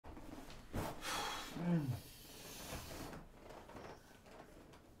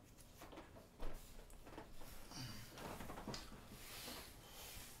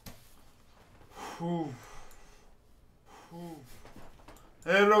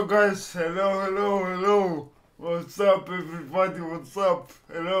Hello guys, hello. What's up everybody, what's up?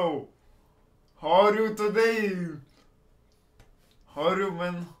 Hello. How are you today? How are you,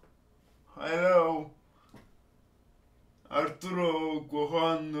 man? Hello. Arturo,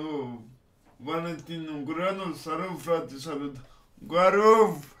 Cohan, Valentin, Ungureanu, salut frate, salut.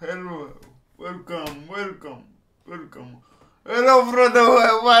 Guarov, hello. Welcome. Hello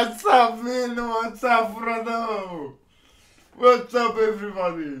brother, what's up man, what's up brother? What's up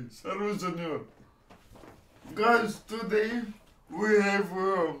everybody? Salut senor. Guys, today we have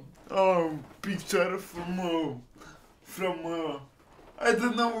a picture from I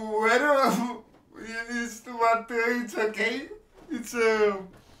don't know where it's what it's okay. It's a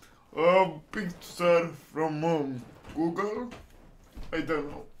picture from Google. I don't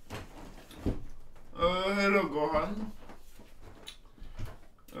know. Hello Gohan.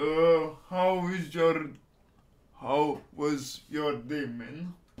 How was your day,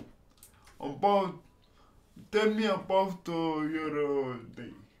 man? Tell me about your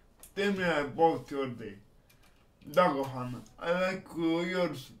day. Tell me about your day. Da, Gohan, I like your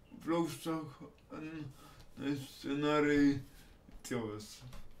vlogs and scenario videos.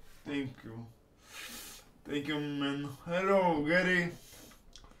 Thank you, man. Hello, Gary.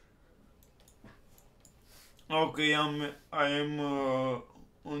 Okay, I am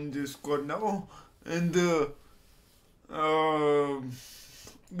on Discord now, and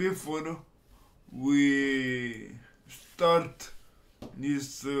before we start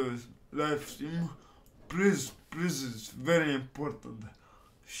this live stream, please, it's very important.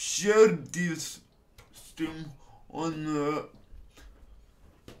 Share this stream on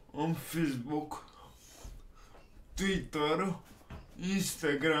Facebook, Twitter,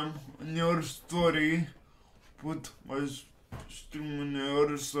 Instagram, on your story. Put my stream on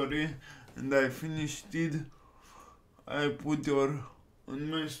your story, and I finished it. I put your on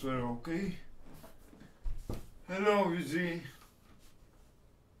my story, okay? Hello, Izzy.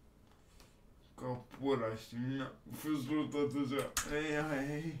 Capura, știi, fizul tot așa.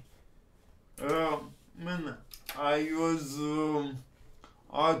 Hey. Man, I was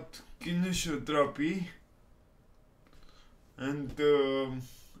at kinesiotherapy, and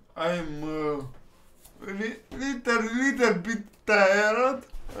I'm little bit tired,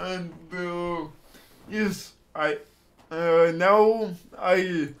 and yes, now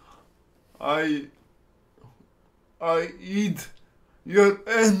I eat your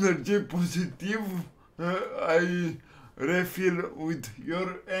energy positive. I refill with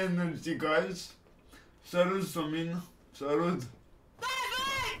your energy, guys. Salut, Somin. Salut.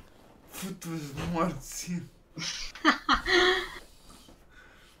 Futu-ți morții.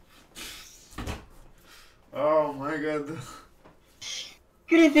 Oh my god.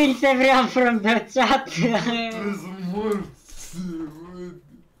 Greetings everyone from the chat. Futu-ți morți.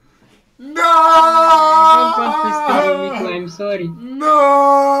 No! I don't want to stay, Miku, I'm sorry. No!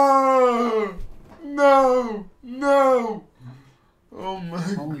 Oh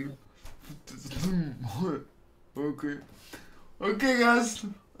my god. Okay guys,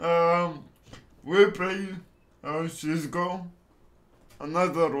 we play CSGO,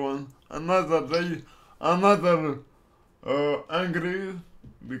 another day, another angry,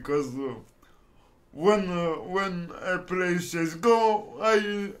 because when I play CSGO,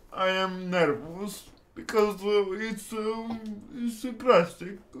 I am nervous, because it's a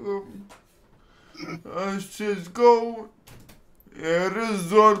classic CSGO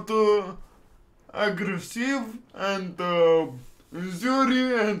resort aggressive and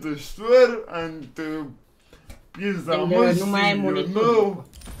Zuri and Swear and Pizza Mercy, you know.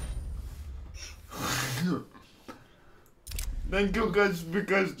 Thank you guys,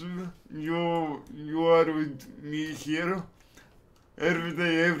 because you are with me here every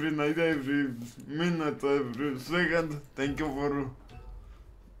day, every night, every minute, every second. Thank you for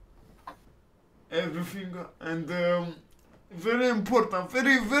everything, and very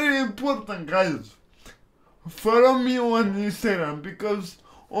important guys, follow me on Instagram, because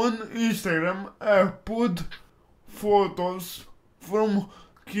on Instagram I put photos from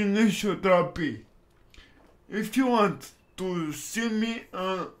kinesiotherapy. If you want to see me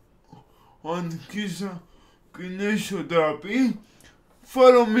on kinesiotherapy,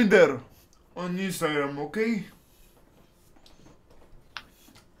 follow me there on Instagram, okay?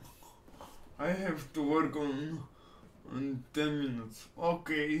 I have to work on 10 minutes.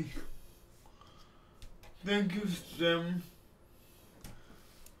 Okay. Thank you, Sam.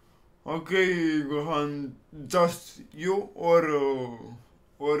 Okay, Gohan, just you or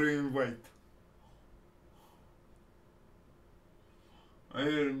invite?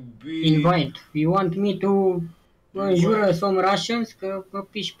 I'll be... Invite. You want me to Înjură some Russians că vă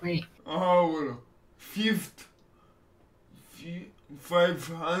piși pe ei. Aoleu. Fifth.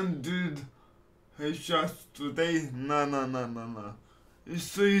 500 headshots today? Nah. It's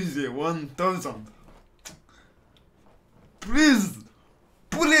so easy. 1000. Please,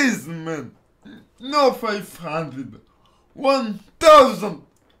 man. No 500. 1000.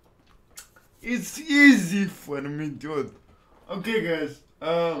 It's easy for me, dude. Okay, guys.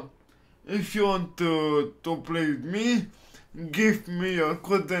 If you want to play with me, give me your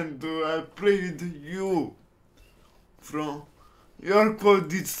code and I play with you. From your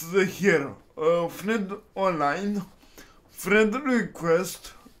code is here. Friend online, friend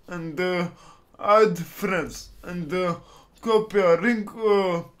request, and add friends, and copy a link,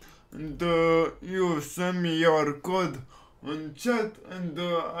 and you send me your code on chat, and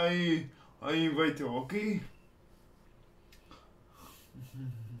I invite you. Okay?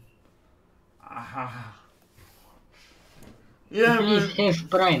 Yeah, Please have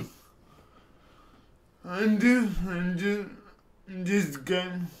Prime. And this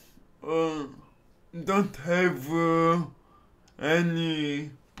game don't have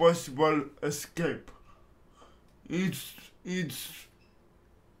any possible escape. It's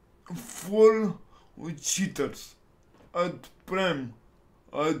full with cheaters.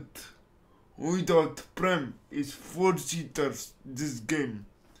 Without Prime, it's full cheaters. This game.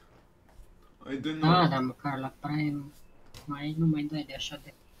 I don't know. Da, dar măcar la Prime nu mai dai de așa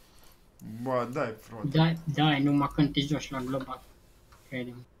de... Ba, dai, frate. Dai, numai când te joci la global.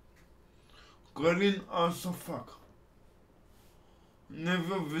 Crede-mă. Călin, o să fac.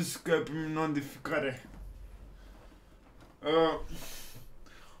 Never vezi că ai primit notificare.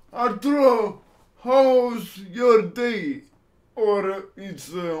 Arturo, how's your day? Or it's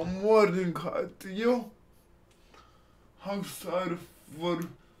morning at you? How sorry for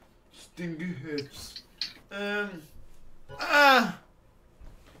stingy heads.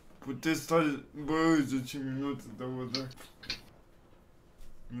 Puteți sta, bă, 10 minute, dar vă dac.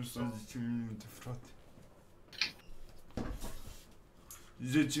 Nu sta 10 minute, frate.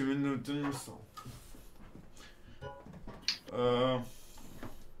 10 minute nu stau.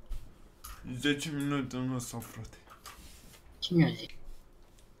 10 minute nu stau, frate. Cine a zis?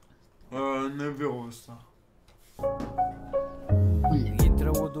 Neveul ăsta. Unde?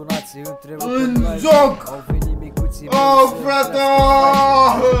 Intră o donație între În joc! Au venit micuții Oh, frate!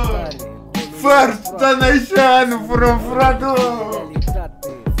 First donation from frate!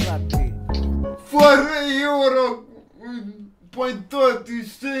 For euro! Point 30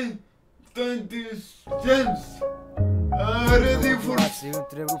 cents! Ready for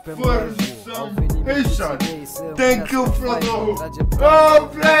some headshot! Thank you, frate! Oh,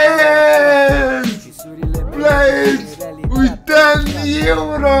 please! With 10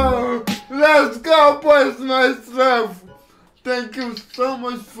 euro! Let's go, boys, my stuff! Thank you so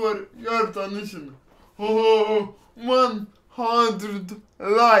much for your donation. Oh, 100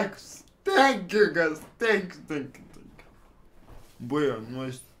 likes. Thank you, guys. Thank you. Băi,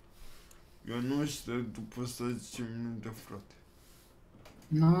 eu nu știu după 10 minute, frate.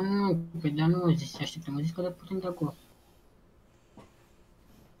 Nu, pe dar nu a zis, așteptăm, a zis că putem da acolo.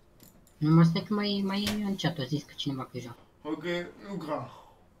 Numai stai că mai e în chat, a zis că cineva că joacă. Ok, Luca.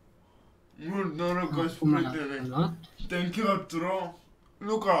 Mult noroc spre tine. Thank you, Arturo.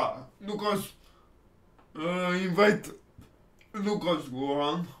 Lucas, invite Lucas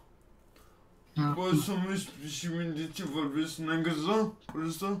Gohan. Poți să-mi spui și mie de ce vorbești în engleză?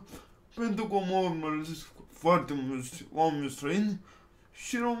 Pentru că mă urmăresc foarte mulți oameni străini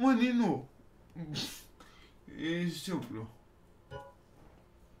și românii nu. E simplu.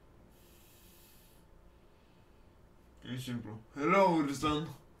 Hello, Rizan.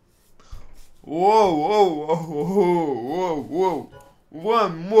 Whoa.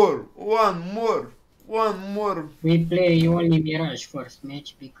 One more. We play only Mirage first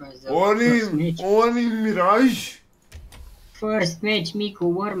match because Only Mirage? First match, micu,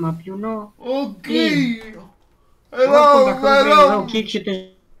 warm-up, you know? Ok. Please. Hello. Kick și te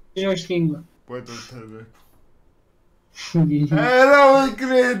joci singur. Păi tot trebuie. Hello,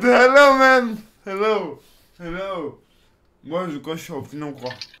 Creed. Hello, man. Hello. Bă, juca și eu, vină cu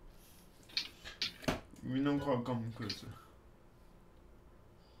a. Vină cu a cam încălță.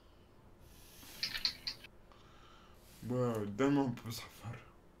 Bă, dă-mă pus afară.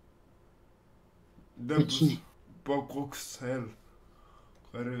 Dă-mă pus pe Coxel.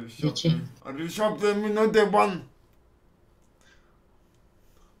 Are 7 minute de bani.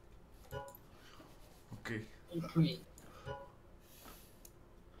 Ok.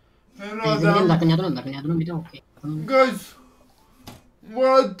 Hello, da. Dacă ne adunăm, video, ok. Guys,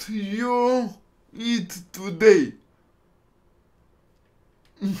 what you eat today?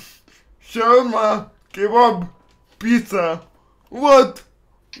 shawarma, kebab, pizza. What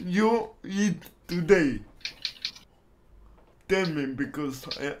you eat today? Tell me, because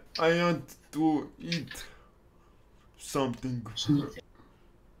I want to eat something. Schnitzel.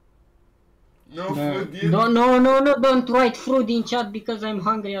 No Da. food yet. No, don't write food in chat because I'm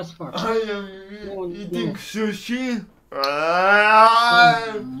hungry as fuck. I am No, eating no. sushi.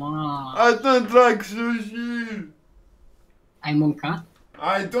 Oh, ma. I don't like sushi. Ai mâncat?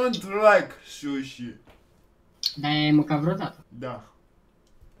 I don't like sushi. Dar ai mâncat vreodată? Da.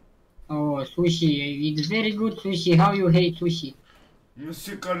 Oh, sushi. It's very good sushi. How you hate sushi?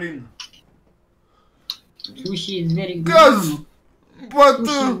 Monsieur Karin. Sushi is very good. Yes! No, But,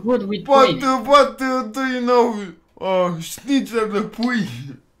 sushi is good with toilet. but, do you know, schnitzel de pui?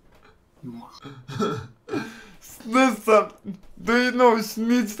 Ma. Schnitzel. Do you know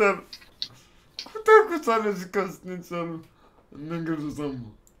schnitzel? Cu să zic că schnitzel în engleză, mă.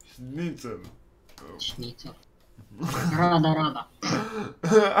 Schnitzel. Schnitzel. Rada.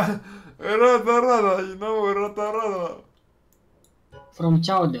 Rada, you know, rada. From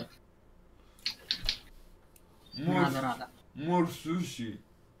chowder. More, Rada. more sushi.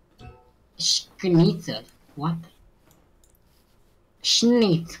 Schnitzel. What?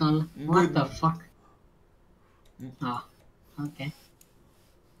 Schnitzel. What Good. the fuck? Ah, ok.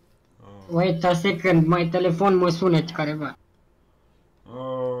 Wait a second, my telefon mă sună careva.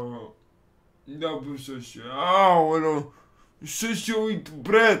 Da, bă, sushi. Aoleu. Sushi with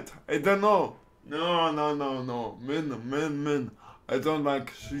bread. I don't know. No. Man. I don't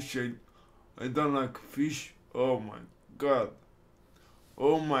like sushi. I don't like fish. Oh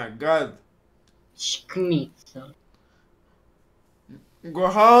my god. Schnitzel.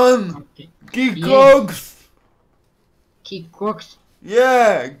 Gohan. Ok. Kikox. Kikox?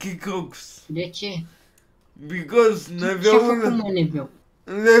 Yeah, Kikox. De ce? Because Ce-a făcut Neveu mă neveu?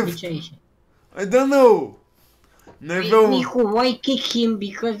 De left. ce aici? I don't know. Neveu. Mihu, why kick him?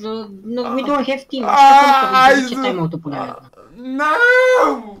 Because no, we don't have team. I Ce time-out-ul până la No.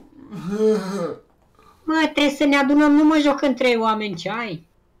 Mă, trebuie să ne adunăm, nu mă joc în 3 oameni, ce ai?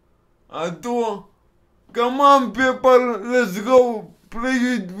 Adu. Come on, people, let's go. Play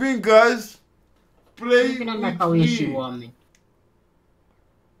with me, guys. Play Vina mea with că au ieșit me. oameni.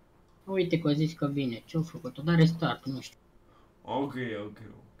 Uite că a zis că vine, ce-au făcut-o, dar restart, nu știu. Ok.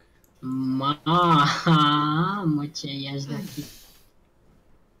 Mamă, ce i-aș da kick.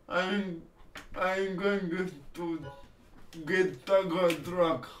 I'm going to get taco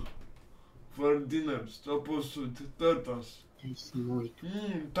truck for dinner. Supposed to turtles. Hai să mă uit.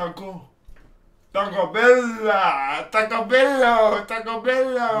 Taco. Taco Bello.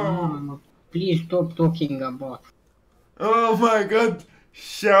 Mamă, please stop talking about. Oh my god.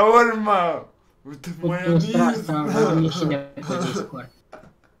 Shawarma. With Putu strasta, am mayonnaise. ieșit de pe Discord.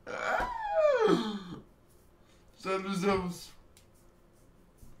 Salut, Zeus.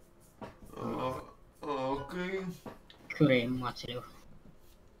 Ok. Cure, mațele.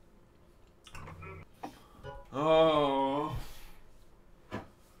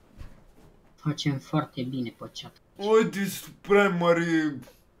 Facem foarte bine pe chat. What is primary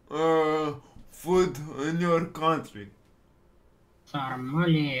food in your country?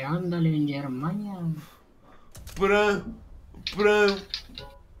 Sarmale, andale în Germania.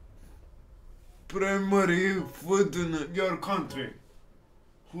 Primary food in your country.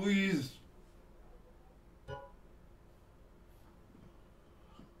 Who is?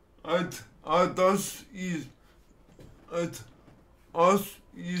 At us is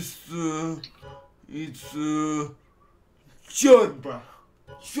it's ciorba.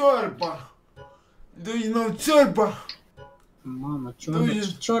 Do you know ciorba? Mamă,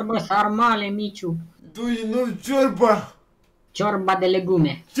 ciorbă sarmale, Miciu. Do you know ciorba? Ciorba de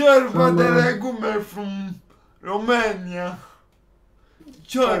legume. Ciorba de legume from Romania.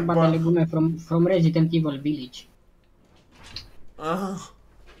 Ciorba de legume from Resident Evil Village.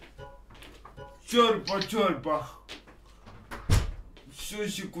 Ciorba.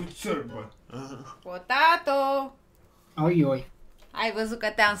 Sushi cu ciorba. Potato! Oi. Ai văzut că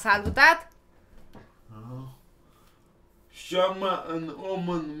te-am salutat? Shama and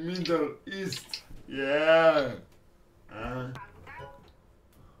Oman Middle East. Yeah.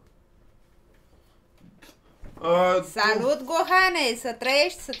 Salut, Gohane! Să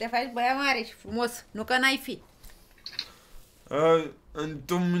trăiești, să te faci băiat mare și frumos. Nu că n-ai fi. In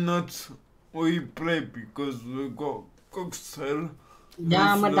 2 minutes we play because we go cocktail.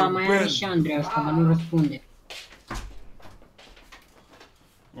 Da, mă, da, mai are și Andrei asta, dar nu răspunde.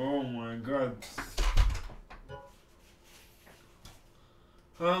 Oh my god.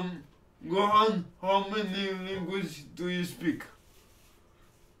 Gohan, how many languages do you speak?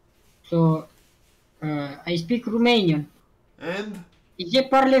 So, I speak Romanian. And? Je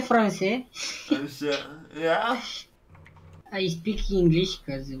parle français. Yeah? I speak English,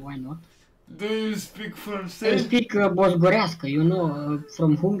 cause why not? Do you speak I Francais? speak bosgorească, you know,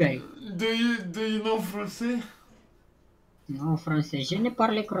 from Hungary. Do you know Francais? No, français. Je ne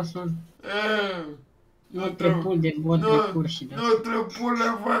parle croissant. Notre Notre poule de votre cours și de asta. Notre poule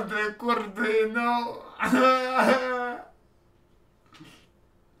votre cours de nou.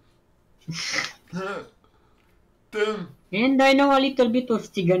 And I know a little bit of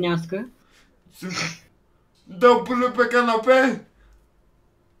țigănească. Dă pule pe canapea?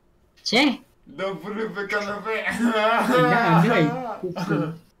 Ce? Dă pule pe canapea? Da, dă-i. Cu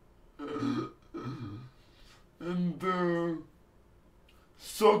frumos. And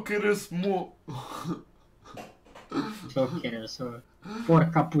soccer small. Soccer,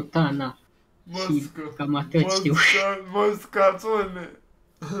 porca putana. Și cam atât știu. Moscațone.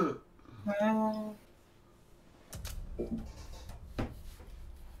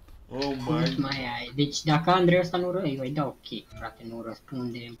 Oh my. Mai ai. Deci dacă Andrei ăsta nu eu îi dau ok, frate, nu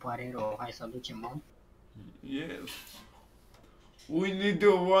răspunde, îmi pare rău, hai să aducem om. Yes. We need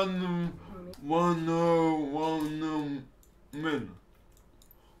one man.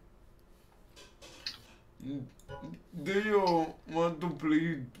 Do you want to play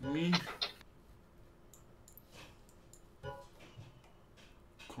with me?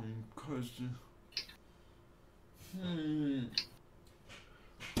 Concussion.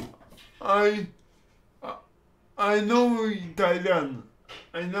 I know Italian.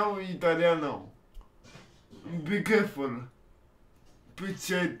 I know Italiano. Be careful.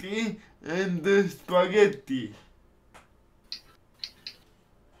 Pizzetti and spaghetti.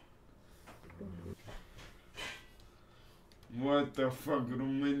 What the fuck,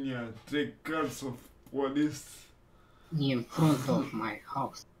 Romania? 3 cars of police. In front of my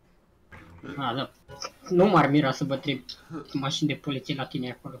house. Da. Nu m-ar mira să vă trec mașini de poliție la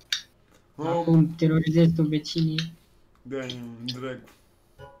tine acolo. Acum terorizezi tu vecinii. Da-i un drag.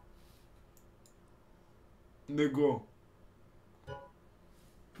 De go.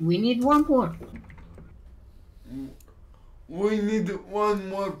 We need one more. We need one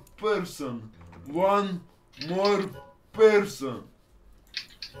more person. One more person.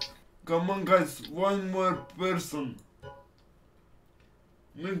 Come on guys, one more person.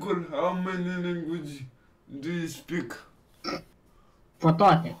 Nicole, how many languages do you speak? Pe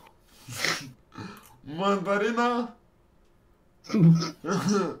toate. Mandarina?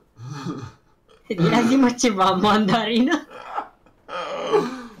 Ia zi-mă ceva, mandarină?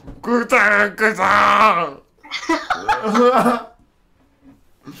 Cuta!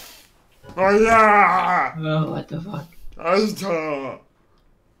 Aia! Oh, what the fuck. Asta!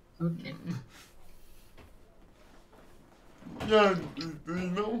 Ok. Yeah, do you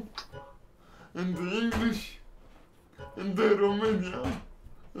know? In the English, in the Romania,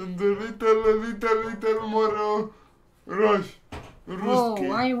 in the little more Rush. Ruski.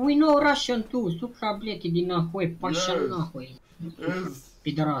 Oh, we know Russian too. Suca bleti din nahoi, pașa nahoi. Yes.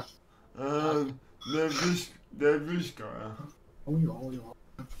 Pidras. De Vishka. Oi.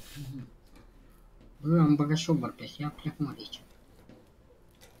 Bă, am băgat și o bărpes, ia plec mă de aici.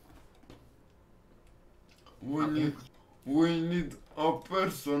 We need a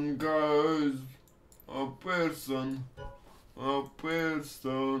person, guys. A person.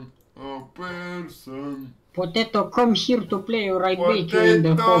 Potato, come here to play or I break you in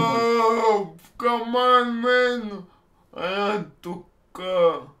the hovel. Potato! Come on, man! I had to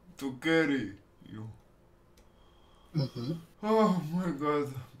carry you. Oh my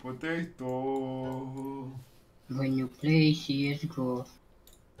god, potato. When you play CSGO,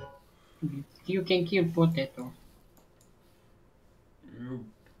 you can kill potato.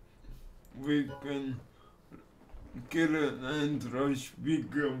 We can kill and rush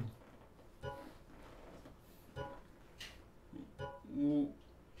big.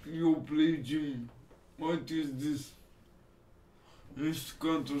 You play Jim. What is this? It's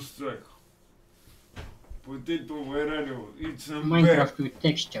Counter-Strike. Potato, where are you? It's in Minecraft bed. with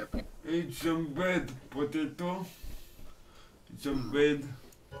texture. It's in bed, potato. It's in bed.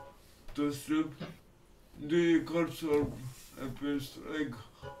 To sleep. Do you cursor appears like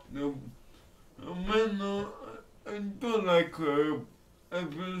no man? I don't like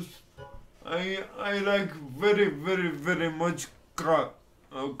apples. I like very much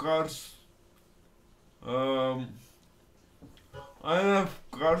cars. I have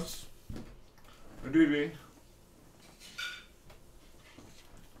cars. Really?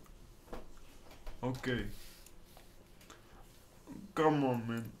 Okay. Come on,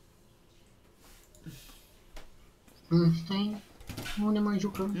 man. Stai. Unde mai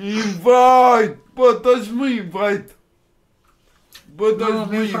jucăm? Invite! Bă, dați-mă invite! Bă, Nu dați-mă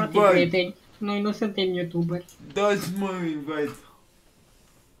avem, frate, invite! prieteni. Noi nu suntem youtuberi. Dați-mă invite!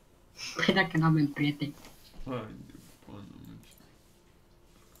 Păi dacă nu avem prieteni. Haide, până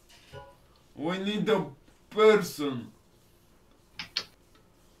mă. We need a person.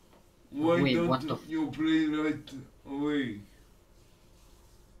 Why Wait, what don't the you play right away?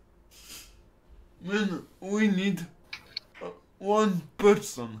 Man, we need one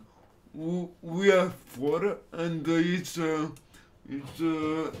person. We are four, and it's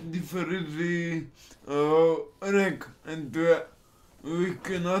differently rank, and we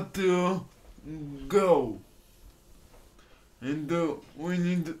cannot go. And we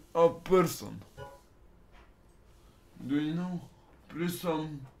need a person. Do you know? Please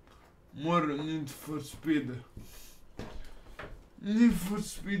some more Need for Speed. Need for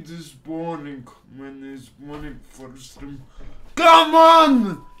Speed is boring, man. It's boring for stream. Come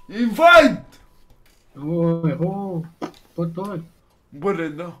on! Invite! Oh, Putoi. Bă,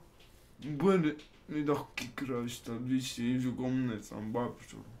 da. Bă, le dau kick-ul ăsta, și jucăm neța în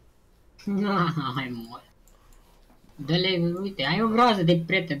bapșor. Hai, mă. Dă-le, uite, ai o groază de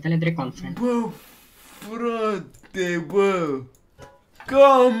prieteni, dă-le direct conference. Bă, frate, bă!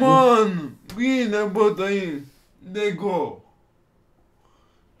 Come on! Bine, bă, dai! De go!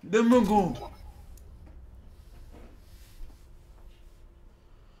 Dă-mă go!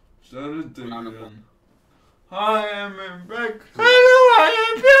 Și arătă, Ian. I am back! Hello, I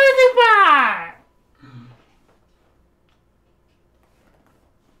am beautiful!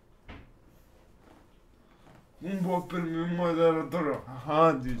 Cum vă permit moderatorul?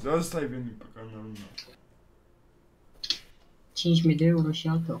 Aha, deci asta ai venit pe canalul meu. 5.000 de euro și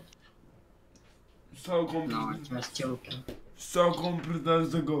al tău. S-au No, completat. just joking. S-au completat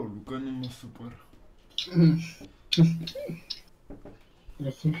de golul, că nu mă supăr.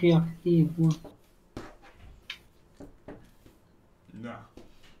 Trebuie să fii activ, mă. Da.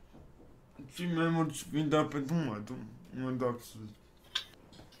 Și mai mulți vin da pentru mă dau să...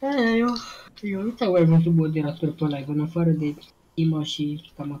 Eu nu te-au văzut moderator pe live, în afară de Ima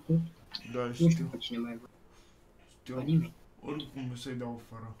și cam atât. Da, Nu știu știu. pe cine mai văd. Pe Știu. nimeni. Oricum să-i dau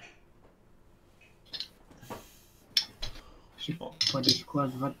afară. Și pe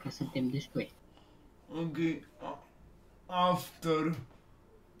Discord văd că suntem destui. Ok. After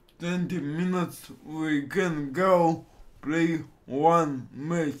 20 minutes we can go play one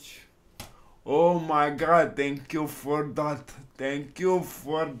match. Oh my god, thank you for that. Thank you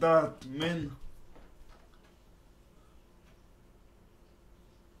for that, man.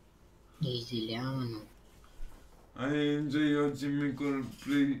 Ezileanu. I enjoy watching Michael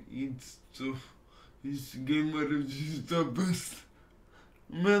play it stuff. His gamer is the best.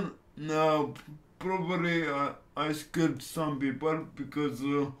 Man, now probably I scared some people because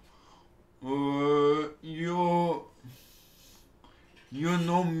you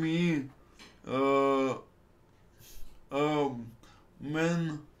know me,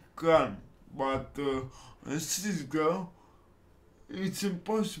 man calm, but this girl, it's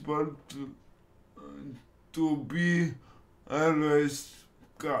impossible to be always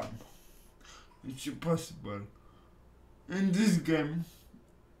calm. It's impossible. In this game,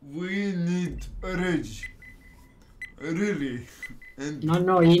 we need rage. Really. And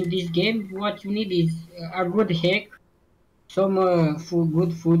No, in this game, what you need is a good hack, some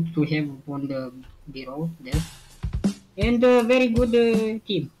good food to have on the bureau there, and a very good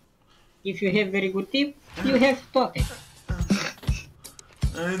team. If you have very good team, you have tote.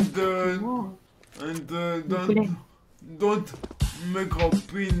 and Oh, don't make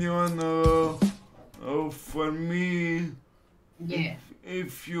opinion for me yeah.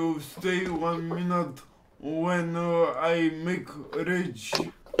 if you stay 1 minute when I make rage,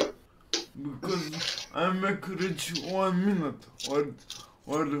 because I make rage 1 minute or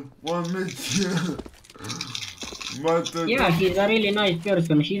 1 minute. But Yeah, she's a really nice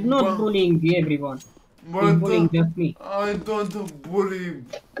person. She's not But- bullying everyone. She's but bullying just me. I don't bully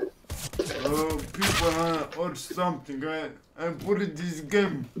people or something. I bully this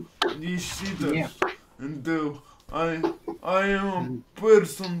game, these cheaters, Yeah. and I am a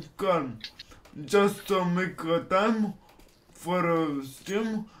person calm. Just make a time for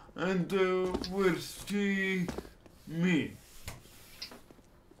Steam and will see me.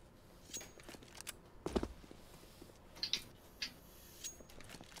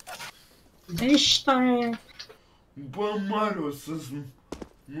 Deci, tare... Bă, Mario, să-ți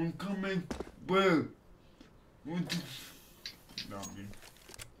mâncăm, bă, uite, da, bine.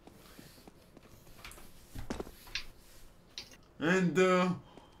 And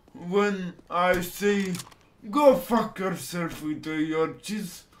when I say Go fuck yourself with your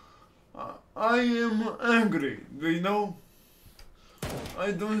cheese. I am angry, do you know?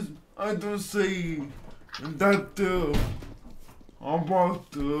 I don't say that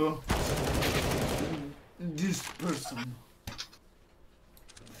about this person.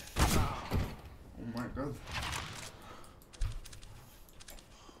 Oh my god.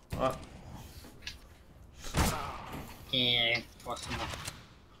 E posibil.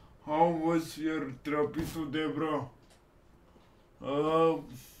 How was your trip today, bro? A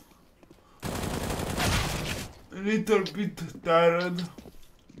little bit tired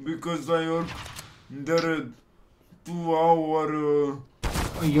because I worked there 2 hour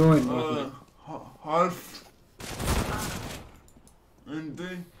Oi, bă. half, and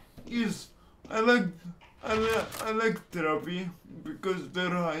yes, I like therapy because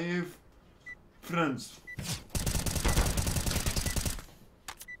there I have friends.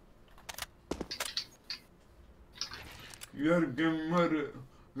 Your gamer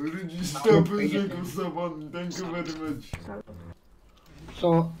register pe Saban, thank you very much.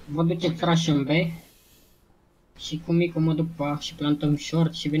 So, vă duceți rush în B și cu Micu mă duc pe A și plantăm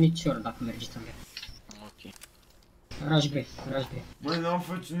short și veniți short dacă mergeți în B. Ok. Rush B, rush B. Mai n-am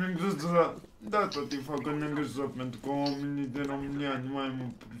făcut negăză, da, tot îi fac în negăză, pentru că oamenii de România nu mai mă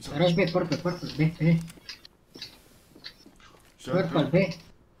pricep. Rush B, purple, B. Purple, B.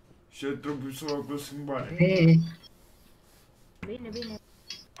 Și ar trebui să fac o schimbare. B.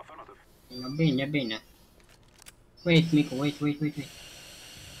 Bine. Bine. Wait, Micu, wait. Ok,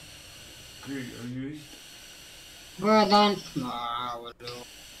 ai Bă, dar... Aoleu.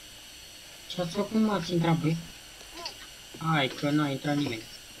 Ce-ați făcut, mă, ați intrat, băi? Hai, că n-a intrat nimeni.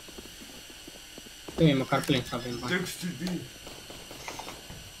 Dă-i măcar plin să avem bani. Text CD.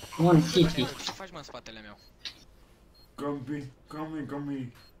 One city. Ce faci, mă, în spatele meu? Cam.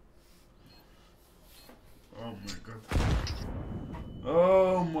 Oh my god.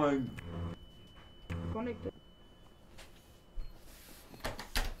 Oh my. Conectă.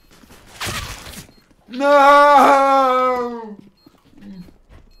 No!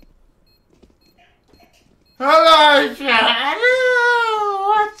 Hello,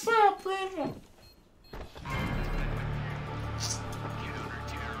 what's up, man?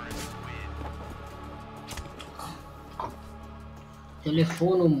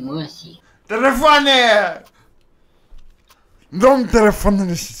 Telefonul măsii. Telefoane! Dăm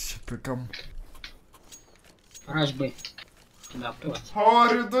telefoanele și plecăm. Rush B. La toți. How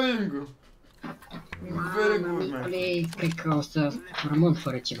are you doing? Very good, man. Micule, cred că o să rămân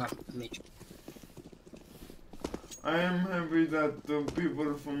fără ceva cu meciul. I am happy that the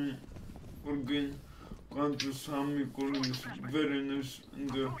people from Urgeni countries amicul is very nice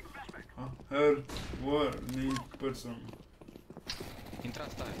and hard-working person.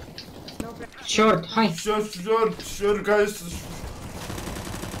 Intrați tare. Short, hai! Sure, guys.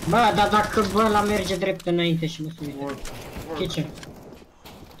 Bă, dar dacă bă ăla merge drept înainte și mă spune. What? Kitchen.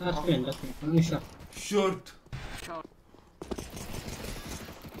 Dați plin, nu short. Short.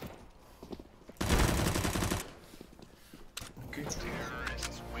 Okay.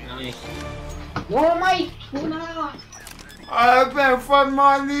 Nice. Oh my god! I pay for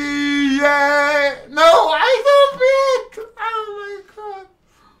money, yeah! No, I don't bet! Oh my god!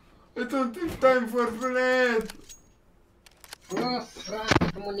 I don't have time for flat! Bă,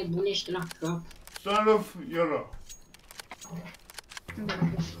 frate, că mă nebunești la cap. Son of Yara.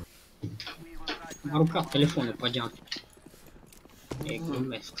 M-a aruncat telefonul pe geam. E,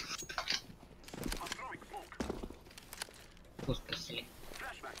 glumesc. Pus pe select.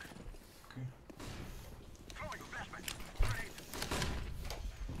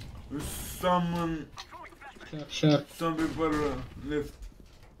 Someone, Short. some people left.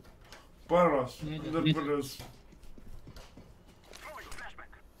 Paras, Yeah, the paras.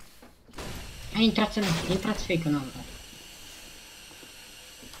 Hai, intrați fake, că n-am dat.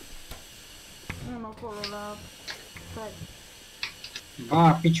 Unul acolo la site.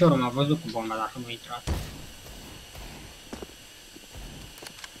 Ba, piciorul m-a văzut cu bomba dacă nu a intrat.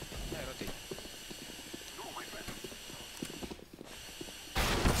 Hai, rotate.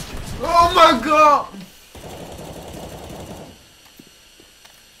 Oh my god!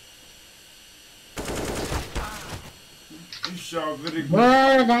 Isha, very good.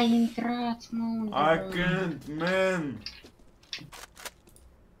 Bă, dar intrați, mă, unde? I can't, man.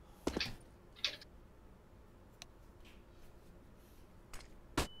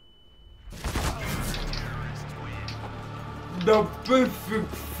 The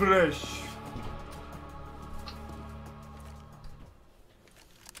perfect fresh.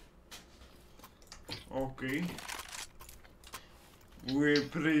 Okay. we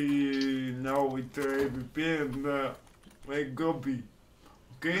play now with AVP and I go B.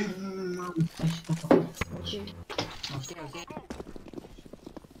 Okay? Ok.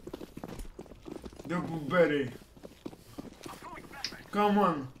 Double berry. Come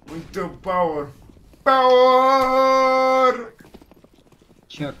on, with the power. Power!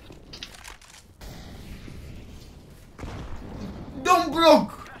 Sure. Don't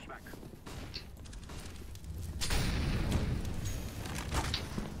block!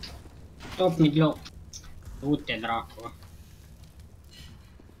 Top mid low. Du-te, dracu.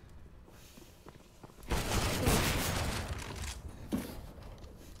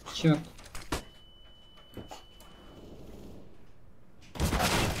 Sure.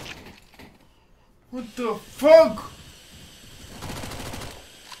 What the fuck?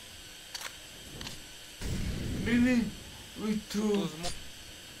 Really? With two...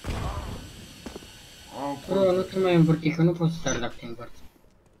 Bro, nu te mai învârti, că nu poți să sari dacă te învârți.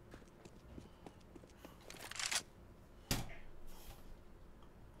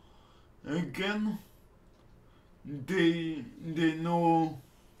 Again, they know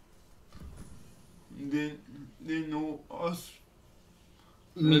us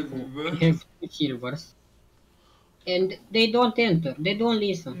Micu, we have 2 silvers. And they don't enter, they don't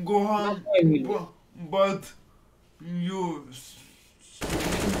listen. go on, That's why we lose. but you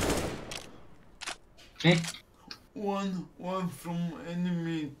Eh? one from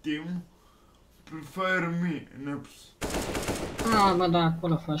enemy team prefer me Neps. Ah, bă, da,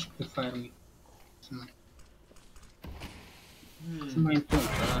 acolo faci pe fire me. Se mai întâmplă,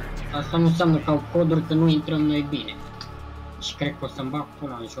 dar asta nu înseamnă că au coduri că nu intrăm noi bine. Și cred că o să-mi bag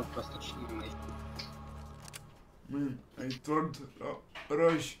pula în jocul ăsta și nu mai știu. Man, I told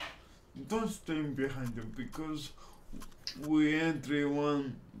Rush, don't stay behind them because we enter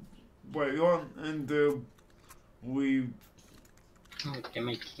one by one and we Nu te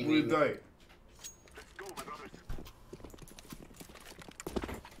mai chinui. die.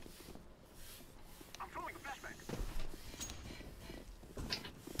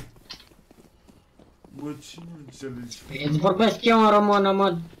 Bă, ce nu înțelegi? Îți vorbesc eu în română,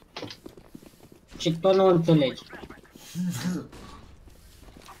 mă. Și tot nu înțelegi.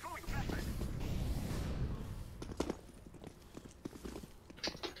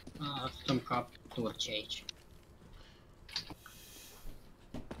 Stăm ca turci aici.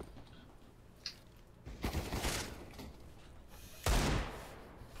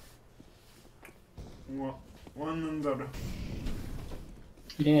 One under.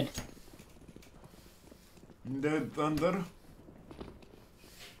 Dead. Dead under.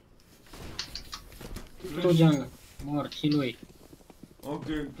 Tu jungle. Morți lui. Ok,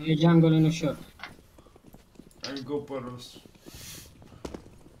 E jungle în ușor. I go paros.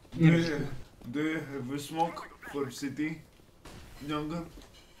 Yes. Do you have a smoke for city? Jungle?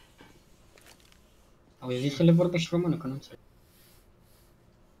 Au zis să le vorbești română, că nu înțeleg.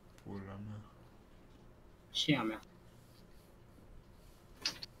 Pula mea. Și a mea.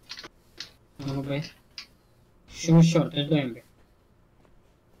 Nu vezi? Și un short, deci 2 MB.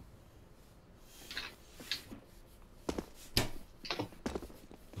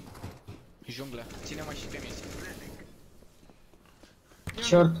 Jungla, ține-mă și pe mine.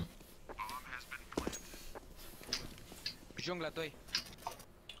 Short. Jungla 2.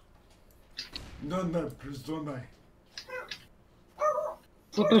 Don't die, please don't die.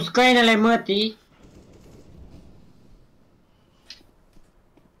 Futu scainele mătii.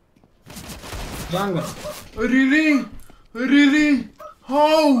 Jungle. Really? Really?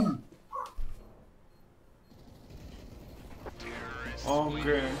 How?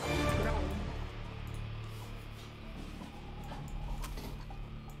 Okay.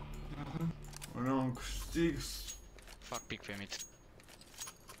 Wrong sticks. Fac pic pe mid.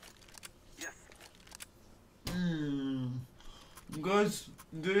 Guys,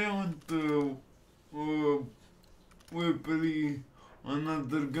 do you want to we play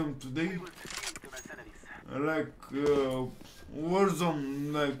another game today? Like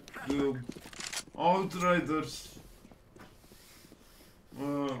Warzone, like Outriders.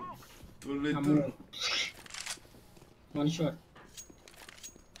 Too little. One shot.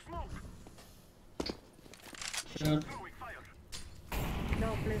 Short.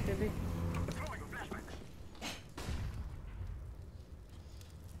 No, please, baby.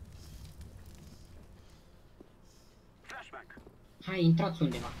 Hai, intrați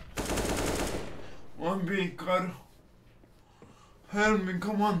undeva. One big car. Help me,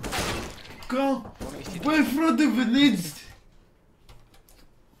 come on. Come. Băi, frate, veniți!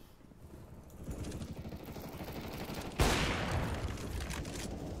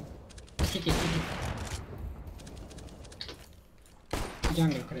 City, city.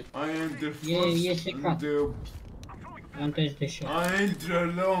 jungle, cred. I enter E first secat. and Avantaj de shot. I enter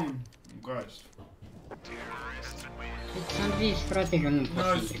alone, guys. Ți-am zis, frate, că nu pot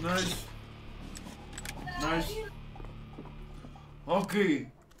să Nice, intri. nice. Nice. Okay,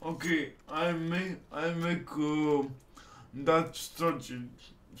 okay. I make that strategy.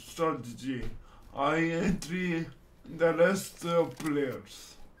 I entry the rest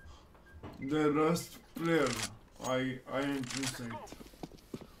players. The rest player. I enter inside.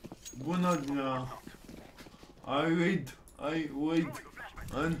 Bună dimineața. I wait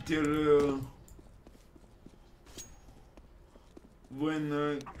until when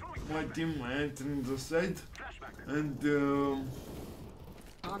my team enter in the site and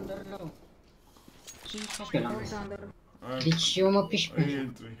Under low. 5 pe la mine. I Deci eu mă piși pe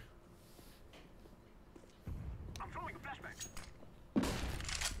enter.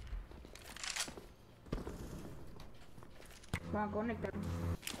 M-am conectat.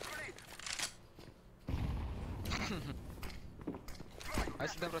 Hai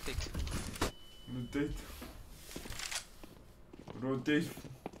să dăm rotate. Rotate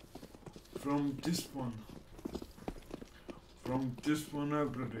from this one. From this one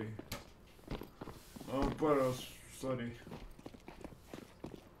every day. Paras, sorry.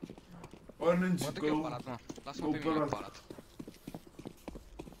 Orange, Mă duc eu go. palat, mă. Lasă-mă pe mine palat. palat.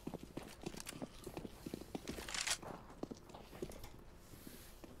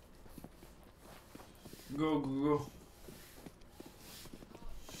 Go.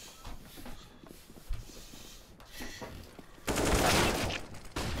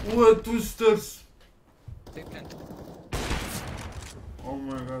 What, 2 stars? Te plant. Oh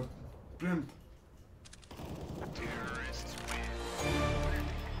my god. Plant.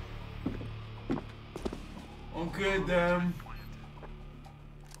 Okay then.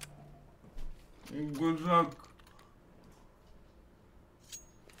 Good luck.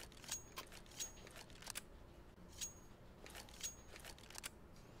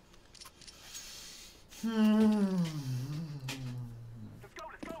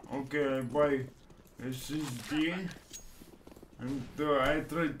 Okay, I buy SSD and I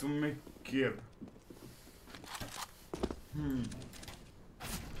try to make care.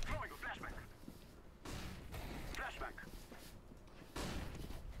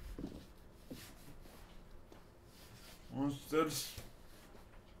 Monsters.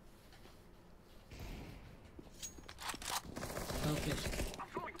 Ok.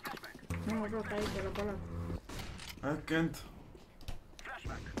 Nu mă joc aici, la palat. I can't.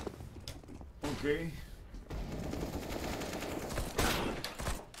 Okay.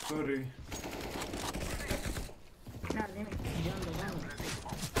 Sorry. N-are nimic. Jungle.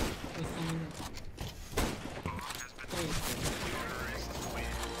 Ăsta nu e.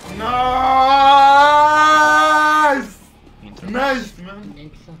 Nice! Intră. Nice, man.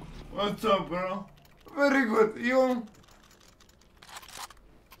 Exact. What's up, bro? Very good. You?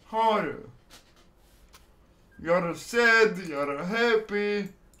 How are you? You're sad, you're happy,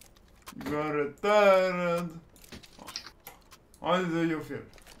 you're tired. How do you feel?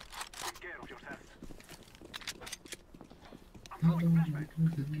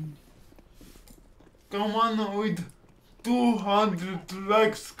 Come on with 200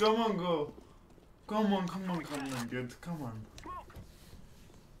 likes. Come on, go. Come on, dude. Come on.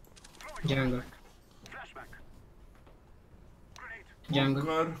 Jungle. Jungle.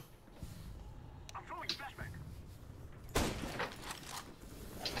 Bunker.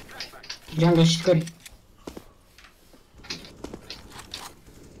 Jungle și scări.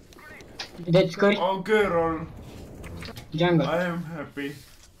 Dead scări. Okay, roll. Jungle. I am happy.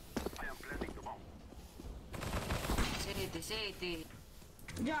 Sete.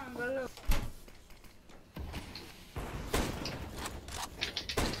 Jungle.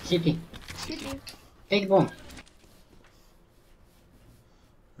 City. City. Take bomb.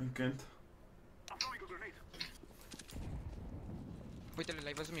 I can't. Uite-le,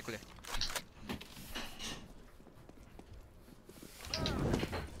 l-ai văzut, micule.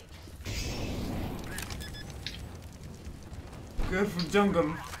 Careful,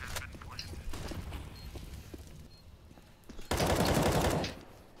 jungle.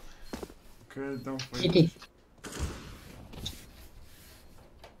 Okay, don't fight. City.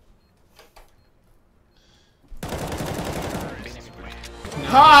 Bine, micule.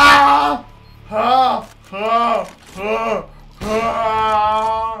 Ha! Ha! Ha! Ha!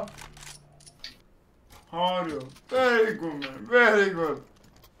 Ha! How are you? Very good, man. Very good.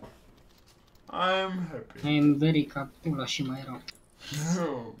 I am happy. I am very capula și mai rău.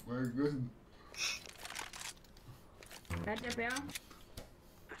 Oh my god. Merge pe ea.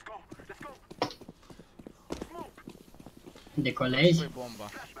 Decolezi? Pui bomba.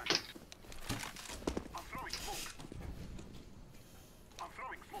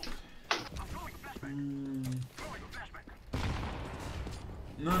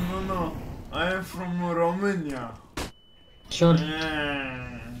 No, no, no. I am from Romania. Short.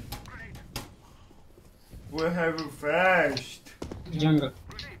 We have a fast. Jungle.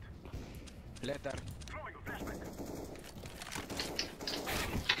 Letter.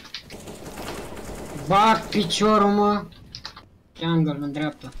 Bag piciorul, mă! Jungle, în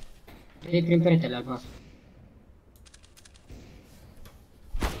dreapta. Trei prin peretele albastru.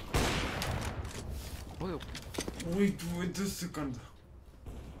 Bă, Wait a second.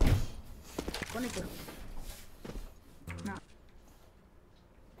 Conector.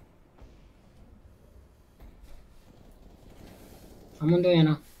 Amândoi,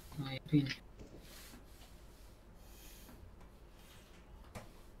 na. Mai e bine.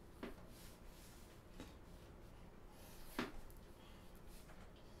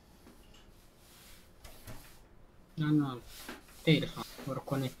 Da, nu am. Telefon, or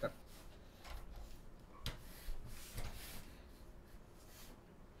conector.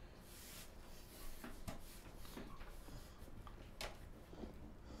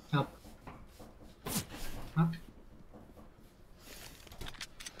 Up. Up.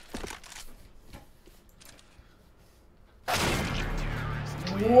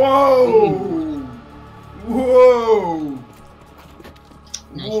 Whoa! Whoa!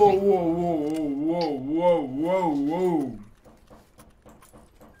 Nice. Whoa, whoa.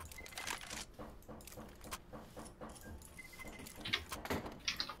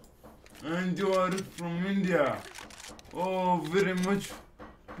 And you are from India. Oh, very much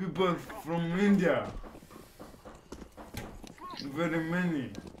people from India. Very many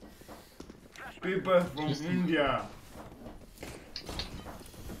people from India.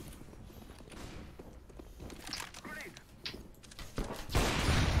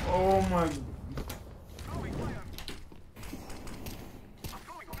 Oh my.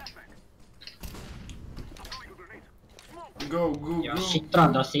 Go, go, Eu go. și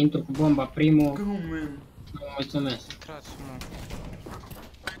trag, dar să intru cu bomba primul. Go, man. Mulțumesc. intrați, mă.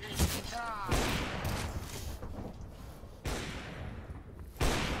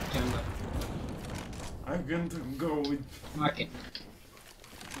 Jungle. I can't go with. Market.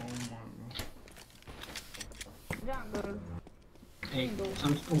 Oh my god. Jungle. Ei,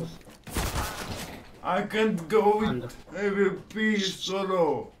 ți-am spus. I can't go Under. with AVP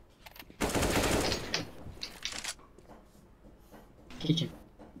solo. Kitchen.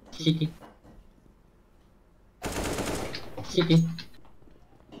 City. City.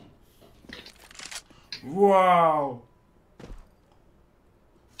 Wow.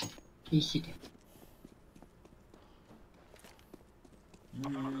 E city.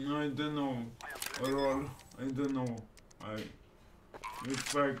 I don't know. Roll. I don't know.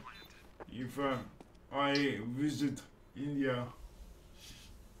 If I visit India.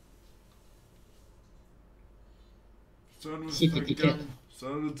 Salut, City Fabian. ticket.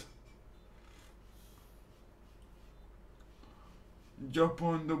 Salut. Jump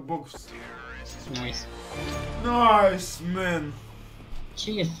on the box. Nice. Nice, man.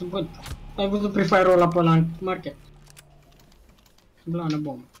 Ce e? Să văd. Ai văzut Free Fire-ul ăla pe ăla în market? Blană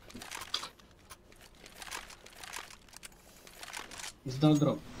bombă. Îți dau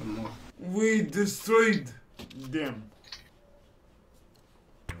drop. Frumos. We destroyed them.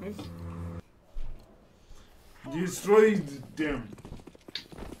 Destroyed them.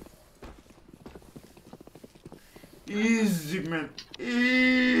 Easy, man.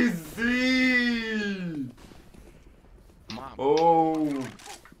 Easy. Mamă. Oh.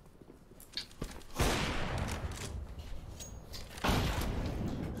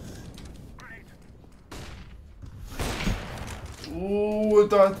 Oh,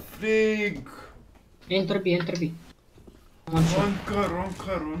 that freak. Enter B, enter B. One shot. One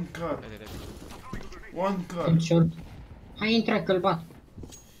car. Vede. One car. One shot. Hai, intra că-l bat.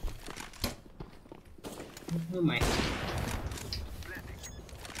 Nu mai.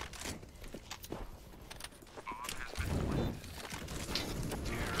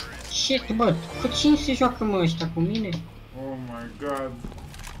 Shit, bă, cu cine se joacă, mă, ăștia cu mine? Oh my god.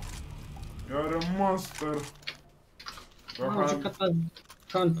 You're a monster. Am jucat azi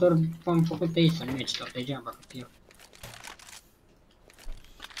counter, am făcut ei să meci tot degeaba că pierd.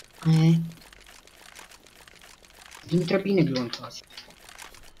 Intră bine glonțul ăsta.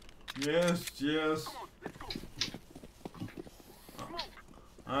 Yes, yes.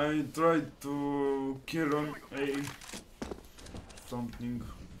 I tried to kill on a something.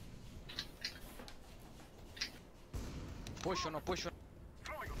 Push-o.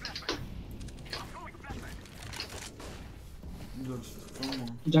 just, come on.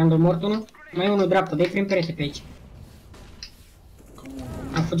 Jungle mort unul. Mai e unul dreapta, dă-i prin perete pe aici. Come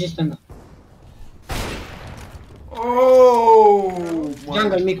on. A fugit stânga. Oh!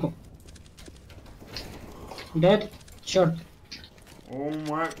 Jungle micu. Dead. Short. Oh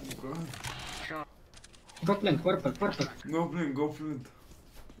my god. Go plant, purple. Go plant.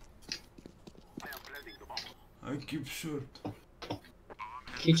 I keep short.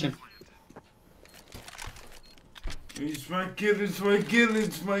 Kitchen. It's my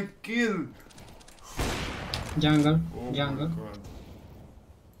kill. Jungle. Oh Jungle. my god.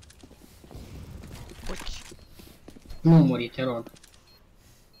 Poți. Nu muri, te rog.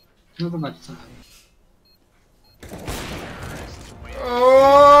 Nu vă bateți în mine. Oh!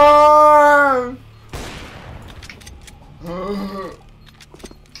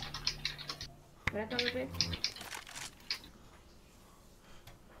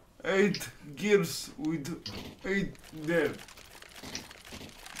 8 gears with 8 dead.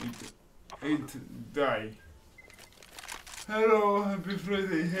 With 8 die. Hello, happy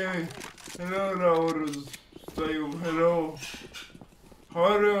Friday. Hey. Hello, Raurus. Hello. How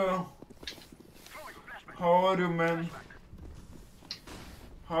are you? How are you, man?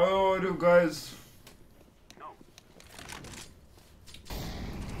 How are you guys?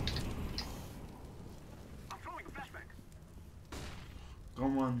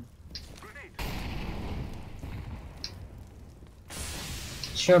 Come on.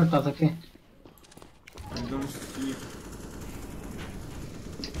 Short AWP. I don't see.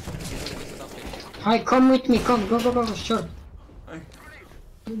 Hai, come with me, come, go, short. I...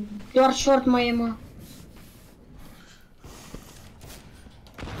 Doar short mai e, mă.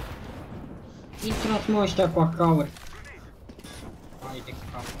 Intrați, mă, ăștia cu AK-uri. Hai de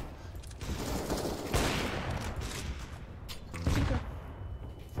cap.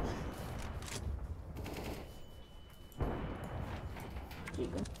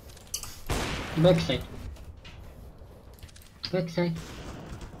 Backside.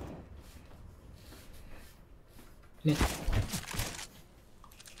 Left.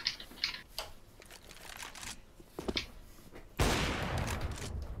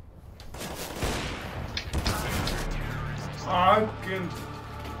 I can't.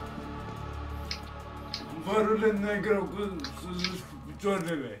 Barule negre cu sus cu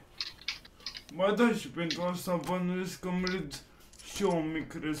picioarele. Ba da, și pentru asta bănuiesc că merit și eu un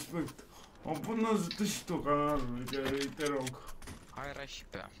mic respect. Mă pun ajută și tu canalului, te rog. Hai era și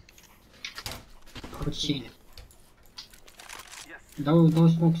pe ea. Cu cine? Dau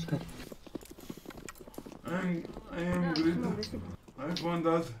smoke scări. I am great. I found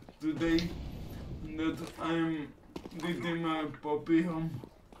out today that I am getting my puppy home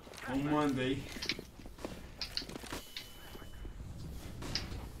on Monday.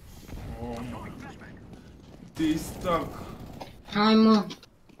 Oh my. They stuck. Hai, mă.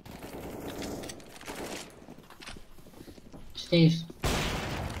 Stairs.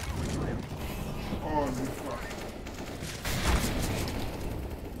 Oh, the fuck.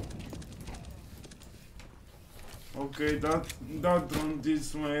 Okay, that round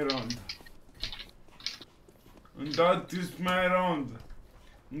is my round. And that is my round.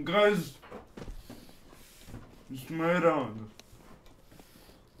 Guys, it's my round.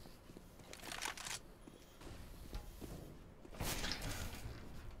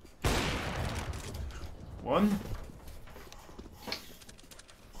 One.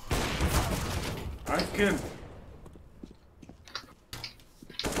 I can't.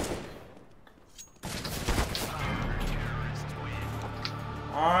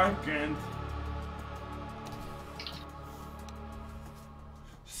 I can't.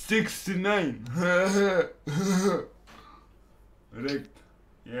 69. Wrecked.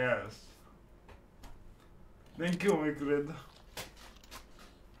 Yes. Thank you, my cred.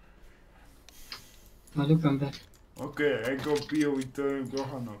 Mă duc în back. Okay, I go pee with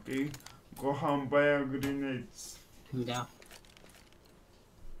Gohan, okay? Gohan buy grenades. Da.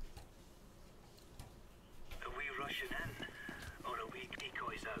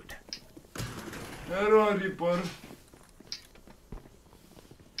 Hello, Reaper.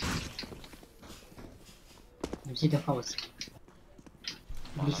 Îmi zi de house.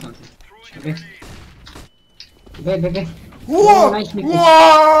 Be something. Be. Whoa! Nice, Nico.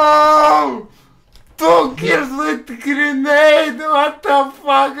 Wow! 2 kills with grenade! What the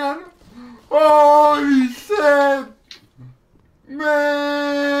fuck? Holy shit! Man!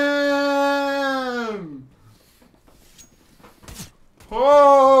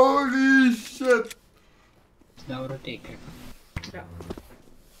 Holy shit! Dau rotate, cred că. Da.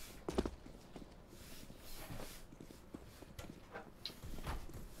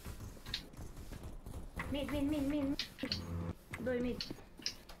 Min. 2 2 mid.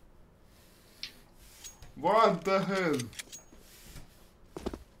 What the hell?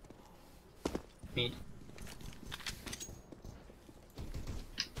 Mid.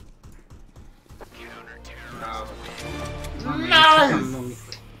 Nice!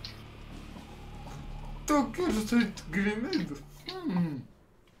 Tu chiar să-i grenade?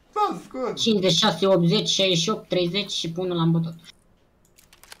 That's good. 56, 80, 68, 30 și pun l-am bătut.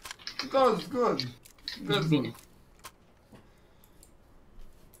 That's good. Deci That's bine.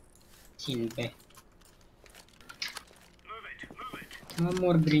 Țin pe. Mă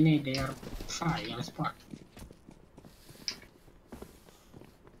mor grenade iar. Hai, i-am spart.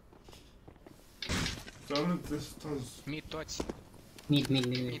 Salut, Testos. Mid toți, Mid.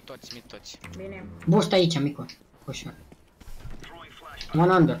 mid toți. Bine. Boost aici, micu. Ușor.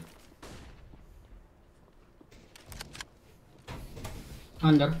 One under.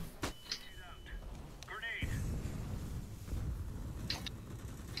 Under.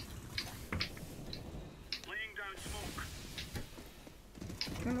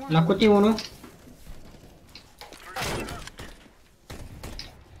 La cutii 1.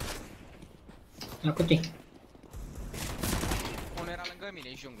 La cutii. Unul era lângă mine,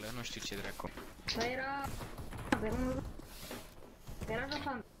 e junglă, nu știu ce dracu. Păi era... Era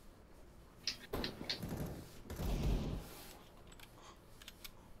Japan.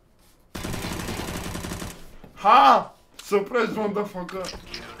 Ha! Surprise, motherfucker!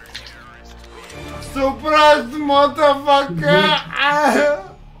 Surprise, motherfucker!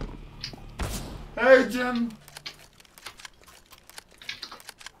 Hey, Jen!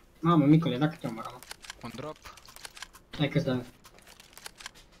 Mamă, micule, dacă te omoră, mă. Un drop, Hai că-ți dau.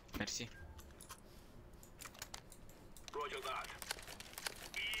 mersi.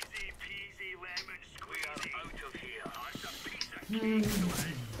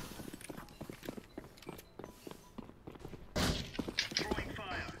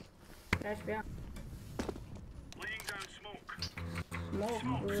 Treci pe ea.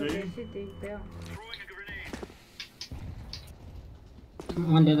 Smoke, Okay. city pe ea.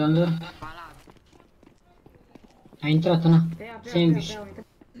 Unde, de unde? A intrat, na. Pe ea, Sandwich. uite.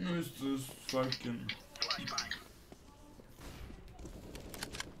 Nu știu, fucking...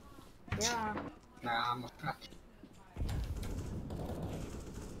 Pe ea. Da, mă, frate.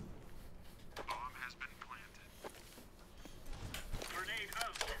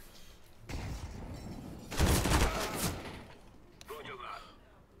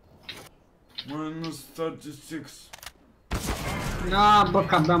 Minus 36. Da, bă,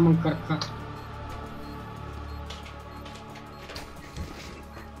 că abia am încărcat.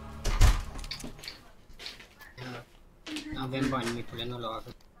 Avem bani, micule, nu l-au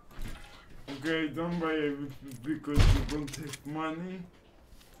avut. Okay, don't buy it because you don't have money.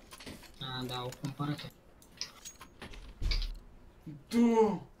 Da, o cumpărat.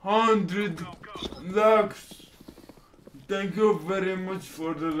 200 lakhs. Thank you very much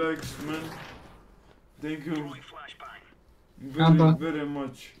for the likes, man. Thank you Aba. very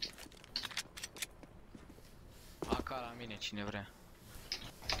much. AK la mine, cine vrea.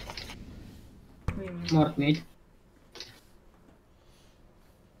 Mort mid.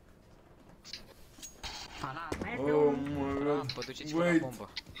 Oh my god. Rampă, duceți-vă la Wait, bombă.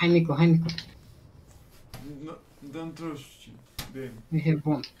 Hai, micu, hai, micu. no, don't trust you. Damn. We have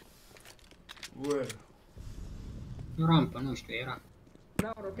bomb. Where? Rampă, nu știu, era.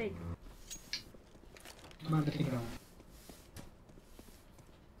 Da, rotate. Bagă-te greu.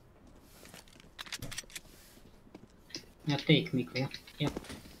 Ia take, micu, ia. Ia.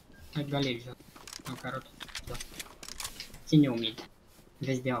 Hai, galeri, joc. Am carot. Da. Ține-o mid.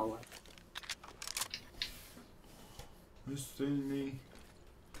 Vezi de aur. Stay.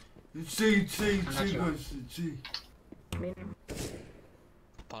 Say, guys, say. Bine.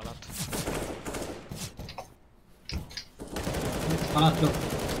 Palat. Palat loc.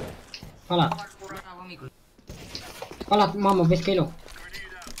 Palat. Palat, mamă, vezi că e loc.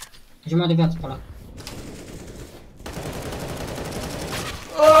 Jumătate de viață, palat.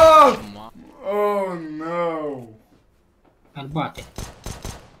 Oh! Ma. Oh no! Îl bate.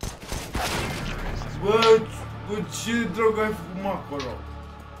 Bă, ce drog ai făcut acolo?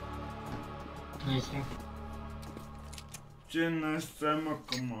 Așa. Ce n-ai mă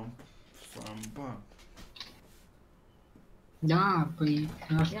că m-am bag. Da, păi,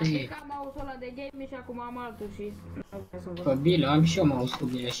 asta I-am e. picat mouse-ul ăla de game și acum am altul și... Nu vreau să-mi Pe văd. bilă, am și eu mouse cu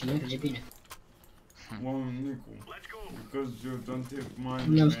bilă și merge bine. Wow, Nicu. Because you don't have money,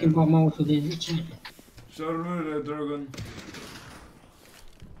 Mi-am man. schimbat mouse-ul de 10 ani. Salute, Dragon.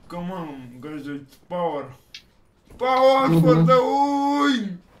 Come on, guys, it's power. Power for the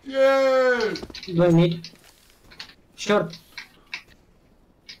win! Yeah! 2 mid. Short.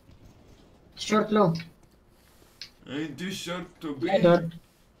 Short low. Ai de short to B. Ladder.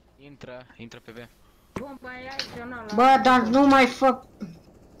 Intră pe B. Bomba e aici, na, la... Bă, dar nu mai fac...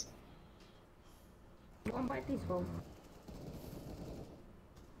 Bomba e tisfă.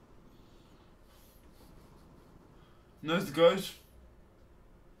 Nice guys.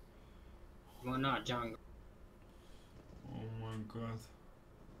 Mă, na, jungle. Oh my god.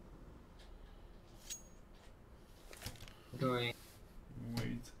 Doi.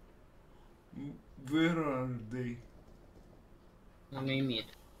 Wait. Where are they? Nu-i mid.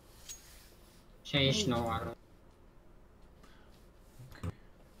 69 are.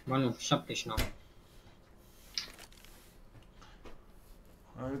 Bă, nu, 79.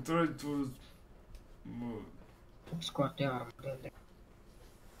 I tried to... Scoate armă de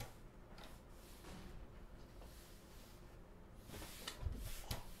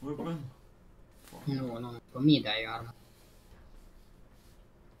Weapon? Nu, pe mid ai armă.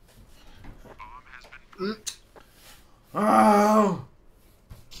 Au!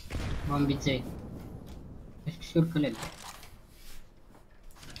 Bombiței. Ești sigur că le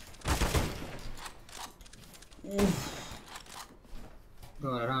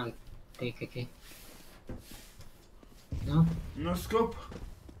Bă, run. Take. Da? No scope?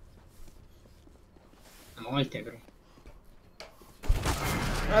 Am multe, bro.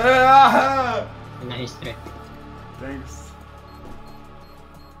 Nice try. Thanks.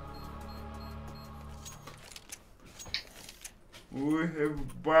 We have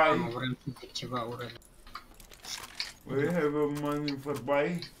buy. Vrem să zic ceva urât. We have a money for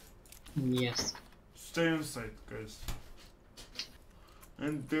buy. Yes. Stay inside, guys.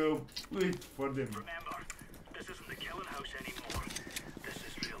 And wait for them.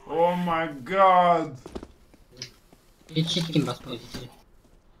 Oh my god! De ce schimbați pozițiile?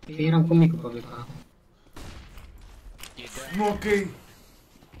 Că eram cu micul pe beca. E de Ok.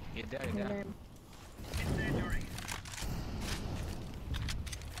 E de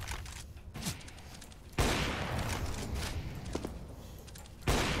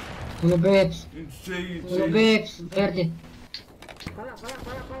Unu beps, It's unu beps, verde. Pala.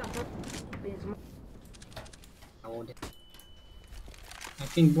 Bine, mă. Aude. I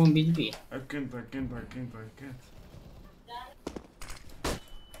think bomb is B. I can't.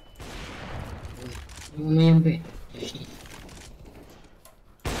 Unu e în B. Știi.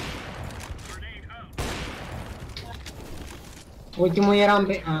 Ultimul era în B.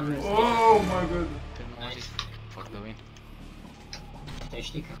 Ah, nu. Oh my god. Pe nu am zis. For the win. Te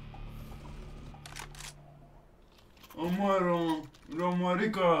știi că.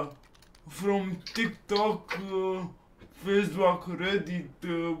 Romarica from TikTok, Facebook, Reddit.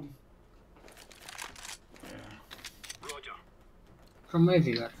 From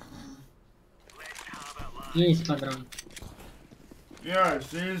everywhere. Instagram. Yeah,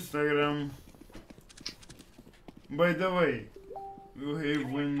 Instagram. By the way, you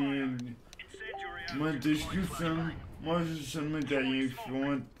have in my description my social media if you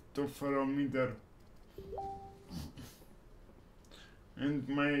want to follow me there. And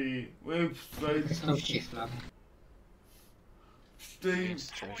my website. Stau shift la. Stay.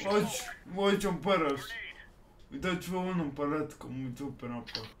 Watch on Paras. Uitați-vă unul împărat că mă uită pe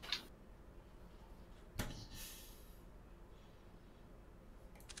apă.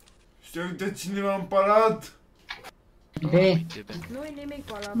 Știu, uite cineva împărat? B. Nu-i nimic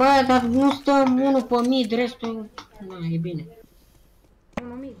pe ăla. Bă, dar nu stăm unul pe mid, restul... Na, e bine.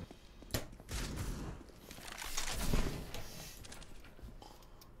 Unul mid.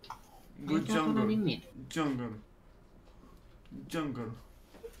 Good jungle. Jungle.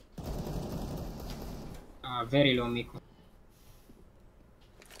 Ah, very low micu.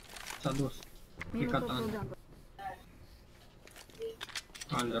 S-a dus. Mine Picat tot under. jungle.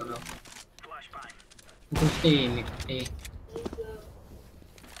 Under low. Dus te iei micu, te iei.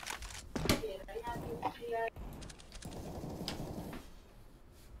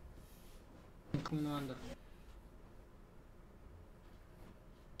 Încă unul under.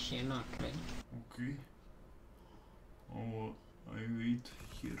 Și e na, cred. Okay. Oh, I wait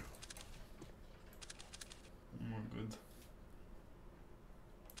here. Oh my god.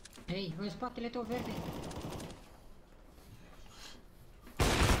 Hei, în spatele tău verde.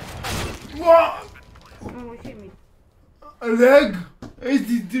 What? Unul și mid. Leg?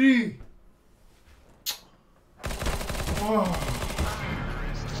 83! Oh.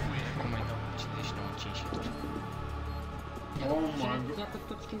 Cum mai dau 59, 5 și tot. Oh my god. Dacă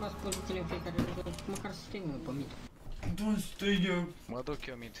tot schimbați pozițiile în fiecare rândă, măcar să stai unul pe mid. Don't stay here. Mă duc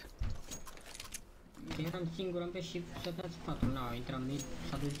eu mid. Că eram singur în B și s-a dat spatul, n-au intrat în mid,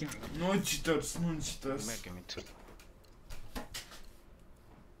 s-a dus geanga. No cheaters, no cheaters. Merg eu mid.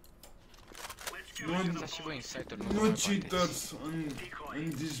 Intrați și voi în site-uri, nu No mai cheaters in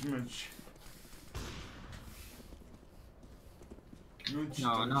this match. No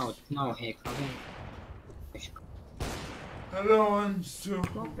cheaters. No hack, avem. Hello and so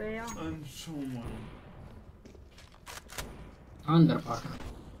Pe ea. and so man. Underpark.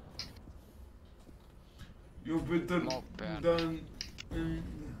 You better No bad. than me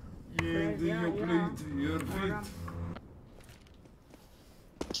and you played your feet.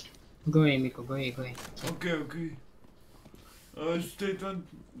 Go away, Mico, go away. Okay. Stay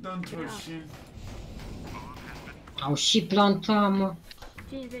don't rush him. Au și plantat, mă.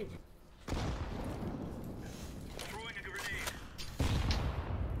 50.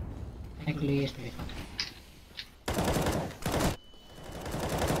 Hai că le ies pe față.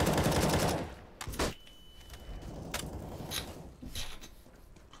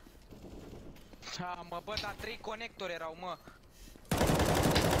 Da, mă, bă, dar 3 conectori erau, mă.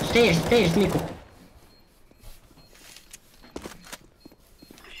 Stairs, Mico.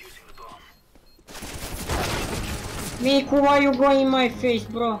 Mico, why you going in my face,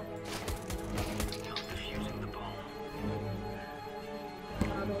 bro?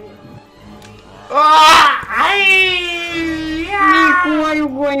 Mico, why you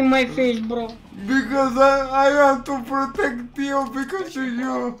going in my face, bro? Because I have to protect you because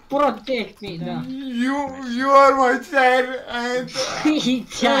you Protect me, da. you are my child and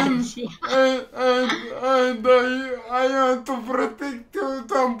I have to protect you.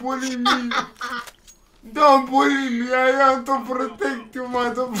 Don't bully me. Don't bully me. I have to protect you,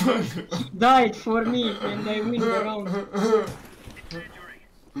 motherfucker. Died for me and I win the round.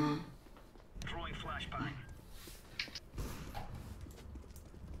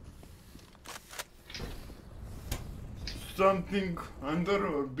 Something under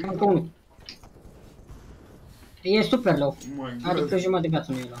or big. Încă unul. E super low. Oh my god. Adică jumătate de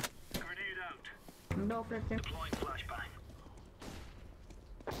viață nu e low. Îmi dau frate.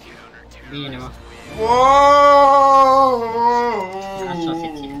 Bine, mă. Whoa! Așa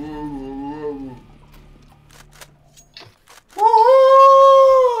se ține.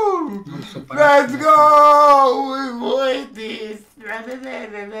 Woohoo! Nu-mi supărat. Let's go! We win this!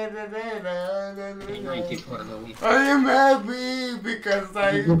 E 94 de win. I am happy because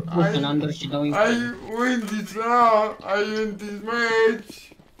I Put under și dau I info. win this round. I win this match.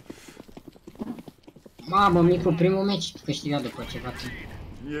 Mamă, Micu, primul meci câștigat după ceva timp.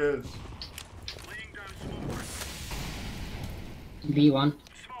 Yes. B1.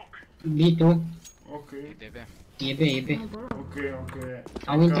 B2. Okay. DB. E B, e B. Okay.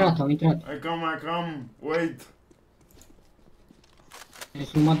 Au intrat. I come. Wait. Deci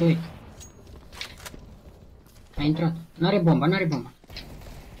numai 2. A intrat. N-are bomba.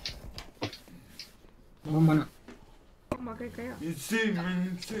 Bomba n-a. Acum cred că ea. It's safe,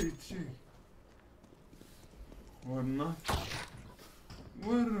 man. It's safe. Or not?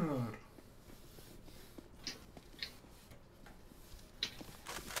 Where are?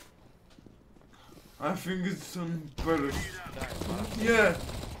 I think it's on Paris. Yeah.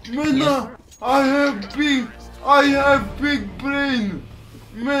 Man, I have big brain.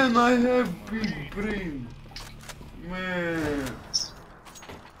 Man, I have big brain. Man.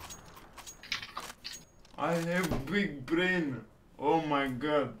 I have big brain. Oh my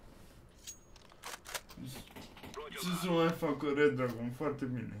god. Ce să mai fac cu Red Dragon? Foarte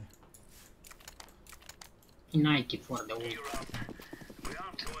bine. 94 de win.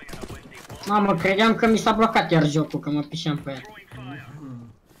 Mamă, credeam că mi s-a blocat iar jocul, că mă pișeam pe el.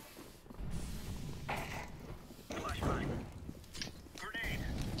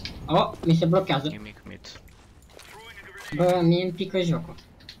 Oh, mi se blochează. Nimic mid. Bă, mie îmi pică jocul.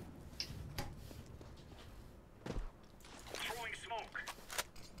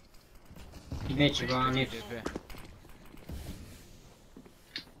 E ceva net. DB.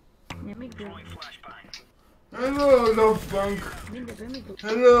 Nimic de... Hello, Love Punk. Vinde pe mitul.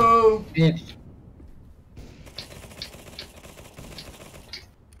 Hello. Peps.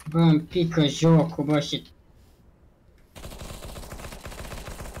 Bă, îmi pică jocul, bă, și...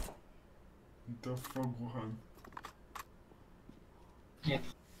 What the fuck, Wuhan? Peps.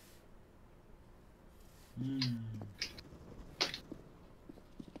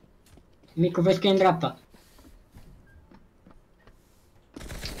 Micu, vezi că e în dreapta.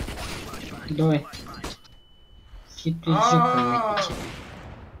 2. Și tu jocul, uite ce.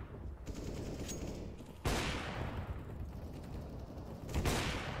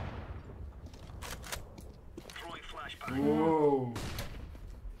 Wow.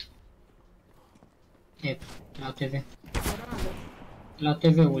 Peps, la TV. La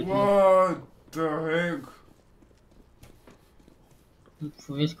TV ultimul. What the heck?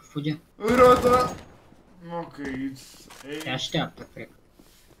 Vezi că fugea. Rota! Ok, it's Te 8. așteaptă, cred.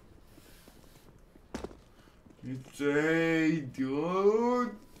 It's 8,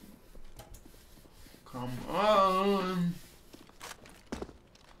 dude! Come on!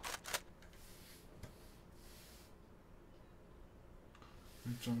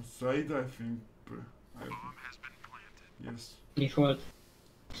 It's on side, I think. Yes. Default.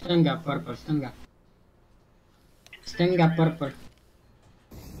 Stânga, purple, stânga. Stânga, purple.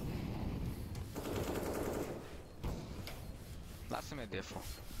 Lasă-mi defo.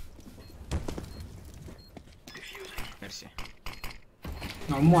 Mersi.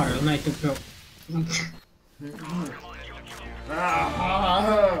 Nu, moară, n-ai tu pe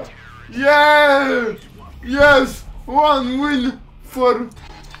Ah, yes! Yes! One win for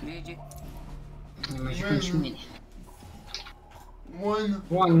Nu mai jucăm și mine. one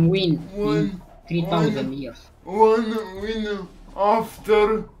One win One- in 3000 years. one win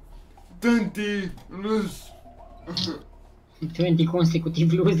after 20 lose. 20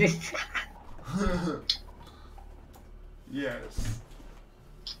 consecutive loses. Yes.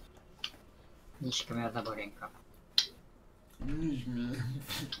 Nici că mi-a dat băre în cap. Nici mie.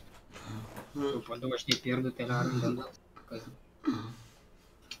 După 20 pierdute la rând îmi dau.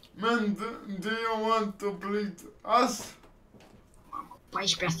 Man, do you want to play us?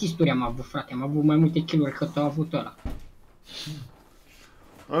 14 asisturi am avut, frate, am avut mai multe kill-uri cât a avut ăla.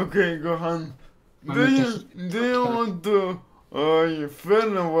 Okay, Gohan. Mai Do multe you asisturi. do you want to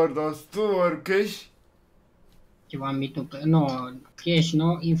forward us to or cash? You want me to play? No, Cash,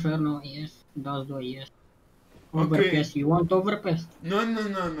 no, Inferno, yes, those two, yes. Overpass, you want overpass? No, no,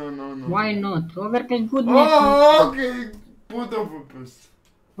 no, no, no, no. Why not? Overpass, good match. Oh, okay. Put up a pass.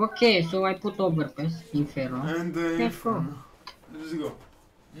 Okay, so I put overpass, Inferno. And Let's go. let's go.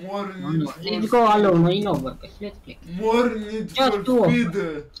 More No, need no, for let's go alone in overpass, let's play. More need Just for two of speed,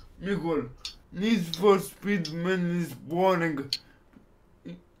 Miguel. Need for speed, man, is boring.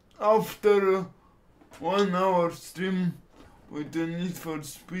 After 1 hour stream with the need for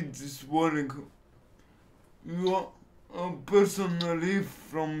speed is boring. You personally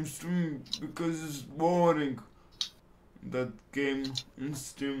from stream because it's boring. That game in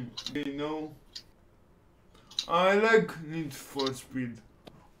stream, you know. I like Need for Speed,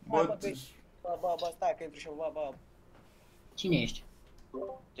 but Bă, stai că intru și eu, bă. Cine ești?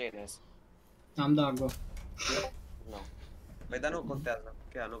 Genius. Am dat go. Nu. Băi, dar nu contează,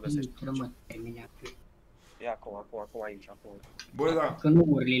 că ea nu găsești. Rămân, terminat. E acum, aici, acum. bă, da, Că nu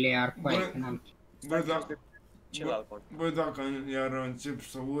urile ar Bă. coaie, că n-am. Celălalt cont. bă, dacă iar încep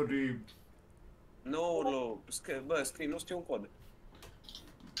să uri, Nu urlu, scrii, nu știu un cod.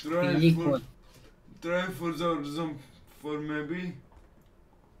 Zic cod. try for the reason for maybe.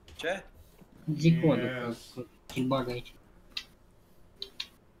 Ce? Zic codul, Yes. că îl bag aici.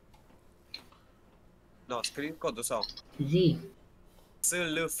 No, scrii codul sau? Zi,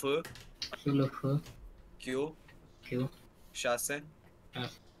 SLF SLF, Q Q, 6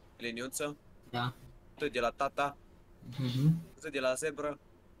 6, liniuță da. T de la tata, Z de la zebră,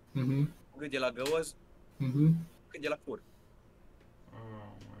 G de la găoz, C de la cur.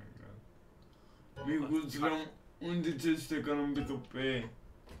 Oh my god. Micuț, unde ce este că am bită pe...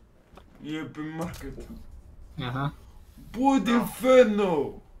 E pe market. Aha. Put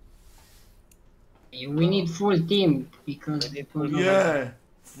Inferno! We need full team, because... We need full team. Yeah!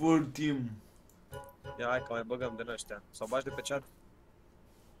 Full team. Ia hai că mai băgăm din ăștia. Sau bagi de pe chat?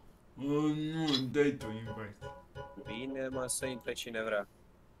 Nu, dai tu invite. Bine, mă, să intre cine vrea.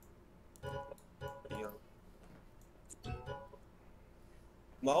 Eu.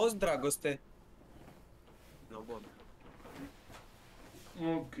 Mă auzi, dragoste? No, bun.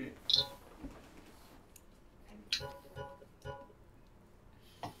 Ok.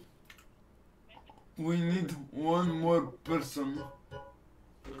 We need one more person.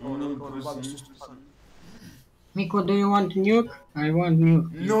 One more person. Miko, do you want nuke? I want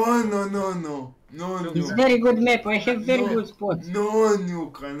nuke. No, no, no, no. No, It's no. very good map, I have very No. good spots. No,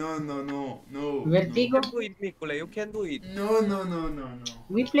 Nuka, no. Vertigo? You can do it, Micule, you can do it. No.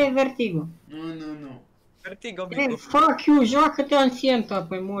 We play Vertigo. No. Vertigo, Hey, Micu. fuck you, joacă-te Ancienta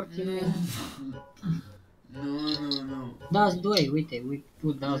pe morții mei. No. Dați 2, uite, we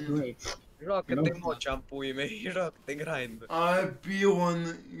put dați 2. Joacă-te mocea-n puii mei, joacă-te grind. I be on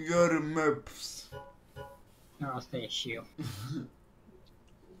your maps. Asta e și eu.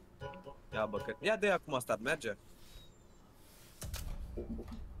 Ia bă, că... Ia de acum start, merge?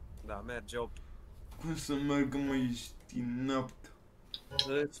 Da, merge 8. Cum să merg mai ești noapte?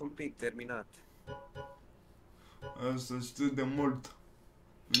 Îți un pic terminat. Asta știu de mult.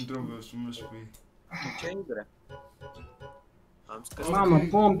 Nu trebuie să mă spui. Ce Indre? Am scăzut. Mamă,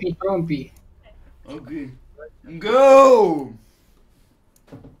 pompi, trompi. Ok. Go!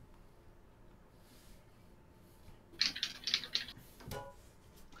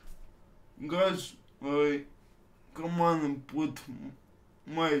 Guys, come on and put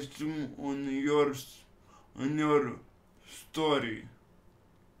my stream on your story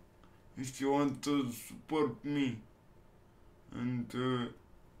if you want to support me. And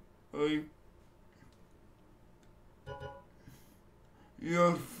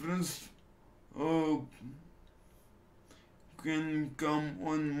your friends can come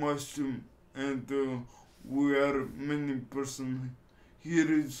on my stream, and we are many person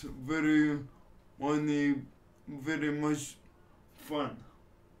here. Is very much fun.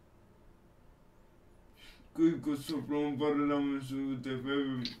 Cred că o să promovare la măsură de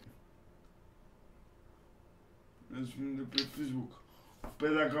pe Facebook. Pe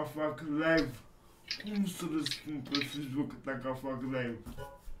dacă fac live, cum să răspund pe Facebook dacă fac live?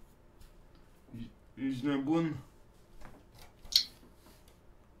 Ești nebun?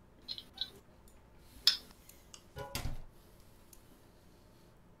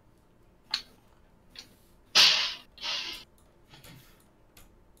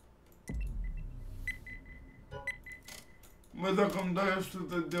 Bă, dacă îmi dai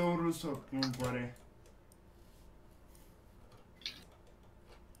 100 de euro sau cum îmi pare?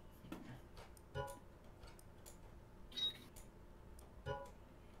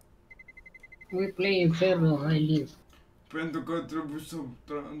 We play Inferno, I live. Pentru că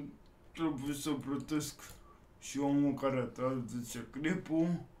trebuie să plătesc și omul care traduce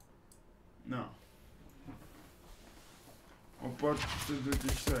clipul. Na. O parte de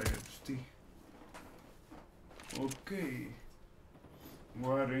deșaie, știi? Ok.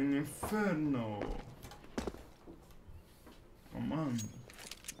 Oare în Inferno? Come on.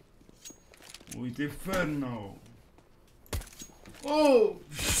 Uite Inferno. Oh,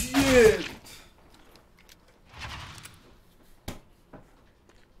 shit!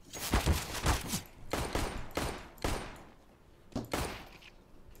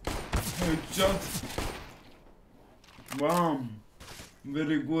 Headshot. Bam.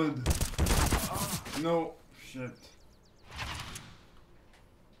 Very good. No, shit.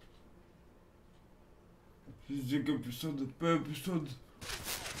 Zic episodul pe episod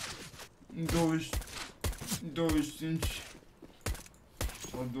 25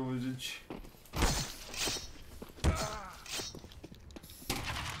 sau 20.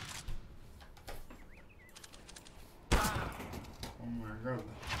 Oh my god.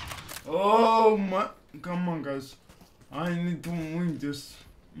 Oh my, come on guys. I need to win this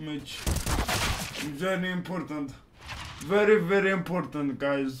match. Very important. Very important,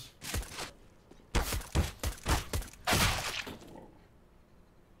 guys.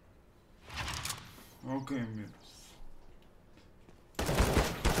 Okay, miss.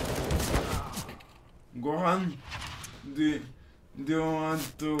 Gohan, do you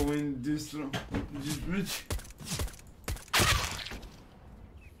want to win this match?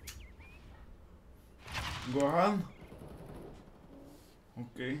 Gohan?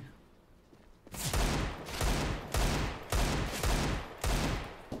 Okay.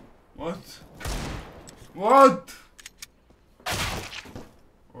 What? What?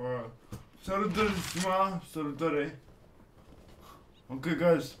 Salutare, Sma, salutare. Okay,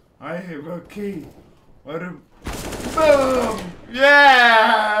 guys, I have a key. Boom!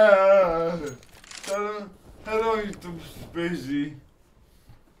 Yeah! Hello, YouTube Spacey.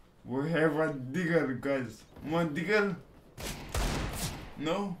 We have a digger, guys. Want digger?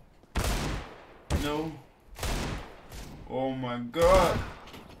 No? No? Oh my god.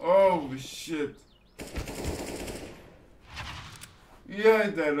 Oh shit. Yeah,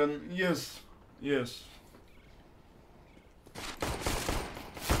 Dylan. Yes. Yes.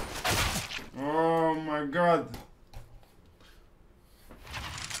 Oh my god.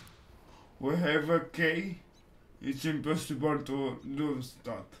 We have a K. It's impossible to do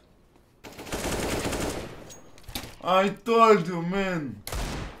that. I told you, man.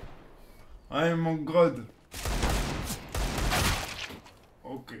 I am a god.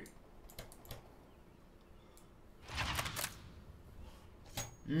 Okay.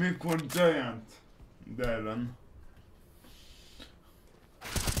 Micro giant, Dylan.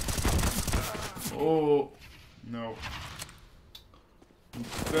 Oh no.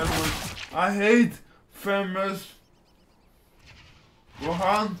 Famous. I hate famous.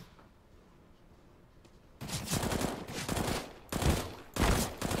 Gohan.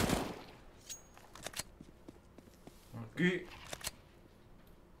 Okay.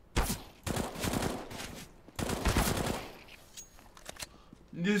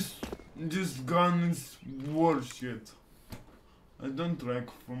 This gun is bullshit. I don't like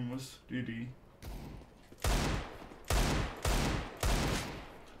famous, really.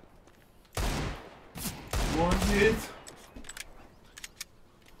 One hit.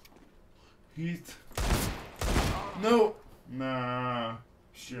 Hit. No! Nah.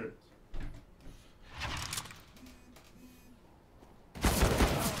 Shit.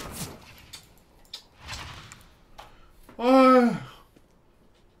 Ah.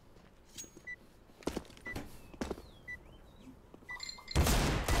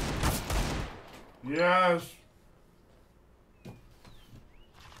 Yes.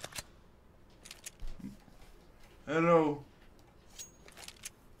 Hello.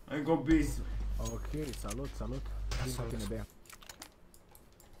 I go B. Ok, salut, salut. Vin cu tine, Bea.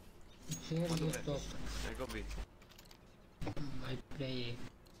 Ce stop? I go B. I play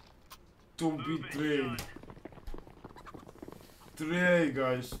 2B3. 3A,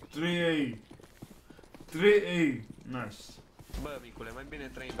 guys. 3A. 3A. Nice. Bă, micule, mai bine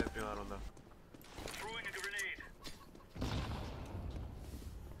trăim pe prima rundă.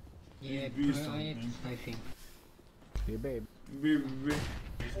 Yeah, B right, something. I think. E babe. B, B.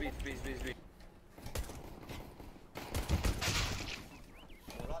 Bis.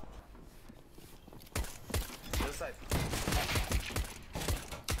 Dă side.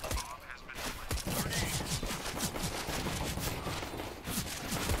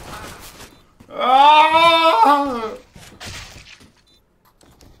 Ah!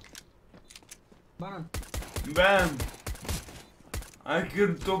 Banan. Bam! I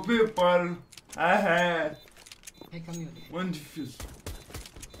killed two people. I had Hai cam eu. one defuse.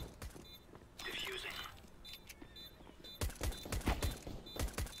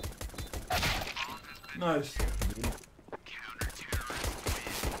 Nice.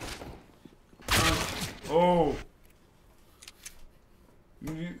 Oh.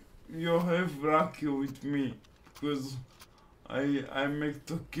 You have lucky with me because I make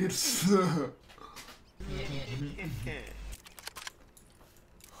the kills.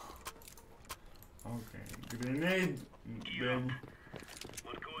 Okay, grenade. Then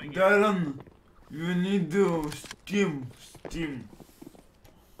Darren, you need Steam.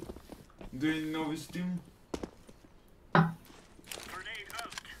 Do you know Steam?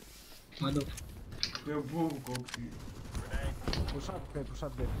 Mă duc. Te pup, copii.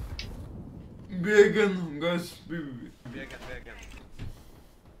 Pușat B. Vegan, guys, baby. Vegan.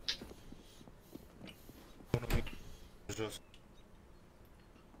 Jos.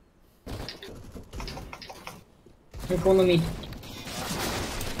 Încă unul mid.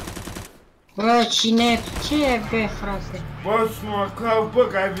 Bă, cine? Ce e, bă, frate? Bă, mă caut, bă,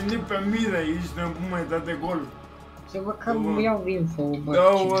 că ai venit pe mine, ești nebun, mai dat de gol. Să văd că iau info, bă,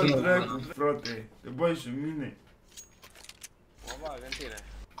 Da-o, ce greu, dracu, bă. frate, te bagi și mine. Mă bag în tine.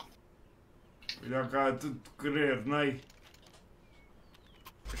 Păi dacă atât creier n-ai.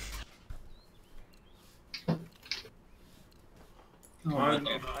 Hai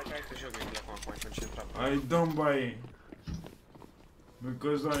că joc bine acum, mai concentrat. I don't buy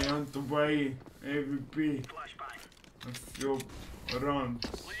because I want to buy AVP a few rounds.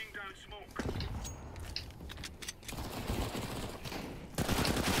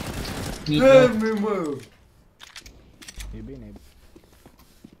 Mid, Help bă. me, mă! E bine.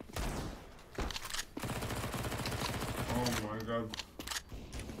 Oh my god.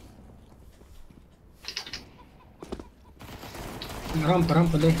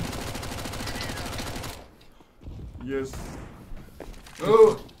 Rampă, doi. Yes.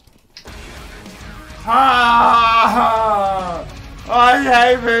 Oh! Ha! I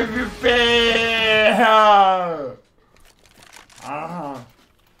have AVP! Aha!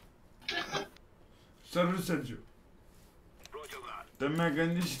 Salut, Sergiu! Te mi-ai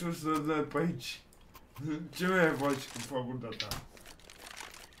gândit și tu să dai pe aici. Ce mai faci cu facultatea?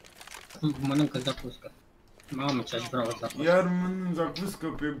 Mănâncă zacuscă. Mamă, ce-aș vrea o zacuscă. Iar mănânc zacuscă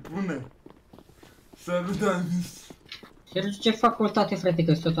pe bune. Salut, Danis! Sergiu, ce facultate, frate,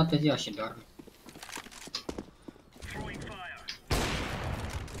 că stă toată ziua și doarme.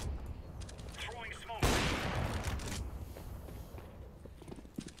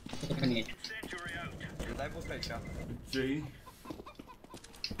 Când e? Îl dai boost aici. Ce-i?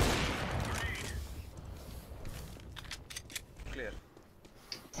 Clear.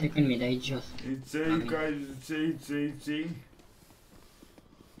 Second mid, aici jos. Ce-i, ce-i?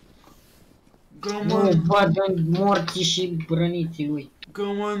 Come Nu on, văd morții și răniții lui.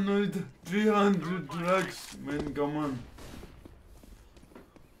 come on, with 300 likes, man, come on.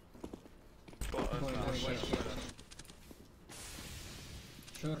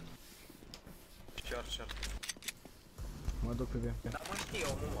 Short. Short. Mă duc pe B. Dar mă știe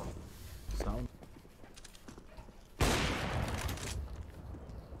omul, mă. Sound.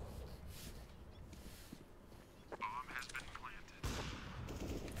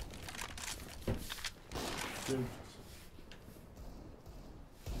 aștept.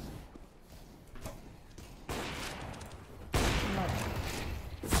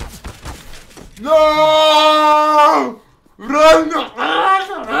 No! Run! Run!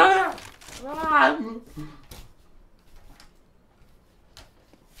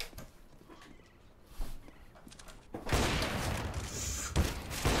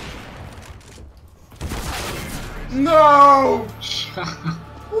 No!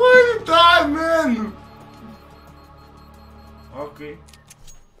 What did I man? Okay.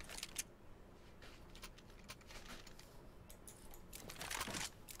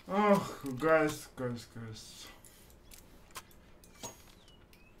 Oh, guys.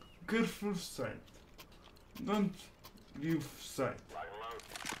 Careful sight. Don't leave sight.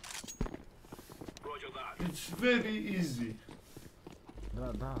 It's very easy.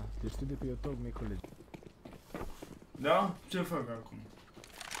 Da, te știu de pe YouTube, micule. Da? Ce fac acum?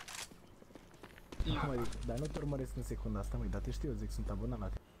 Măi, dar nu te urmăresc în secunda asta, măi, dar te știu, eu zic, sunt abonat la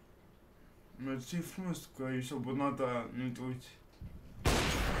tine. Mersi frumos că ești abonat, dar nu te uiți.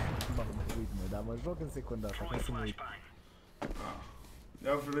 Ba, mă uit, măi, dar mă joc în secunda asta, ca să mă uit.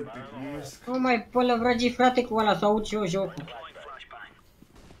 Ia frate, glumesc. Nu mai pălă vrăgii frate cu ăla, să aud și eu jocul.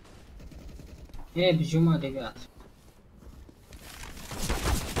 E, jumătate de viață.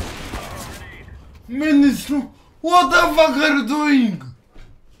 Man, it's no... What the fuck are you doing?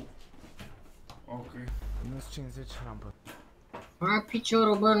 Ok. Minus 50 lampă. A,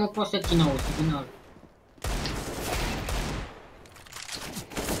 piciorul, bă, nu pot să țin auzi, final.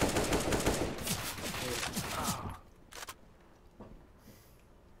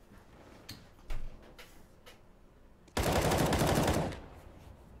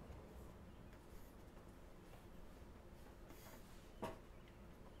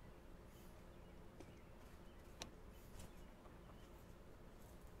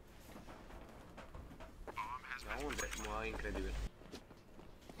 La unde? Mă, incredibil.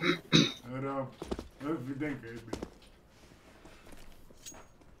 Era evident că e bine.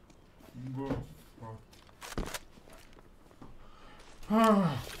 Bă, fuck.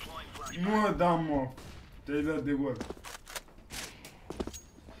 Mă, da, mă. Te-ai dat de gol.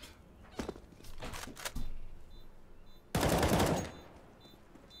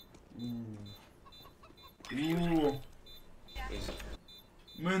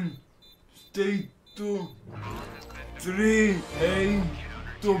 Man, stay 2, 3, 8,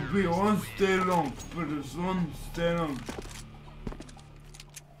 to be on, stay long, person, stay long.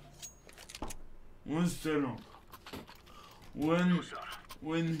 One stay long. When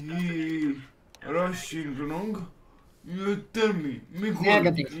he rushing long, you tell me, Miko,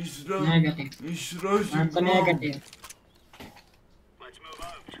 Negative. he's rushing That's a long. negative.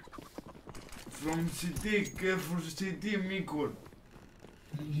 From city, careful city, Miko.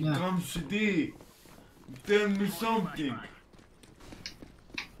 Yeah. Come city, tell me something.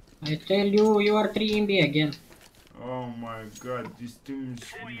 I tell you, you are 3 in B again. Oh my god, this team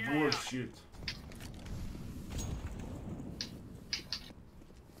is bullshit.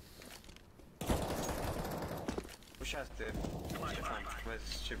 Ușați-te, Ștefan,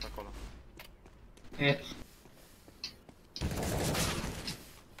 vezi ce-i pe acolo. Et.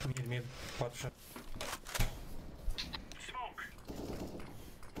 Mid, 4-6.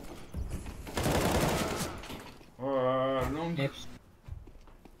 Long. Eps.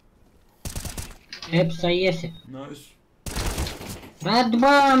 Eps să iese. Nice. Da,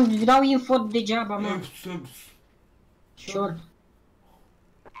 bă, îmi dau info degeaba, mă. Eps. Short.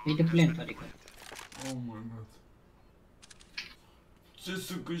 E de plant, adică. Oh my god. Ce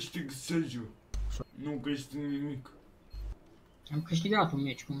să câștig Sergiu? Nu câștig nimic. Am câștigat un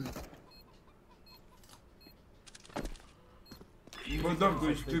meci cu unul. Bă, da,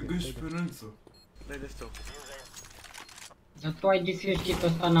 câștigă speranță. Dai destul. Dar tu ai defuse kit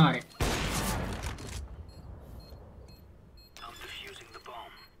ăsta n-are.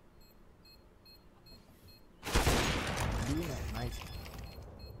 Bine, nice.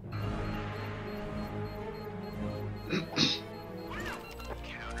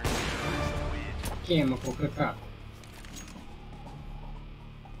 Ce mă, cu căcat.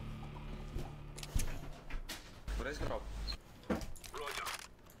 Vrei să drop?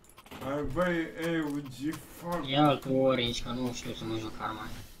 Ai băi, EUG, fuck. E altul orange, că nu știu să mă joc arma aia.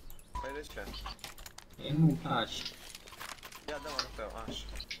 Păi de ce? E, nu-mi place. Ia dă-mă răpeu, așa.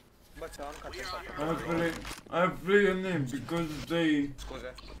 Bă, ți-am aruncat ăsta. I play your name because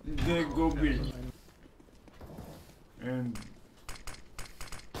Scuze. they go big. And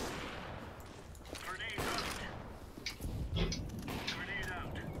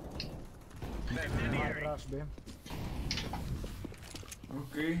Rush B.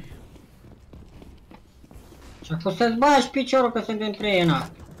 okay. Și acum să-ți bagi piciorul că sunt între ei, na.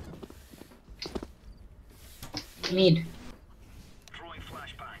 Mid.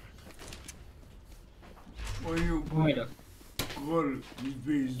 Oh, you Hai da. call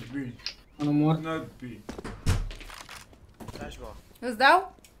is B. Unul mor. Not B. Dași, bă. Îți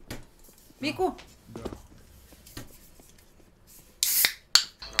dau? Micu? Da. Bravo.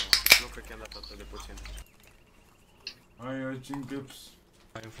 Nu cred că i-am dat atât de puțin. Ai 5 caps.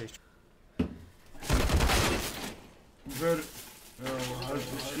 Ai un flash. Ver... Hai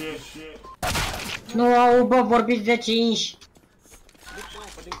Nu au, bă, vorbiți 10 inși. Du-te, mă,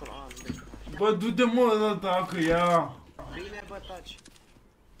 pe dincolo. A, nu, deci. Bă, du-te mă la dacă ia! Bine, bă, taci.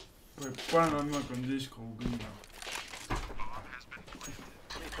 Păi pana mea când ești ca o gândă.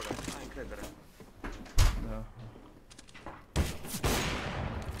 Nicole, ai încredere. Da.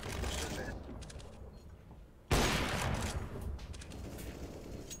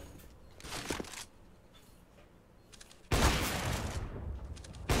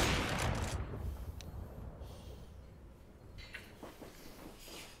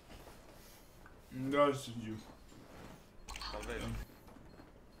 Da, Sergiu. Salvezi.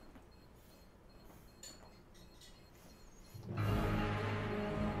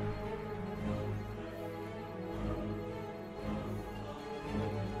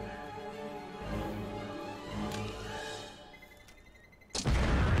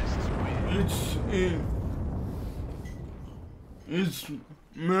 It's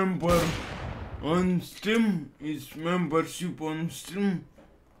member on Steam. It's membership on Steam.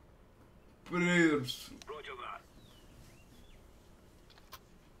 Prayers.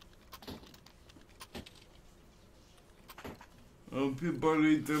 People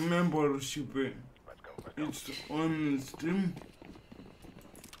with a membership. It's on Steam.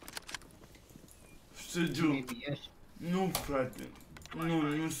 Sergiu, Maybe yes. nu frate,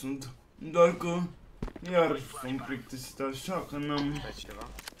 nu sunt. Doar că iar sunt plictisit așa că Ai ceva?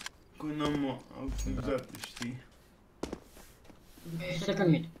 n-am activizat, știi? Second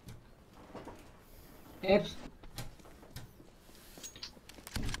mid. Eps.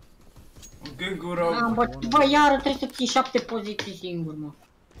 Ok, curau. Bă, iară trebuie să ții 7 poziții singur, mă.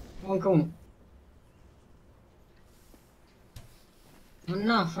 Încă unul.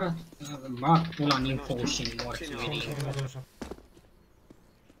 Na, frate. Bag pula în info și morți.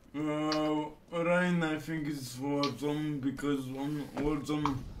 Ryan, I think it's Warzone because on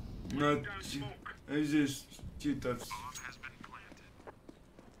Warzone not exist cheaters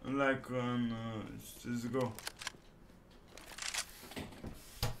like on CSGO.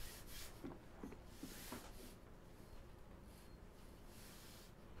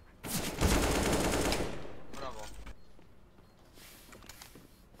 Bravo.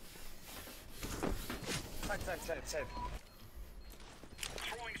 Side.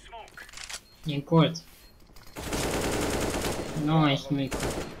 Din colț. Nice, mic.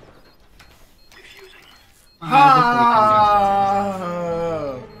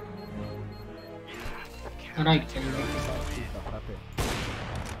 Right, Da, frate.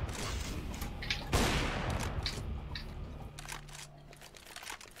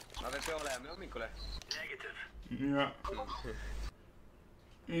 Aveți pe ăla meu, micule? Yeah.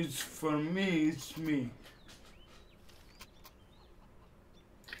 It's for me, it's me.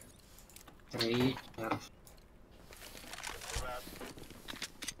 3.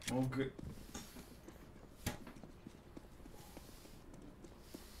 Ok.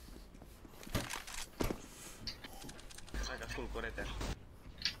 Hai că ascult corete.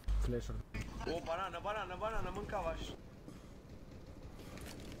 Flash-uri. O, banană, mâncava și...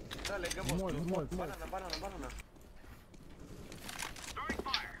 Da, legă boss. Mult. Banană.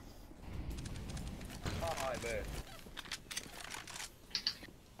 Hai, bă.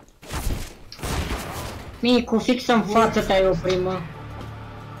 Micu, fix în față te-ai oprit, mă.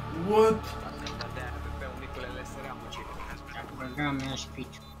 What? Pe un Nicole le sărea mucit. Băga mea și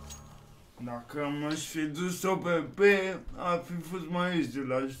piciu. Dacă m-aș fi dus-o pe B, ar fi fost mai easy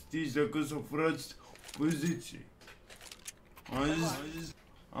la știți decât să furați poziții.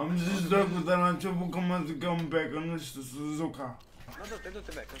 Am zis dracu de la început că mă ducam pe că nu știu Suzuka. Nu,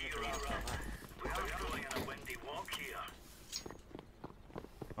 du-te, bă, că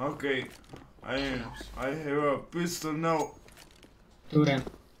Okay, I have a pistol now. Turen.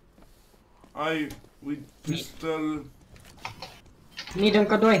 With pistol, Mid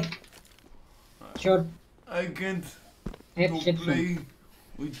încă 2. Short. I can't Exception. play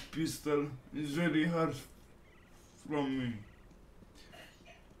with pistol. It's very hard from me.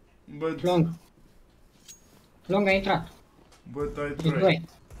 But Long. Long a intrat. I Deci try. 2.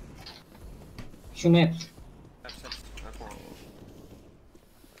 Și un Eps. acum.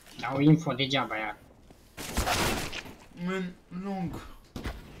 Dau info degeaba, iar. Man, long.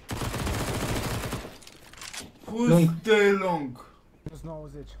 Who's the long? Minus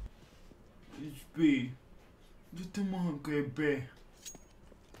 90. Deci B. Du-te mă că e B.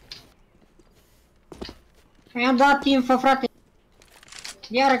 I-am dat info, frate.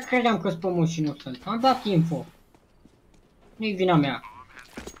 Iar credeam că-s pe și nu sunt. Am dat info. Nu-i vina mea.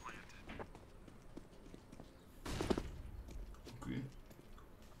 Ok.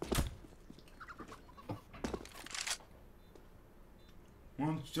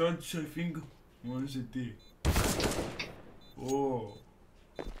 One charge, I think. One CT. Oh.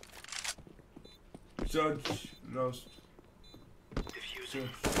 Charge last. Charge.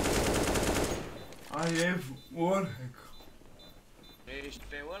 I have wallhack. Ești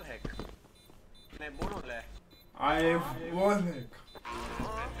pe wallhack. Nebunule. I have wallhack.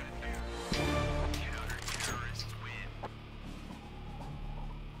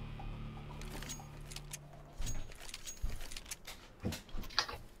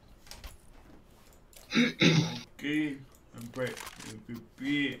 Ok,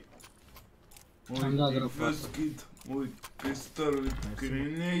 MVP. Am dat drop First kit, uite, pistol with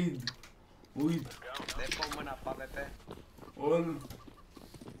grenade, uite, Dă-i pe mâna pe AVP. all,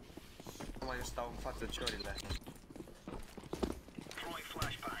 Nu mai stau în față ciorile.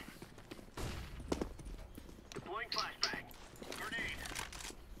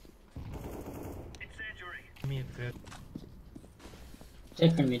 Mie cred.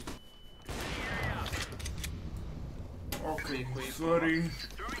 Second mid. ok, sorry,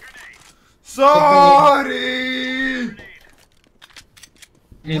 sorry,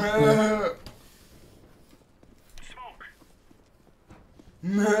 Left.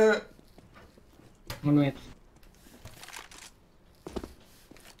 ne, Unul e.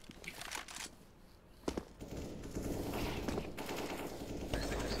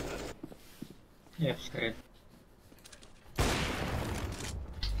 Yes, cred.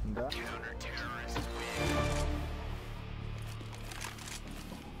 Da?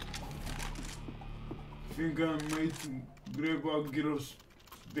 think I made Grego Aguiros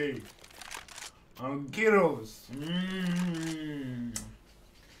today, Aguiros,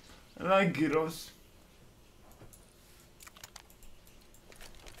 I like gyros.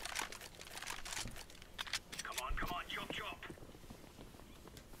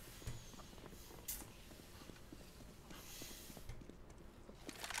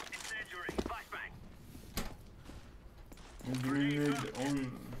 Grenade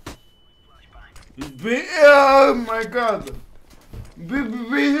on. Oh my god! Baby!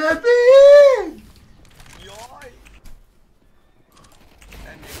 Ioi!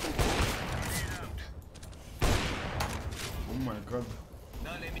 Oh my god!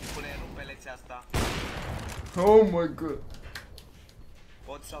 Dă-le micule, rupeleți asta. Oh my god!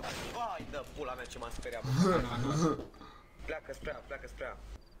 Pot să... Vai, dă pula mea ce m-a speriat. Pleacă spre ea, pleacă spre ea.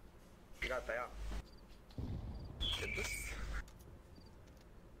 Gata, ia. Ce dus?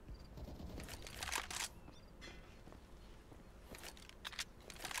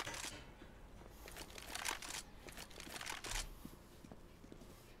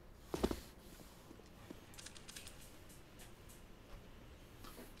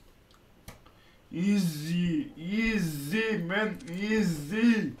 Easy, easy, man,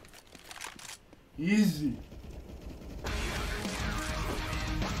 easy, easy.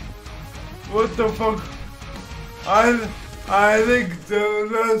 What the fuck? I like the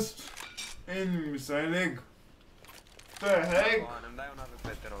last enemies. I like the heck. Doamne, îmi dai un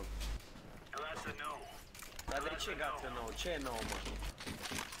AVP, te rog. Dar de ce gață nou? Ce e nou, mă?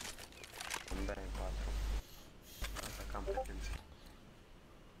 Îmi dai în 4. Asta cam pretenție.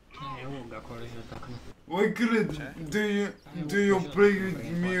 E ug acolo jos dacă nu. Why cred? Do you play with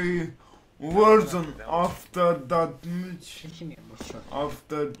me Warzone after that match? Ce mi-e ușor.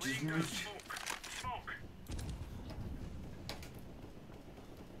 After this match?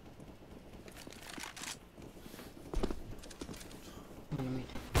 Unul mid.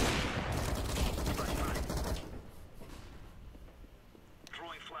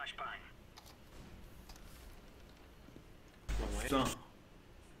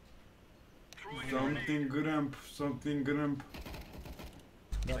 Something ramp.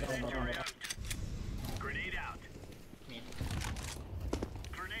 Da, da, da, da. Mid.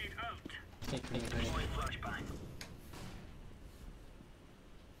 Second mid.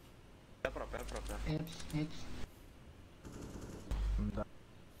 Aproape, aproape. Eps, eps. Da.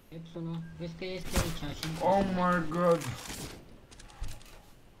 Eps unul. Vezi că este aici și... Oh my god.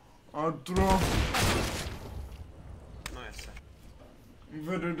 Arturo, Nu iese.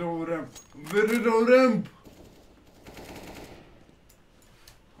 very low ramp. Very low ramp.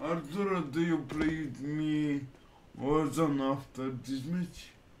 Arturo, do you play with me Warzone after this match.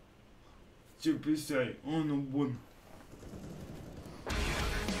 Ce PS ai? Unul bun.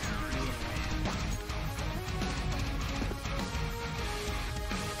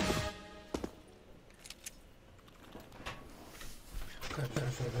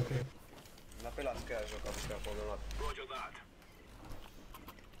 La pe la scăia joc, am scăia problemat.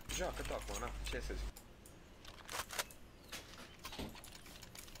 Joacă tu acum, na, ce să zic?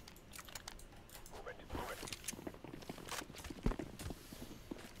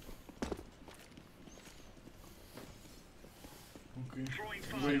 Ok.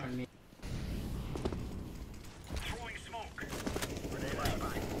 Wait.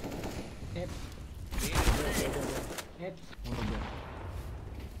 Hep. Hep.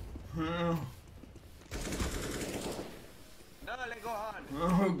 Dă-le, Gohan!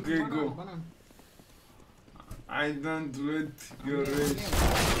 Okay, go. Banan. I don't let your race.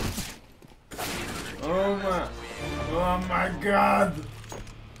 Oh my god!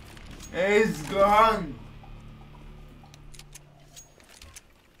 It's gone!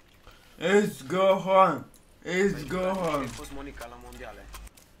 It's gone! It's gone! Ai fost Monica la mondiale.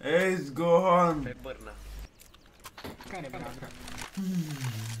 It's gone! Pe bârnă. Care braga?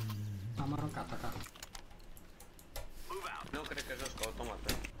 Am aruncat acasă. Nu cred că joci cu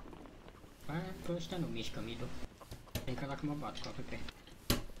automată. Păi, că ăștia nu mișcă midul. E ca dacă mă bat cu APP.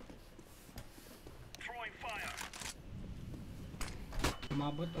 M-a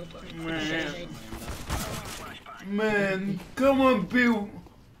bătut. Man, come on, Bill!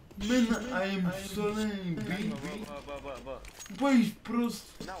 Man, I'm so angry. Bă. Băi, ești prost!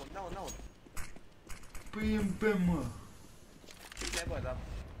 N-au. Păi e pe mă! Bine, bă, dar...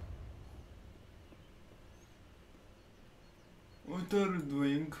 What are you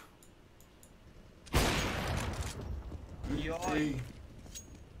doing? Ioi!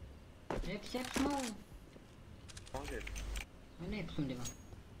 Eps, mă! Unde? În Eps undeva.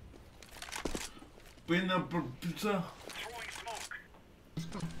 Pâinea pe pizza?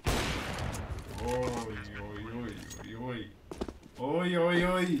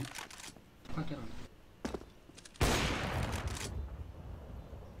 Oi. Scoate rând.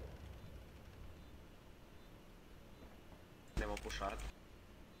 Ne-am pușat.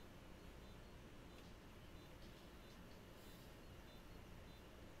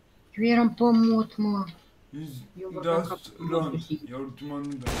 Eu eram pe mut, mă. That's run. E ultima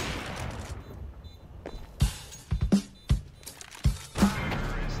rundă.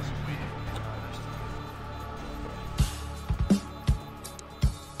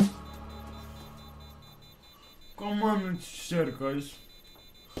 Come on with share, guys.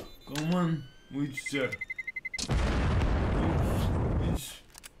 Come on with share. It's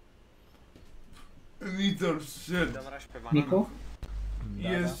a little share. Dăm raș pe banană. Nico?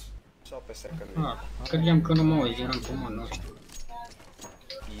 Yes. Sau pe second. Credeam că nu mă auzi, eram pe mână, nu știu.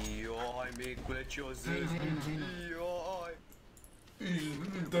 Ioi, micule, ce o zis? Hai. Ioi!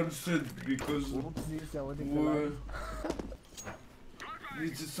 It's little sad because Se aude pe la...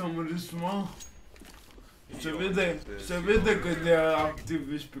 Zice să-mi râsma. Se vede că de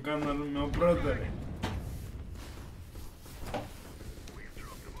activ ești pe canalul meu, brodere.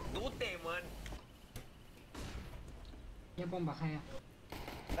 Du-te, man! Ia bomba, hai ia.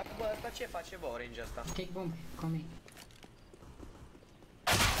 Dar bă, ăsta ce face, bă, orange ăsta? Take bomb, come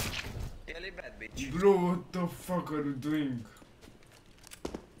El e bad bitch. Bro, what the fuck are you doing?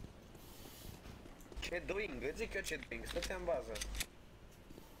 Ce doing? Îți zic eu ce doing, stă-te în bază.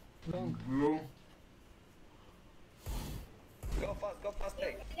 Long, Bro, Go fast,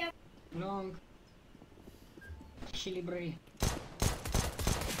 take. long. Și librărie.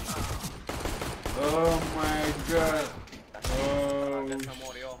 oh my god. Dacă să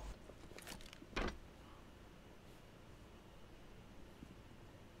mor eu.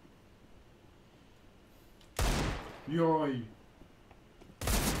 Ioi.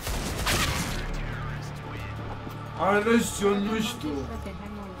 Ales eu nu știu.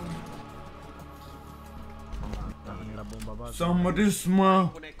 Dacă nu era bomba bază. S-am râs, mă,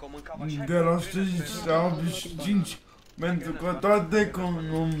 Pune că o mâncam așa. de la 6 la 85. Pentru că toată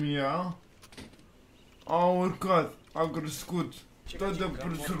economia a urcat, a crescut. Toate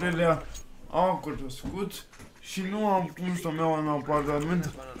prețurile au crescut și nu am cum să-mi iau un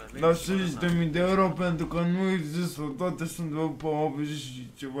apartament la 60.000 de euro pentru că nu există, toate sunt după 80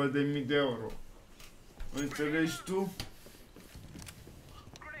 și ceva de mii de euro. Înțelegi tu?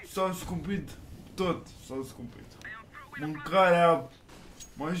 S-au scumpit, tot s-au scumpit. Mâncarea,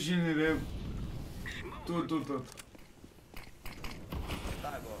 mașinile, tot.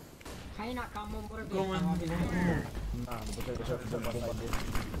 Stai, bă. Hai na, că am omorât pe Come ăsta, on. m-a venit. Da, nu puteai deja să bomba side.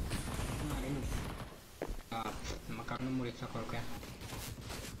 N-are, nu. Da, măcar nu muriți acolo cu ea.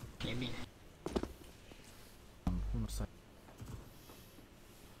 E bine. Unul să...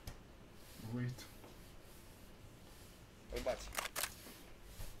 Wait. Îl bați.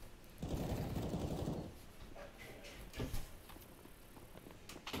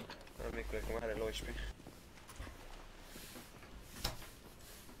 Micule, că mai are 12.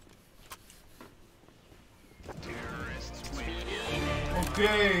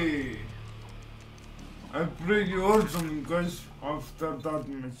 Okay. I play Warzone, guys, after that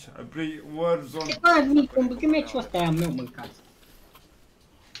match. I play Warzone. Bă, Nicu, că meciul ăsta e a meu, mâncați.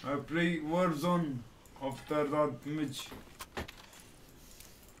 I play Warzone after that match.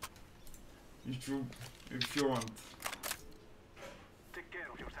 If you want.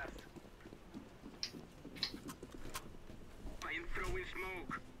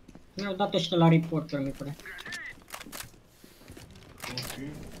 Mi-au dat ăștia la reporter, Nicule. Ok.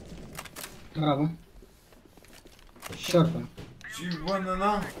 Bravo. Short. Și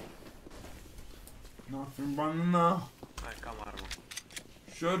banana. Nothing banana. Hai, cam armă.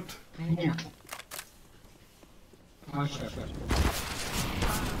 Short. Ia. Așa.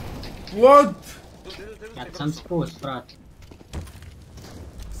 What? Ia ți-am spus, frate.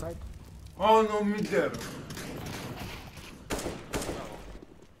 Side. Oh no, me there.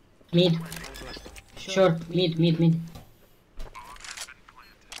 Mid. Short, mid.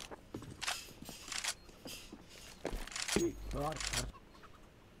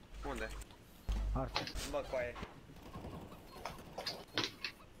 Unde? Arte. Bă, coaie.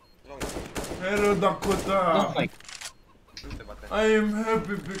 Long. Hello Dakota. Don't fight. Nu te bate. I am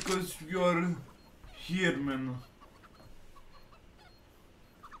happy because you are here, man.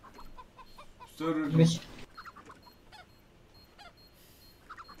 Sorry. Vezi?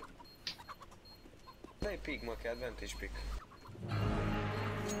 Dai pick, mă, că e advantage pick.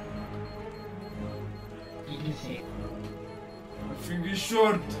 Easy. I think it's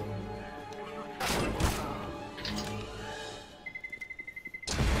short.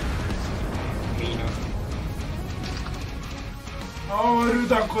 Bine. How are you,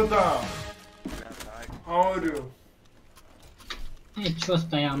 Dakota? Gata, hai. How are you? Meciul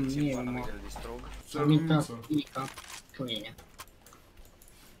ăsta e a Ce meu, pana mă. mea îl distrug. Am intrat Săruniță. mica cu mine.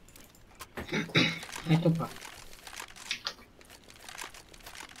 Hai tu, pa.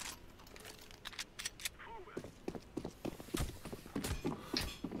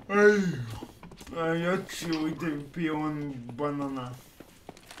 Ia și uite pe un banana.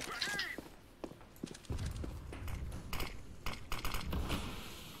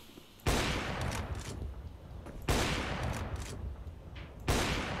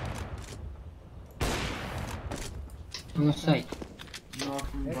 Un site.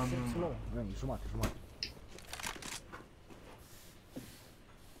 Nothing Exit banana. slow. Veni, jumate.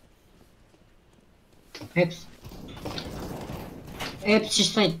 Eps. Eps și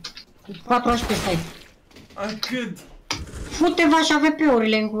site. 4 așa pe site. I can't. Fute-vă așa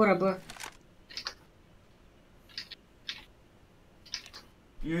AVP-urile în gură, bă.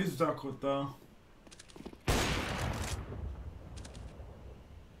 Yes, Dakota.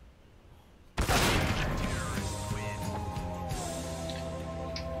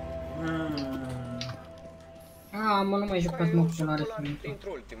 A, mă, nu mai jucați mă polare să nu. Dintr-o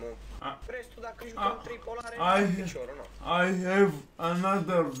ultimul. A- Restul, dacă a- jucăm tripolare, ai- piciorul, nu. I have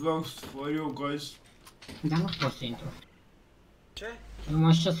another vlogs for you guys. Dar nu pot să intru. Ce? Numai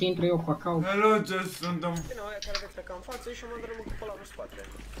așa să intru eu cu acau. Hello, just random. Bine, aia care veți pleca în față și eu mă rămân cu polarul în spate.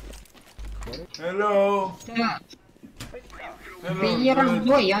 Hello. Da, Păi da, Hello. păi eram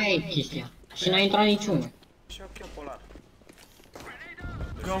doi, aia e chestia. Și n-a intrat niciunul. și eu polar.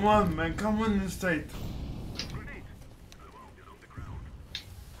 Come on, man. Come on inside.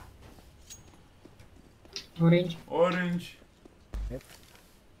 Orange. Orange. Yep.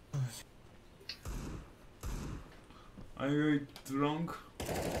 I wait wrong.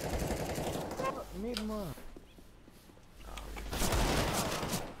 Mid, mă.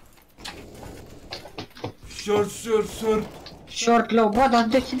 Short. Short low, bă, dar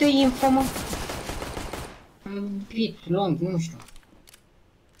de info, mă. Pit, long, nu știu.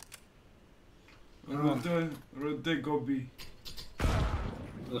 Rote gobi.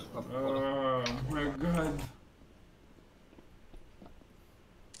 Dus pe acolo. Oh my god.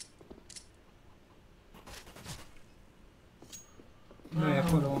 Nu e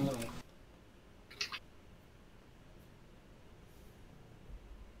acolo un long.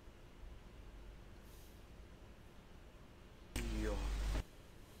 Eu.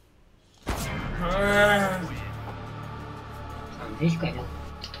 Am zis că e.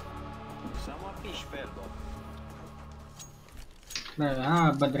 Să mă piși pe el, bă.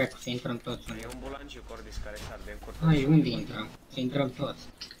 Bă, dracu, să intrăm toți. E un bulangiu cordis care sar de încurtă. Hai, unde intrăm? Să intrăm toți.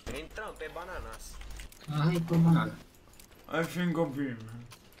 Intrăm pe bananas. Hai cu banana. I think go B, man.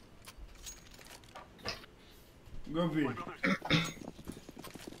 Go B.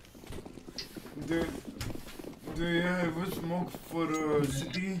 Do you have a smoke for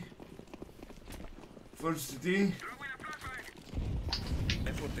city? For city?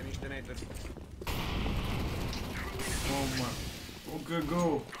 Ne fute niște nade-uri. Oh man. Okay,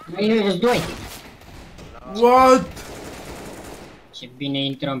 go. Mai nu doi. What? Ce bine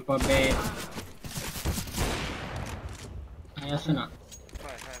intrăm pe B. Aia sună.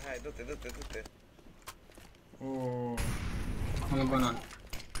 Hai, du-te. Oh. Am banana.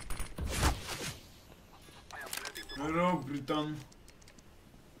 Rău, Britan.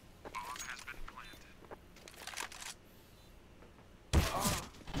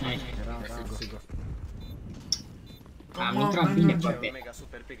 Era sigur. Am intrat bine pe B. Mega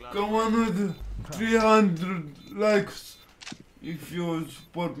super pig la Come on with 300 likes if you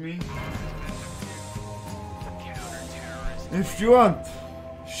support me. If you want,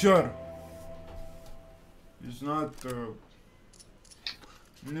 sure. It's not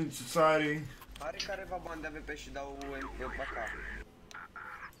necessary. Are careva bani de AVP și dau baka.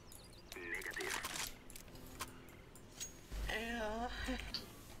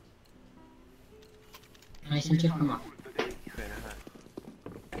 Hai să încercăm acum. Bine,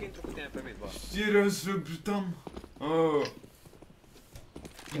 hai. Intru cu tine pe mid, bă. Serious, Britan? Oh.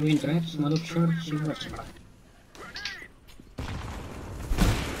 Eu intru aici, să mă duc short și văd ce fac.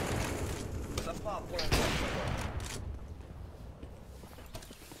 Să fac pula în joacă, bă.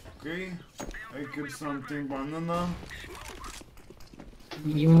 Okay, I get something banana.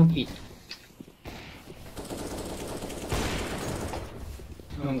 E un pit.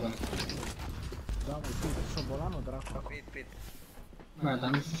 Lungă. Da, mă, uite, șobolanul, dracu. Pit. Bă, dar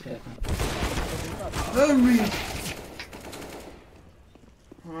nu se scrie. Help me!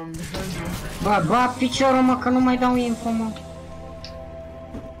 I'm behind you. Bă, piciorul mă, că nu mai dau info, mă.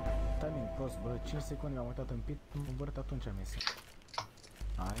 Timing prost, bă, 5 secunde m-am uitat în pit, m-am vărt atunci am ieșit.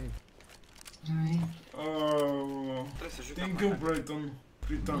 Hai. Trebuie să jucăm. Thank you, Brighton.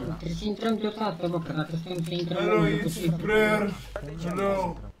 Britan. Trebuie să intrăm deodată, bă, că dacă stăm să intrăm... Hello, it's prayer.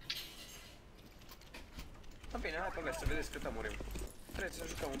 Hello. Da bine, hai pe mers, să vedeți cât murim. Trebuie să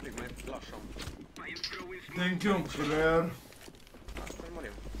jucăm un pic, mai lașăm. Thank you, prayer. Astfel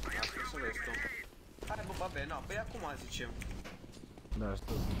murim. Astfel să vezi tu. Hai bă, babe, na, păi acum zicem. Da,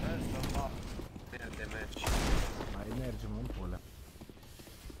 știu. Asta, ba, de mergi. Mai mergem în pulă.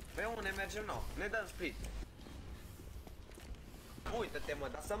 Pe unde mergem, nu, ne dăm split. Uită-te, mă,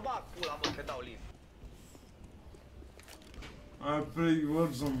 dar să-mi bag pula, mă, că dau live. I play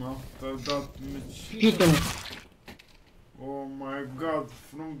Warzone after that match. Pitul. Oh my god,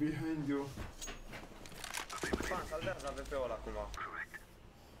 from behind you. Fan, salvează AVP-ul ăla cumva.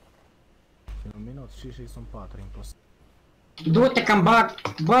 Un minut și sunt 4, imposibil. Du-te că-mi bag.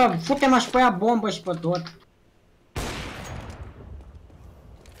 Bă, fute-mă și pe aia bombă și pe tot.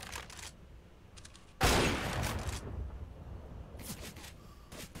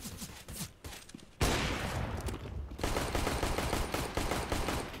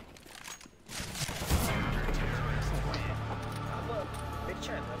 De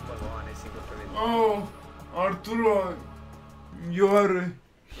ce ai acolo, Ane, singur pe mine? Oh, Arturo, you are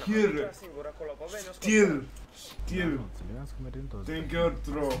here. Singur acolo, bă, veni, o scot. Still. Înțelegeam că mergem toți. Thank you,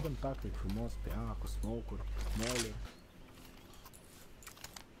 Arturo. Să dăm tactic frumos pe A, cu smoke-uri, molly.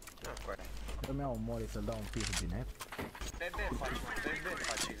 Acolo. Eu mi-au un molly să-l dau un pic din net. Pe B faci, mă, pe B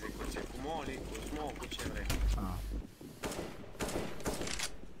faci execuție, cu molly, cu smoke, cu ce vrei. Ah.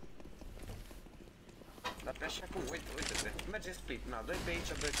 Dar pe așa cum, uite-te, merge split, na, 2 pe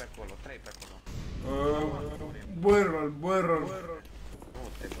aici, 2 pe acolo, 3 pe acolo. Boirer. Nu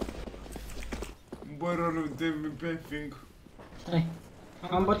te bă. Boirer with MVP thing. Stai.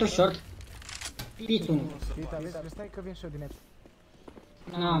 Am bătut short. Pitul. Uite, stai că vin și eu din net.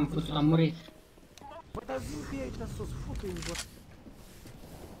 N-am pus, am murit. Bă, dar zi aici sus, futu-i bă.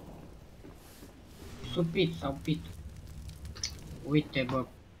 Sub pit sau pit. Uite, bă,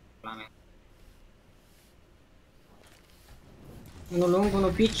 la mea. Unul lung,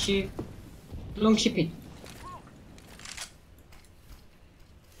 unul pit și... lung și pit.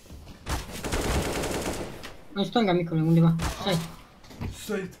 În stânga, micule, undeva. Stai.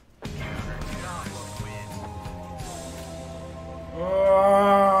 Sait.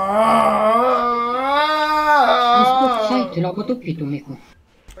 Am spus site, l-a bătut pitul, micu.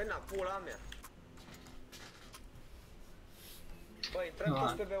 Păi na, pula mea. Băi, intrăm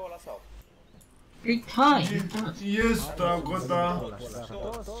toți pe B-ul ăla sau? Putoi. Yes, Dakota.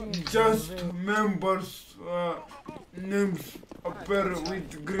 Just members names appear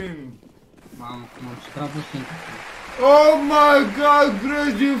with green. Mamă, cum am străbusit. Oh my god,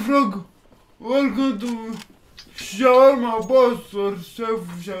 crazy frog! Welcome to Shawarma Boss or Chef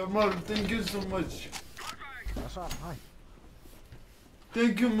Shawarma. Thank you so much. Așa, hai.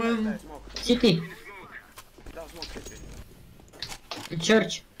 Thank you, man. City. Da, smoke, City.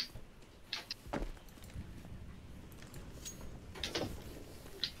 Church.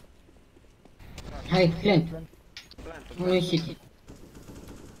 Hai, plant. Unde e City?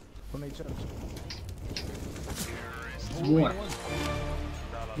 Pune-i church. Mor.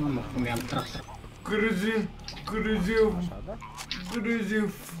 Mamă, cum i-am tras. Crazy Așa, da?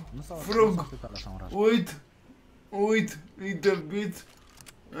 Nu s-au frog. aplicat așa un rush. Wait, little bit,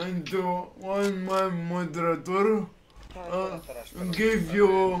 and one my moderator gave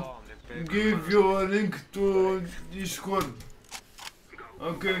you a link to Discord.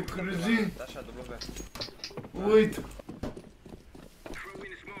 Okay, crazy. Așa, W. Wait.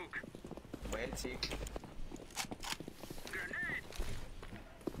 Băieții.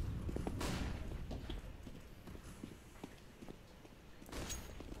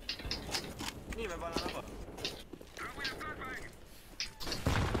 Nimeni banana, bă.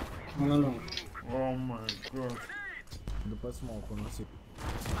 Mă lung. Oh my god. După smoke-ul, nu simt.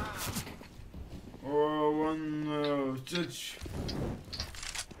 One church.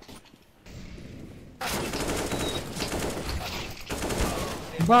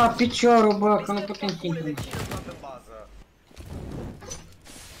 Ba, piciorul, bă, că nu putem sincroniza. Cine s-a pe bază?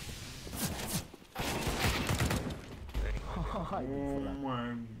 Hai, Oh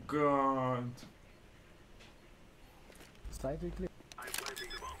my god. site-ul e clip.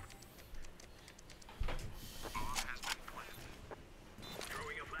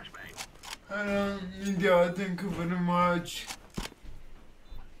 Hello, India, thank you very much.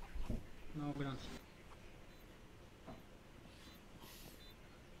 Nu, glonț.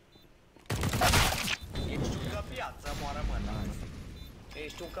 Ești un căpiat, să moară, mă.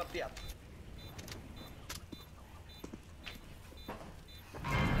 Ești un căpiat.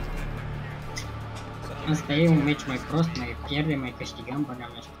 Asta e un meci mai prost, mai pierdem, mai câștigăm,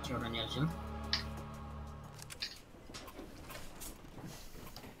 băgăm la piciorul în el joc.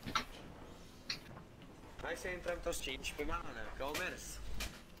 Hai să intrăm toți 5 pe banană, că au mers.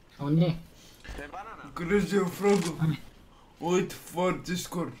 Unde? Pe banană. Crazy frog. Wait for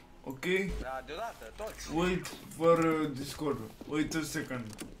Discord, okay? Da, deodată, toți. Wait for Discord. Wait a second.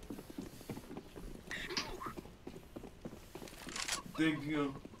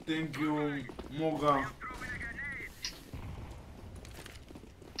 Thank you, Moga.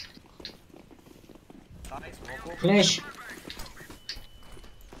 Hai, smoke-ul. Flash!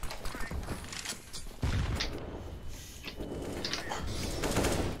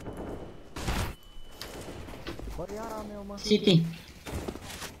 Băiara meu, mă. City!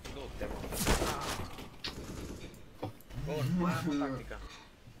 Du-te, mă. Bun, mai am o tactică.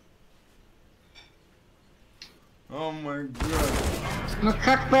 Oh my god. Mă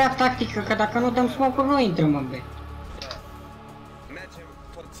cac pe ea tactică, că dacă nu dăm smoke-uri nu intrăm, mă, be. Mergem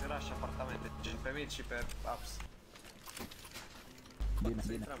toți rush apartamente, și pe mid și pe ups. Bine, Să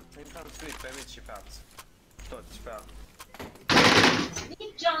bine. intrăm split pe mid și pe ups. Toți pe ups.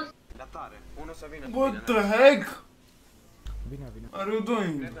 Dar tare, unul să vină cu What mine. the heck Vine, vine. are you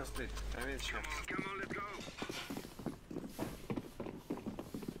doing? Mergem split, pe mid și ups.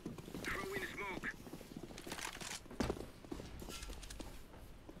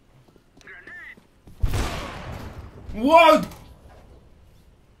 What?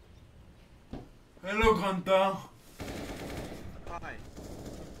 Hello, Canta. Hai.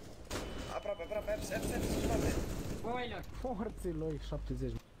 Aproape, ups, spate. Boiler! Forții lui,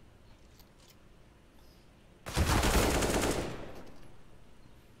 70.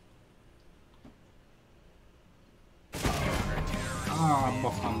 Ah, bă,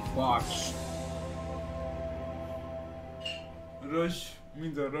 cam box. Rush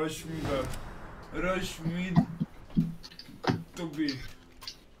mid to B.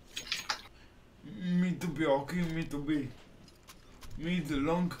 Mid to B, okay, mid to B. Mid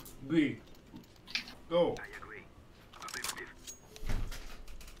long B. Go.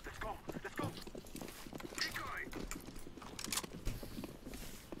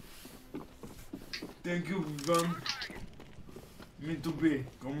 Thank you, Vivan. Mid to B,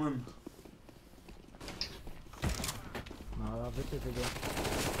 come on. Aveți pe video.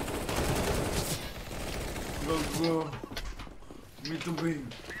 Go. Mid to B.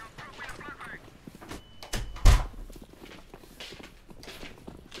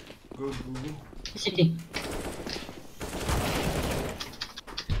 Go. City.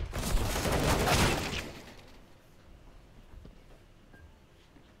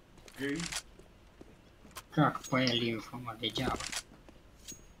 Ok. Trag pe el info, mă, degeaba.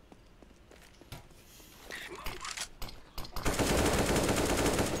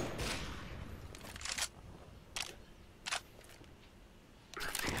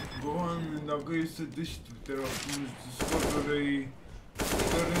 Doamne, dacă e să te știu, te rog, nu știu, scotorei...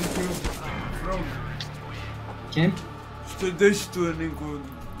 Frog. Ce? Ștedești tu, Nicu,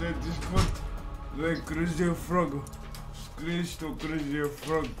 de Discord, de Crazy Frog. Scrie și tu Crazy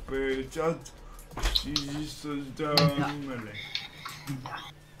Frog pe chat și zici să-ți dea numele.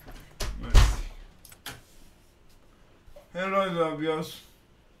 Da. Mersi. Hello, Labios.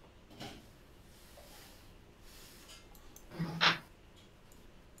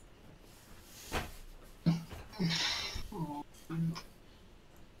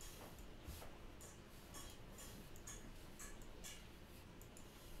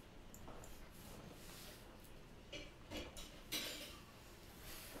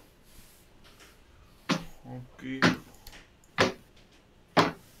 Ok.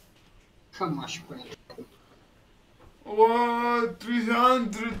 Cam așa pe el. What?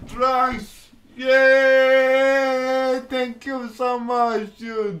 300 tracks! Yeah! Thank you so much,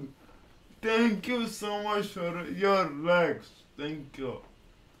 dude! Thank you so much for your likes. Thank you.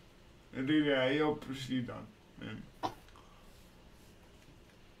 Really, I appreciate that, man.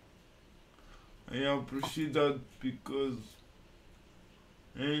 I appreciate that because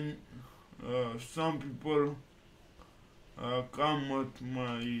and some people come at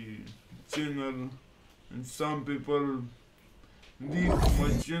my channel and some people leave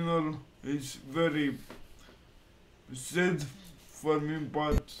my channel. It's very sad for me,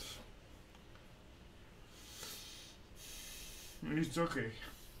 but it's okay.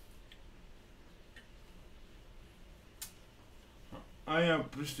 I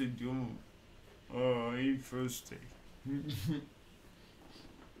appreciate you if you stay.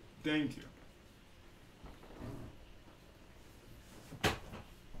 Thank you.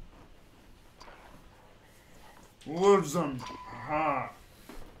 Warzone. Aha.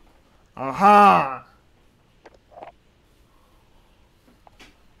 Aha.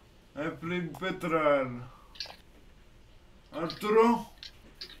 I played Petrol. Arturo?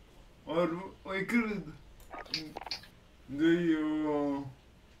 Or I could. Do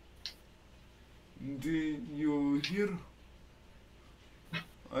you hear?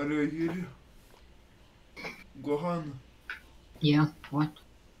 Are you here? Gohan? Yeah, what?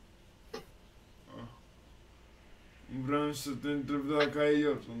 Vreau să te întreb dacă ai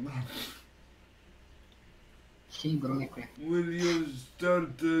iOS. Sigur, micule. Will you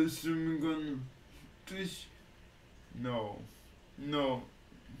start streaming on Twitch? No. No.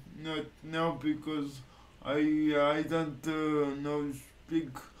 Not now because I don't know speak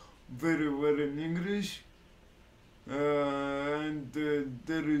very well in English. And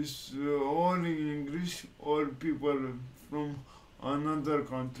there is only English or people from another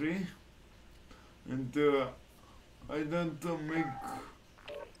country. And I don't make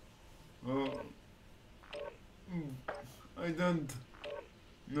I don't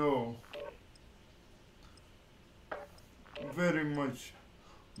know very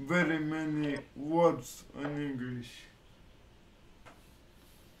many words in English.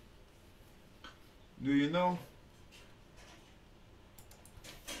 Do you know?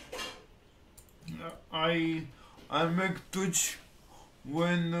 I make Twitch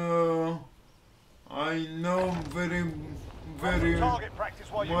when I know very Target practice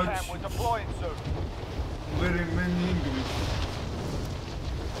while you much, can. We're deploying soon. very many English.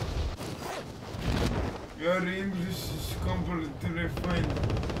 Your English is completely fine.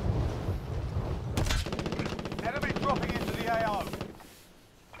 Enemy dropping into the AO.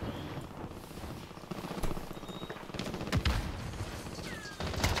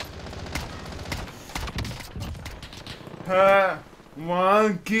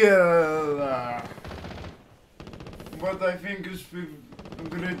 One kill. But I think you speak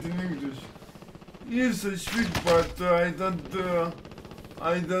great in English. Yes, I speak, but I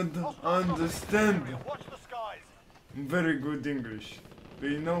don't understand Watch the skies. very good English. Do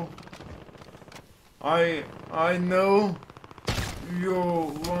you know? I know you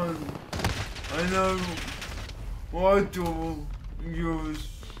want. I know what you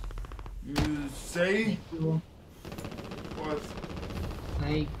say. What?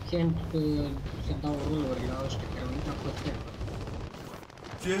 I can't să dau rolurile la ăștia care au intrat pe server.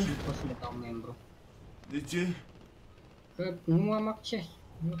 Ce? Nu pot să le dau membru. De ce? Că nu am acces.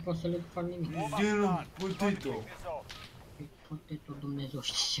 Nu pot să le fac nimic. Zero potato. Poate tot Dumnezeu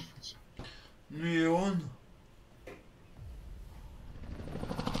știe ce face. Nu e on?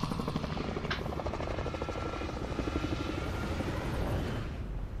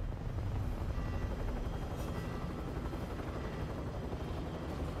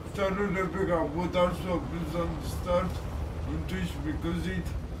 Started to pick up what also please on the start on Twitch because it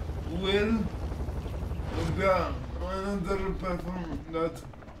will be another platform that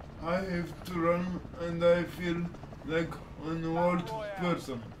I have to run and I feel like an old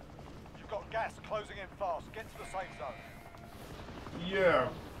person. You've got gas closing in fast. Get to the safe zone. Yeah.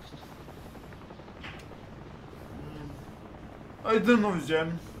 I don't know,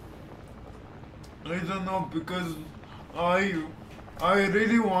 Jen. I don't know because I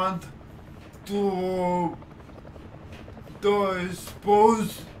really want to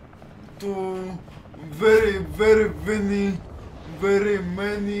expose to very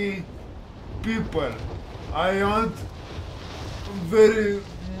many people. I want very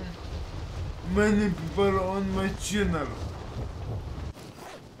many people on my channel.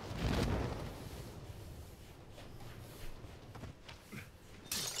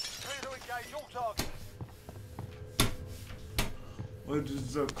 Clear to engage all targets. What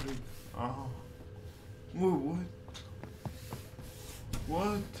is that click? What?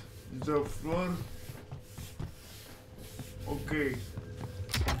 What? The floor? Okay.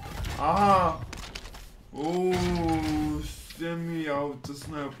 Oh, semi-auto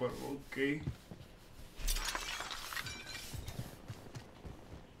sniper. Okay.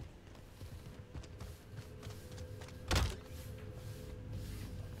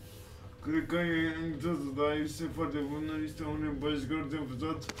 Cred că e învățat, dar este foarte bună, este un bășgăr de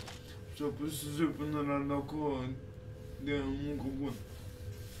învățat și a pus să se până la locul de muncă bun.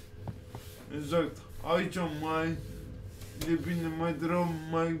 Exact. Aici mai depinde, mai rău,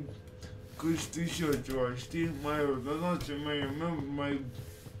 mai câștig și eu ceva, știi? Mai eu, dar nu ce mai e meu, mai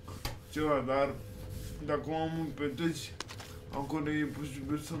ceva, dar dacă o am pe toți, acolo e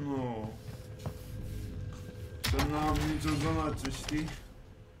posibil să nu am nicio donație, știi?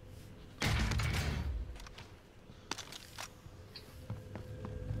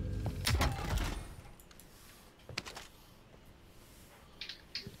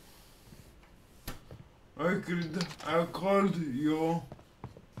 I called you.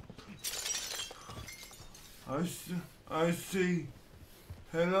 I say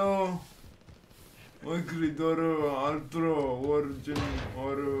hello. I cred or altro origin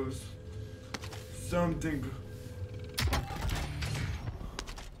or something.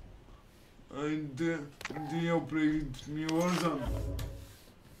 And do you play me Warzone?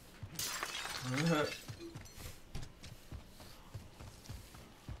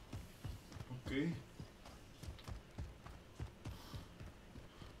 Okay.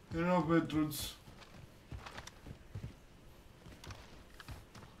 Hello, Petruț.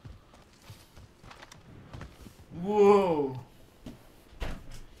 Whoa!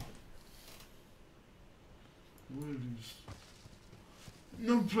 Where is?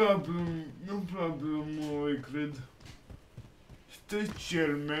 No problem, I cred. Stay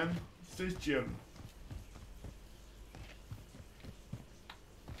chill, man. Stay chill.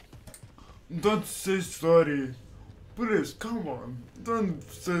 Don't say sorry. Please, come on. Don't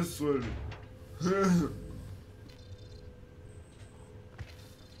say sorry. Move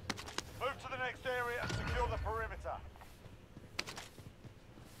to the next area and secure the perimeter.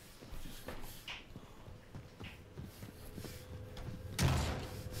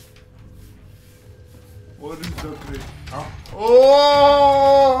 What is the crate? Oh!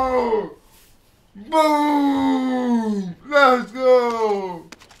 Boom! Let's go!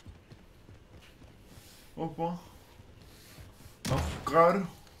 Opa. Afgar.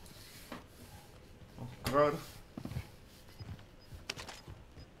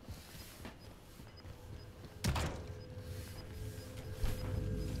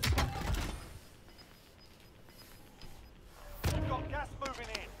 You've got gas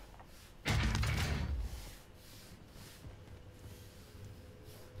moving in.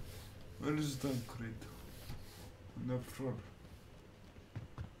 Where is the crate? On the floor.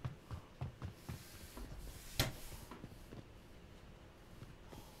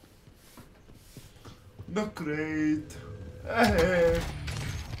 The crate. Hey.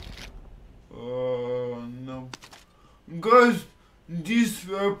 Oh no. Guys, this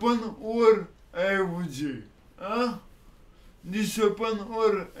weapon or AUG? Huh? This weapon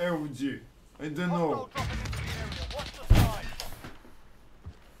or AUG? I don't know. Hostile dropping into the area. Watch the side.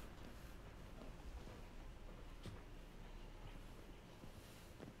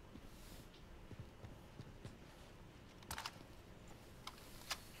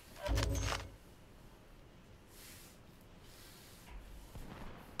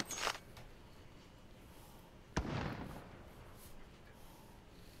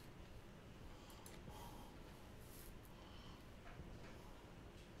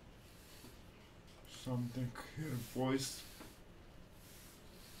 something here, boys.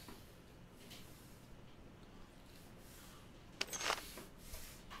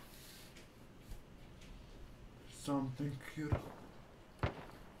 Something here.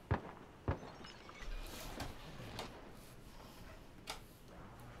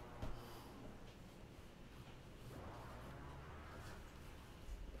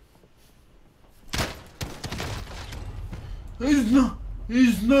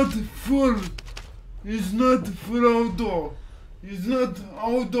 He's not full. He's not full auto. He's not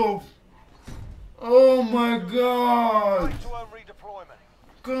auto. Oh my god. Time to earn redeployment.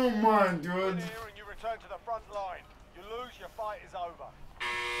 Come on, Win dude. here and you return to the front line. You lose, your fight is over.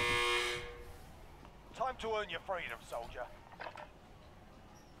 Time to earn your freedom, soldier.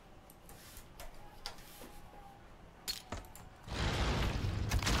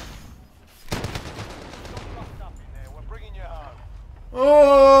 Stop locked up in there. We're bringing you home.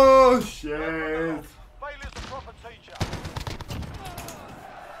 Oh shit. Failure's the proper teacher.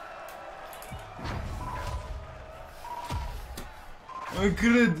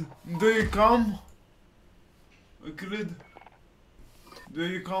 Cred, do you come? Cred, do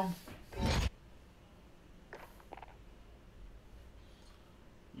you come?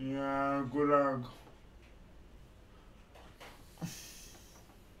 Yeah, gulag.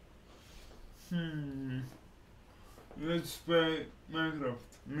 Let's play Minecraft,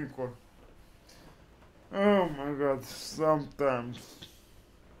 Nicole. Oh my god, sometimes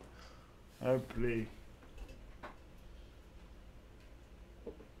I play.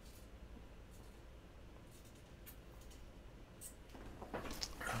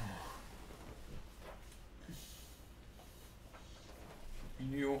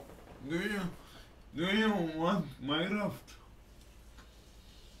 Do you want Minecraft?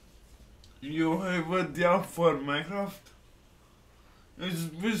 You have a idea for Minecraft? It's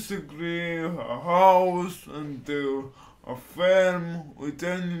basically a house and a farm with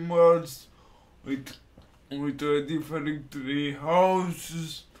animals, with different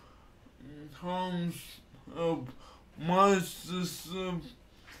houses, homes, monsters.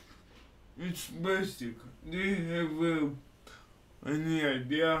 It's basic. Do you have any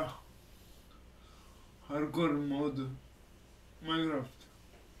idea? Hardcore mode Minecraft.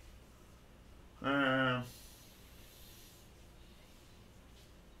 Yeah.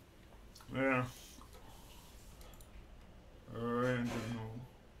 I don't know.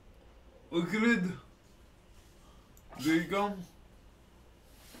 Agreed. Do you come?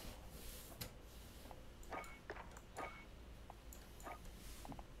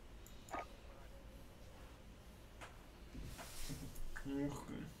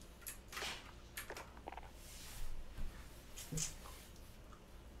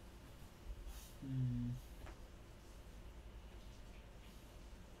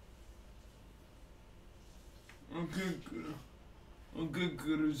 Okay. Okay,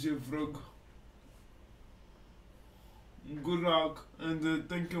 crazy frog. Good luck and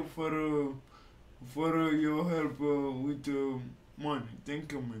thank you for your help with money.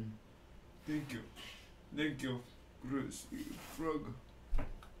 Thank you, man. Thank you, crazy frog.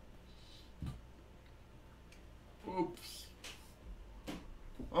 Oops.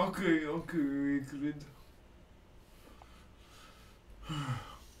 Okay, Wicked.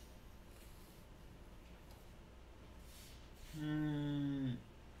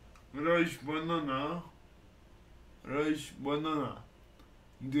 Rice banana. Rice banana.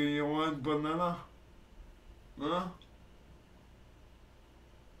 Do you want banana? Huh?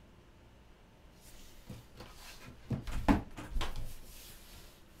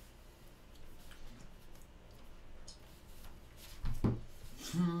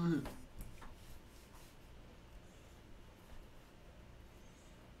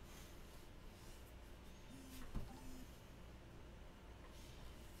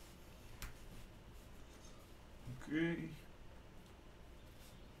 Okay.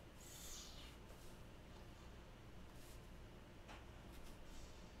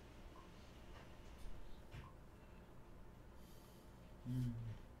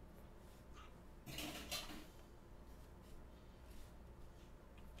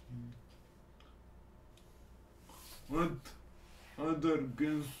 What other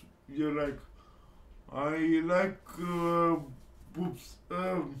games you like? I like poops.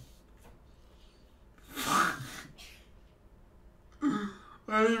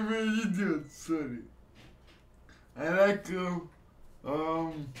 I'm an idiot, sorry. I like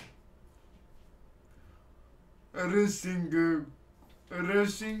racing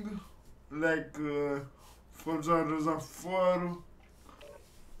like Forza Horizon 4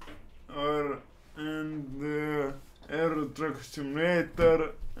 or and Aero Truck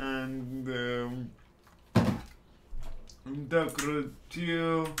Simulator and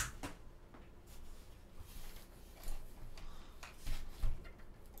Decorative.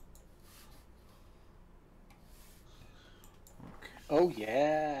 Oh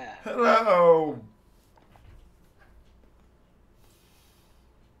yeah. Hello.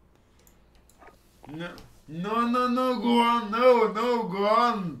 No, no, go on, no, go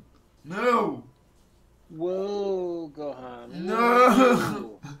on, no. Whoa, Gohan. No.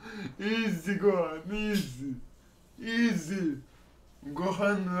 Whoa. Easy, Gohan, easy.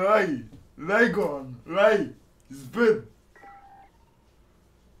 Gohan, lie, Gohan, lie. It's bad.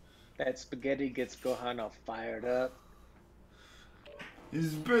 That spaghetti gets Gohan all fired up.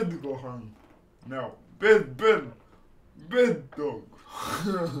 It's bad, Gohan. No, bad dog.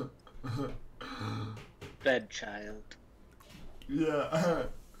 Bed child. Yeah.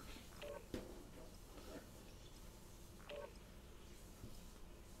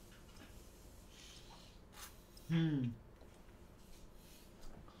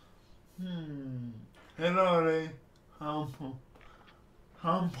 Hello, Ray. Hum.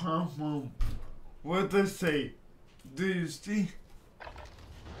 What I say? Do you see?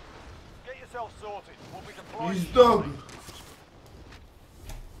 Get yourself sorted. We'll be deploying. His dog.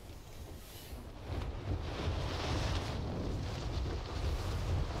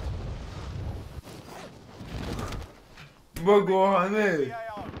 Bă,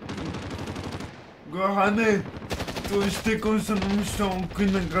 Gohane, tu știi cum se numește un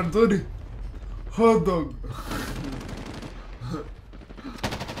câine cardori? Hot dog.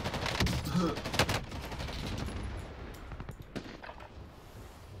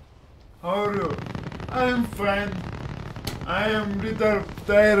 How are you? I'm fine. I am little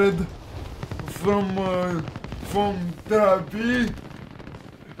tired from therapy.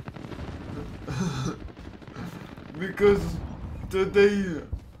 Because today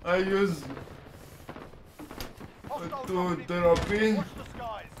I use to therapy Watch the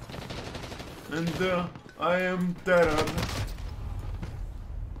skies. and I am tired.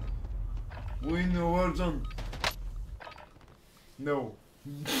 Win the Warzone? No.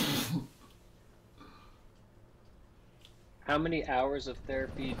 How many hours of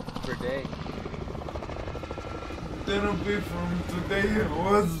therapy per day? Therapy from today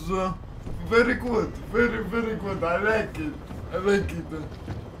was very good, very good. I like it.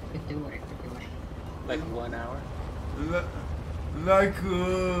 Câte ore? Like 1 hour? Like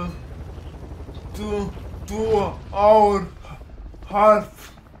 2 hour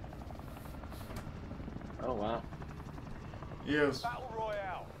half. Oh wow. Yes. Battle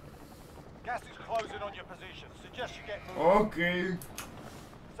Royale. Gas is closing on your position. Suggest you get moving. Okay.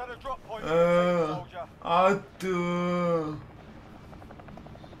 Set a drop point for the team, soldier. At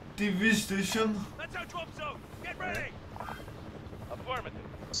TV station. That's our drop zone. Get ready. Affirmative.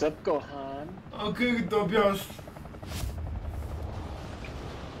 What's up, Gohan? Okay, Tobias.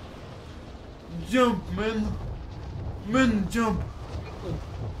 Jump, man. Man, jump.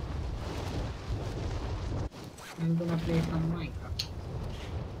 I'm gonna play some Minecraft.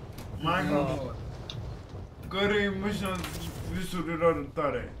 Minecraft. Care e misiunea visurilor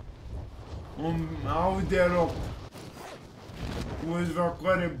tare? Un Audi A8 cu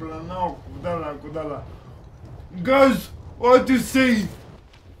evacuare planau, cu de-ala. Guys, what do you say?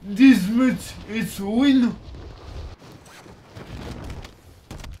 This match is win?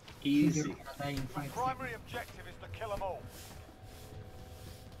 Easy. You're gonna die in 5 seconds. Primary objective is to kill them all.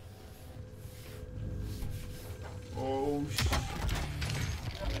 Oh shit.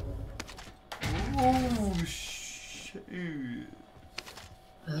 Oh shit.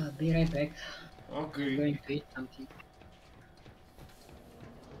 Be right back. I'm Okay. going to eat something.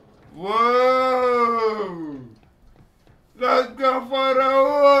 Whoa! Let's go for a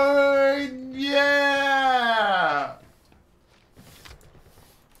win! Yeah!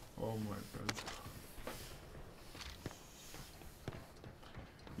 Oh my god.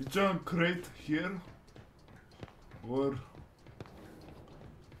 Is there a crate here? Or...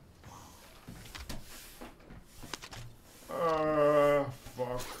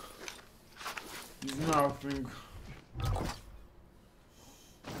 fuck. It's nothing.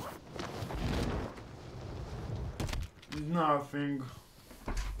 It's nothing.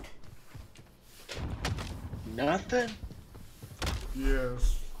 Nothing?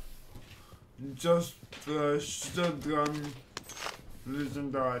 Yes. Just shotgun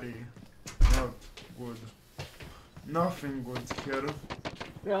legendary. Not good. Nothing good here.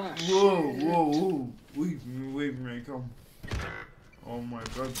 Ah, Whoa. Wait me, come. Oh my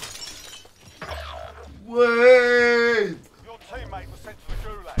god. Wait! Your teammate was sent to the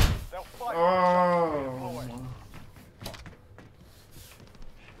gulag. They'll fight for Oh. the chance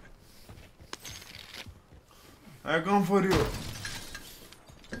I come for you.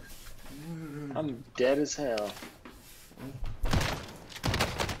 I'm dead as hell.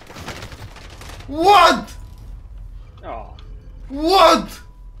 What? Oh. What?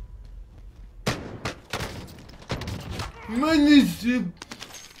 Man,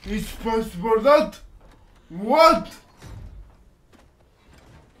 it's possible that? What?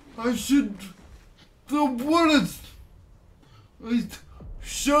 I shoot 2 bullets with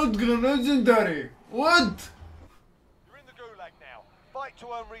shotgun legendary. What? You're in the gulag now. Fight to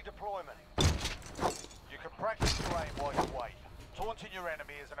earn redeployment. You can practice your aim while you wait. Taunting your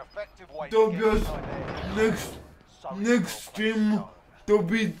enemy is an effective way to get Tobias, inside their head. next team to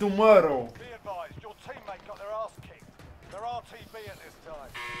be tomorrow. Be advised, your teammate got their ass kicked. They're RTB at this time.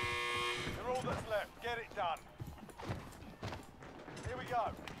 They're all that's left. Get it done. Here we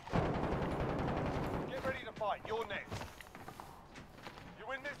go. Get ready to fight. You're next. You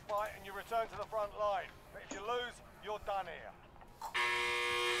win this fight and you return to the front line. But if you lose, you're done here.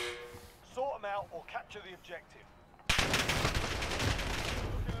 Sort them out or capture the objective.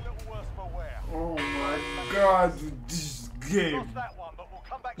 Looking a little worse for wear. Oh my god, this game. Lost that one, but we'll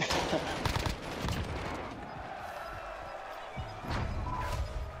come back to it.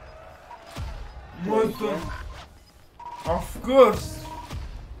 Motor. Of course.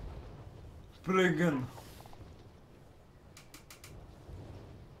 Play again.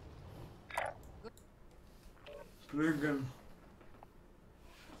 Play again.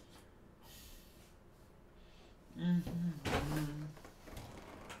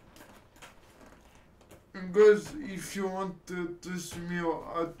 Guys, if you want to see me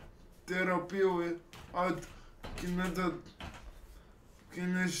at therapy or at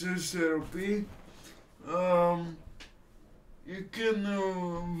kinesis therapy, you can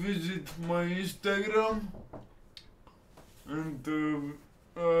visit my Instagram and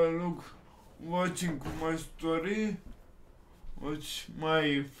look, watching my story, watch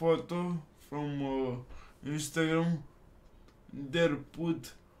my photo from Instagram. There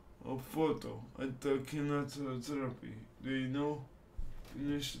put a photo at the kinesiotherapy. Do you know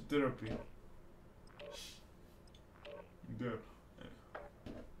kinesiotherapy? There.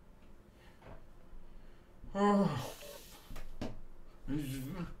 Oh,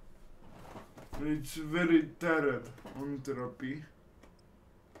 it's very tired on therapy.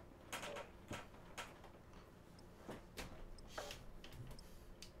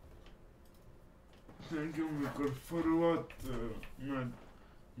 Thank you, Michael, for what? Not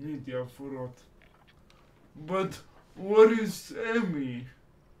Nitya, for what? But where is Amy?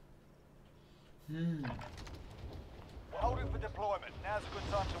 We're holding for deployment. Now's a good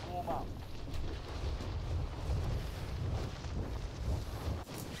time to warm up.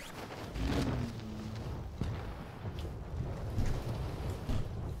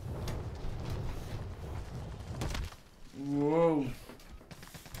 Whoa.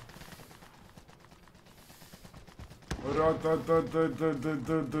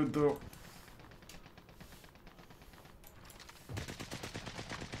 Ra-ta-ta-ta-ta-ta-ta-ta.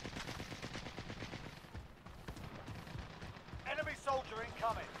 Enemy soldier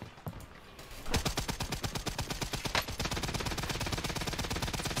incoming.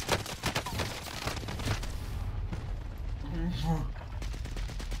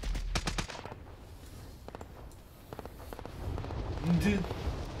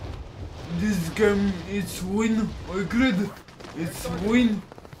 This game is win, agreed. It's win.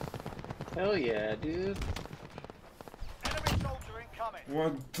 Hell yeah, dude. Enemy soldier incoming.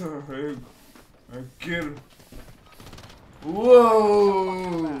 What the heck? I kill.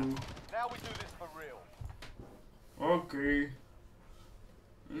 Whoa! Now we do this for real. Okay.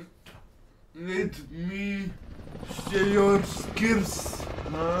 Let me see your skills.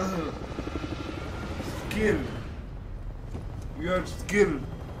 Skill. Your skill.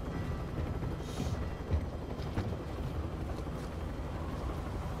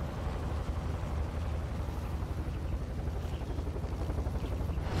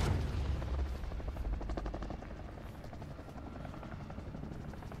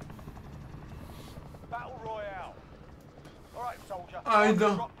 Battle Royale. Alright, soldier. I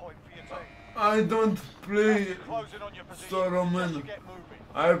don't- Drop point for your team. I don't play Gas is closing on your position. Solomon. Suggest you get moving.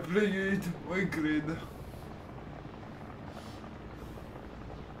 I play it wicked.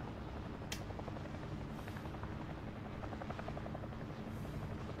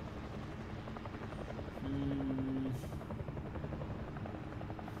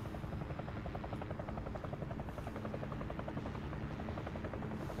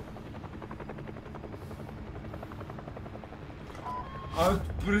 At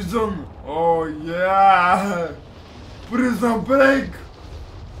prison. Oh yeah. Prison break.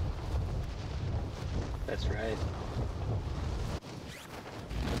 That's right.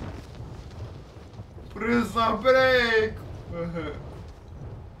 press a break.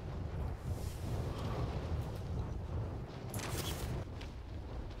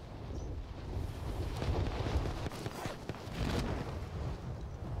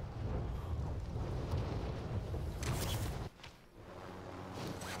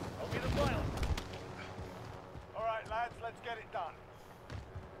 I'll be the pilot. All right, lads, let's get it done.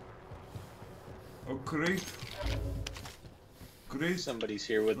 Oh, great. Great. Somebody's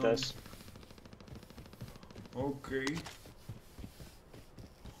here with us. Okay.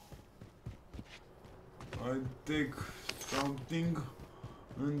 I take something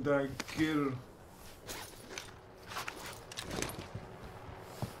and I kill.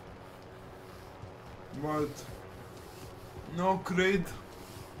 But no crate.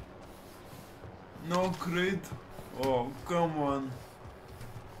 No crate. Oh, come on.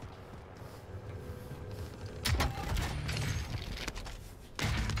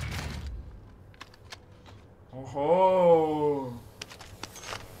 Oh,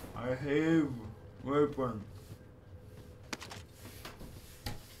 I have weapon.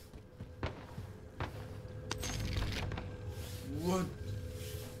 What?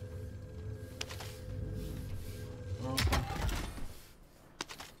 Oh.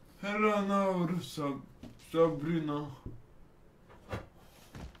 Hello now, Sabrina.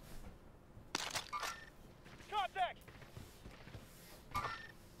 Contact!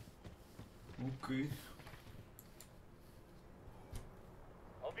 Okay.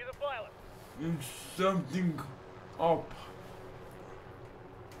 I'll be the pilot. It's something up.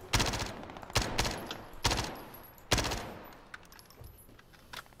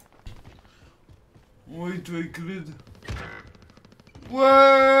 Wait, Creed.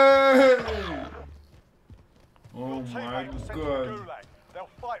 Wait! Oh Your my teammate was sent to the god. Gulag. They'll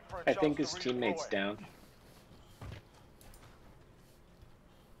fight for a I chance think to his teammate's redeploy. down.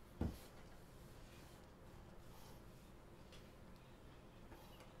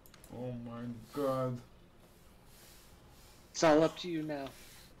 Oh my god. It's all up to you now.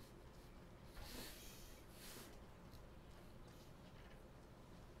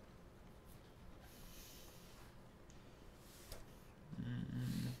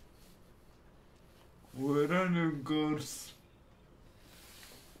 Where are you girls?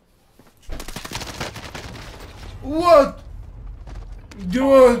 What?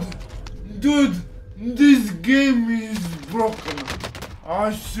 Dude, this game is broken.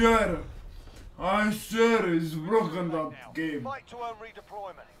 I swear it's broken, that game. Fight to earn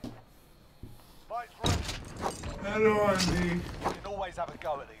redeployment. Fight's ready. Hello, Andy. You can always have a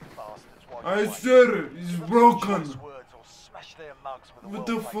go at these bastards while I you wait. swear it's Give them some broken. choice words or smash their mugs with a What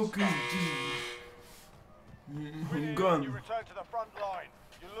the well-placed fuck is stun. this? Win here, Gun. You return to the front line.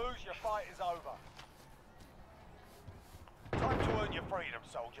 You lose, your fight is over. Time to earn your freedom,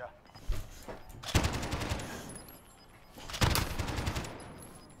 soldier.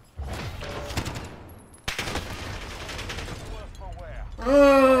 Worth for wear.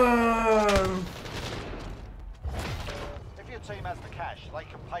 If your team has the cash, they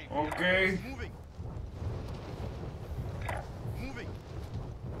can pay for your Okay. Moving. Moving.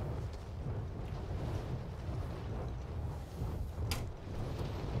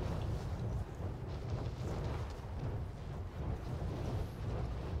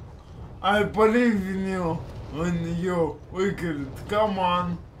 I believe in you, and you wicked. Come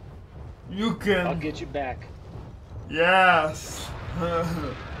on, you I'll can. get you back. Yes.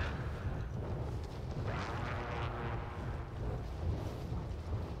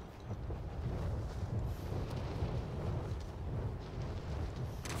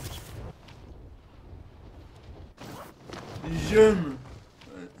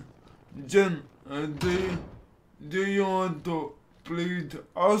 Jen, do you want to play with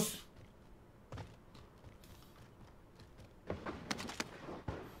us?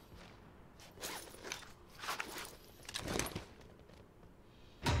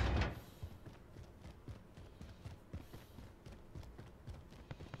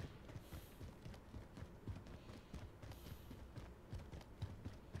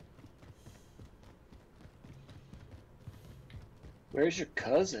 Where's your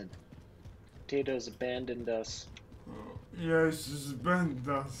cousin? Potatoes abandoned us. Yes, it's been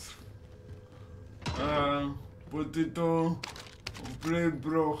us. Potato play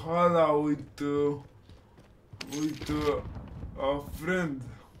Brawlhalla with a friend.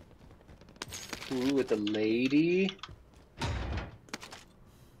 Ooh, with a lady?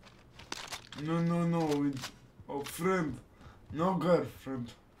 No, with a friend. No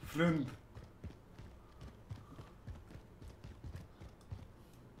girlfriend. Friend.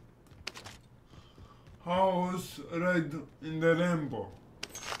 House ride in the rainbow.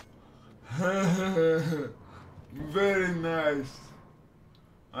 Very nice.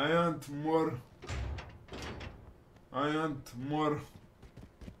 I want more. I want more.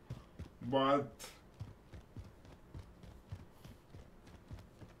 But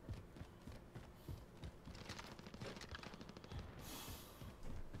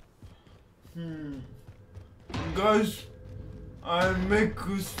guys, I'll make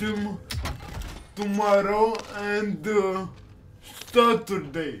costume tomorrow and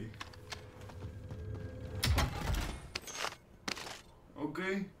Saturday.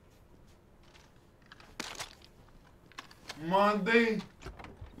 Okay? Monday,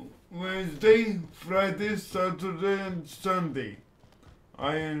 Wednesday, Friday, Saturday and Sunday.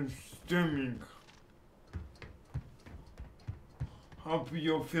 I am streaming. Hope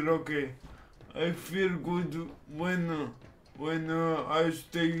you feel okay. I feel good when I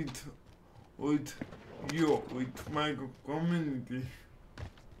stayed with you, with my community.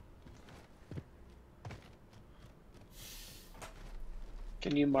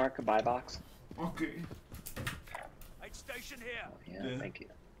 Can you mark a buy box? Okay. Aid station here. Oh, yeah, thank you.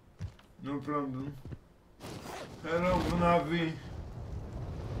 No problem. Hello, Navi.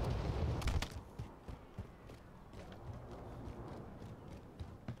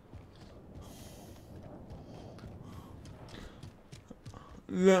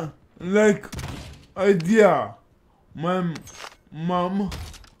 Like idea, my mom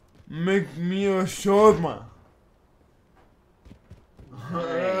make me a shawarma.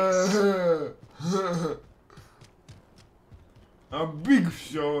 Nice. A big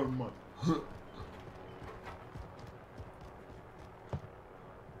shawarma.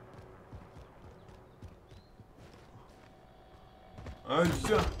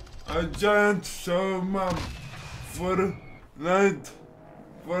 A giant shawarma for light,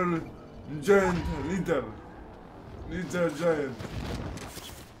 for giant, little giant.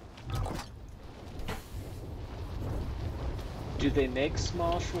 Do they make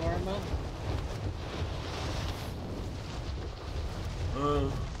small shawarma?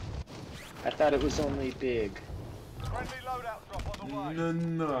 I thought it was only big. Friendly loadout drop on the way.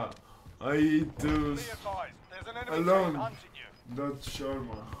 No, I eat Be advised, there's an enemy team alone. hunting you. That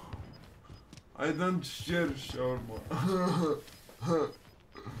shawarma. I don't share shawarma.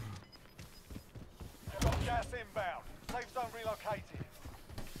 Got gas inbound. Safe zone relocated.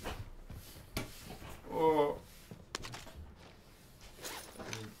 Oh.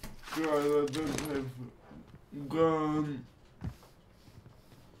 God, I don't have gun.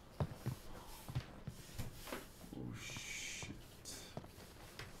 Oh shit.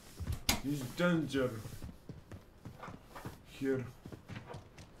 It's danger. Here.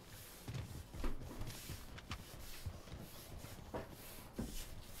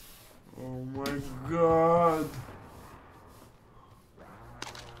 Oh my god.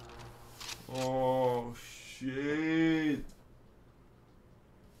 Oh shit.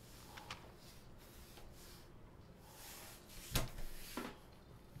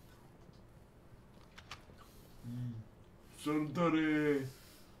 Salutare,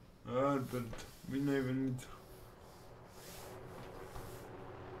 Albert, bine ai venit.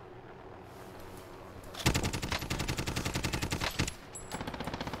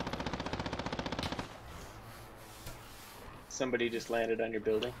 Somebody just landed on your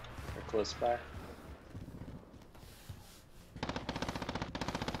building or close by.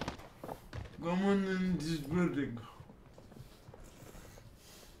 Come on in this building.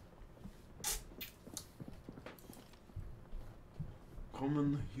 Come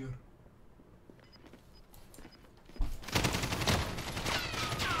in here.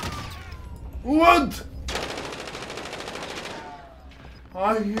 What?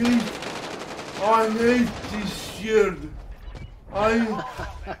 I hate this shirt. I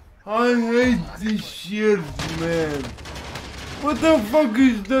hate this shirt, man. What the fuck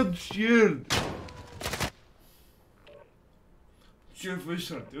is that shirt? Ce fă,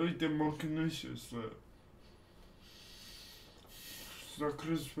 frate? Uite, mă chinuiește să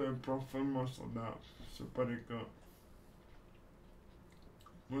crezi pe platforma asta, da, se pare că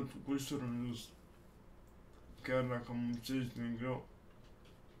mă duc ușor în jos. Chiar dacă muncești din greu.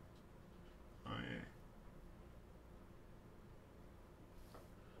 Aia e.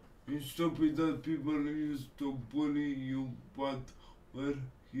 It's stupid that people used to bully you, but we're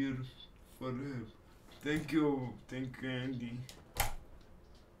here for help. Thank you, Andy.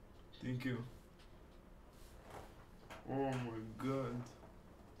 Thank you. Oh my god.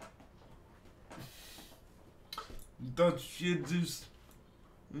 That shit is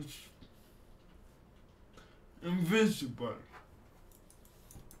invincible.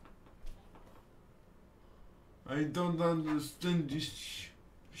 I don't understand this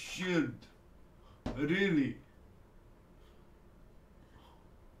shield. Really?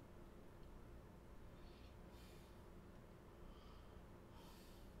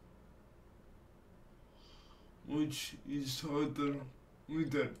 Which is hotter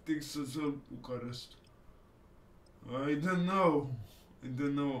with Texas or Bucharest? I don't know. I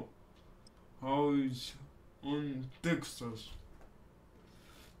don't know how it's on Texas.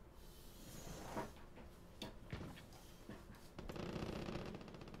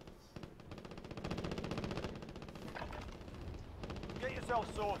 Get yourself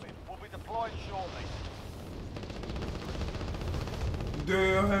sorted. We'll be deploying shortly. Do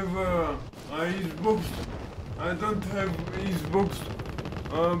you have a Xbox? I don't have Xbox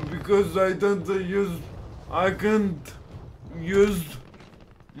because I don't use. I can't use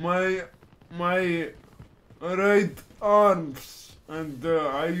my right arms, and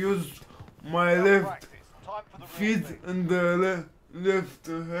I use my left feet and the left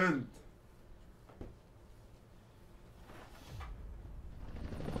hand.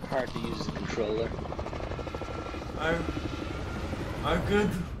 Hard to use the controller. I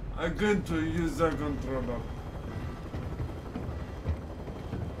can't use the controller.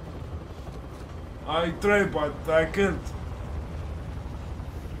 I try, but I can't.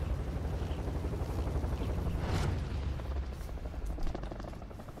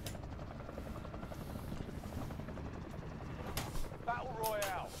 Battle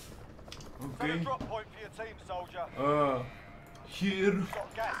Royale. Okay. Set a drop point for your team, soldier. Here. You've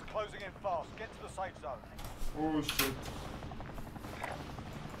got gas closing in fast. Get to the safe zone. Oh shit.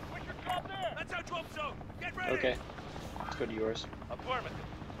 We can drop there. That's our drop zone. Get ready. Okay. Let's go to yours. Affirmative.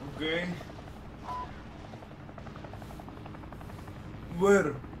 Okay.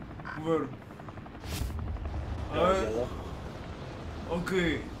 Where? Yellow.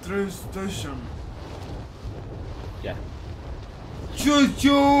 Okay, train station. Yeah.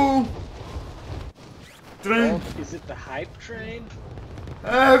 Choo-choo! Train. Oh, is it the hype train?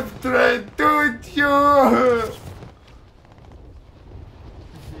 I've tried to choo!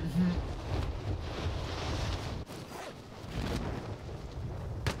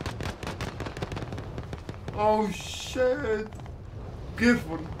 Oh shit!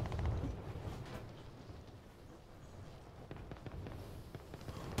 Careful!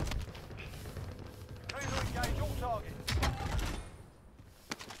 Clear to engage all targets.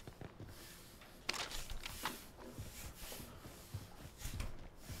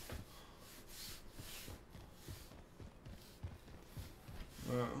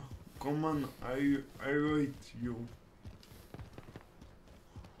 Come on, I wait you.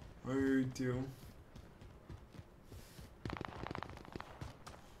 I wait you.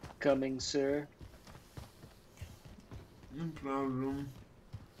 Coming, sir. No problem.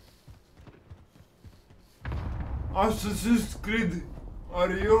 Assassin's Creed,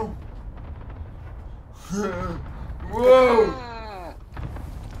 are you? Whoa!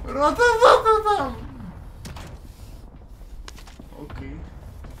 Ratatatam! Okay.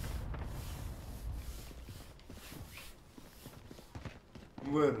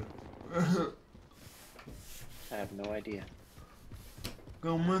 Where? I have no idea.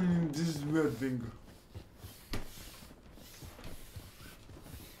 Come on in this building.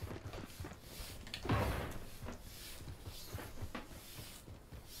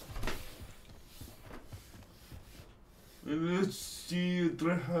 Let's see you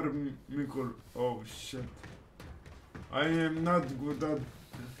try her, Mikol. Oh shit. I am not good at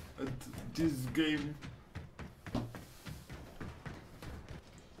this game.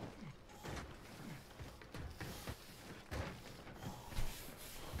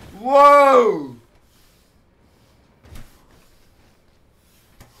 Whoa!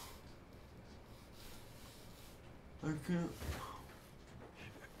 I can't.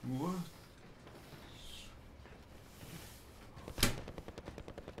 What?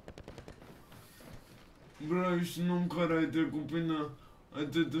 Bro, ești un om care ai trecut prin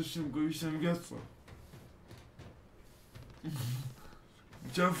atâta și în viață.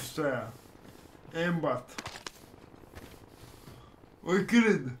 Ce-a fost aia? Embat. O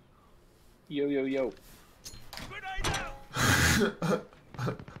cred. Yo, yo, yo.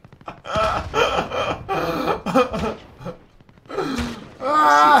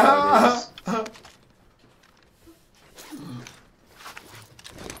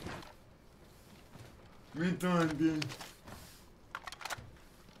 Me too, Andy.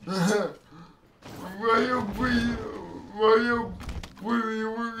 Why you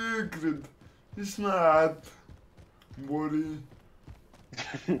cred? It's not, buddy.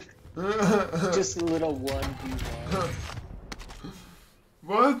 Just a little 1v1.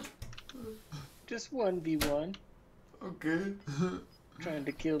 What? Just 1v1. Okay. trying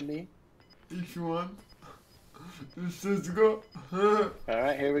to kill me. If you want. Let's go.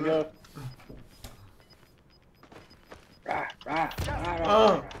 Alright, here we go. Rah, rah, rah, rah,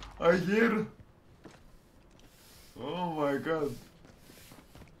 Ah, rah. I hear. Oh my god.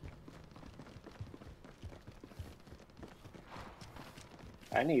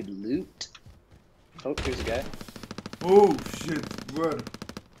 I need loot. Oh, here's a guy. Oh shit, where?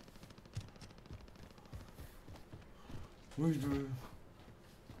 Wait, wait.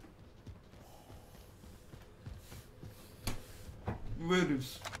 Where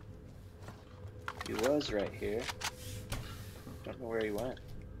is? He was right here. Don't know where he went.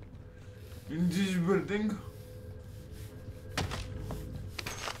 In this building?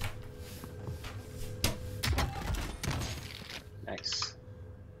 Nice.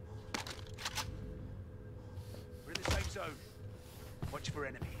 We're in the safe zone. Watch for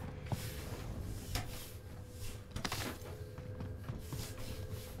enemy.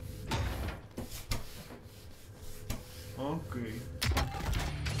 Okay.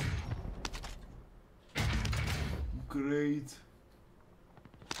 Great.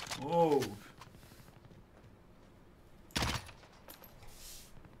 Oh.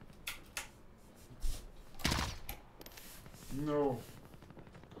 No.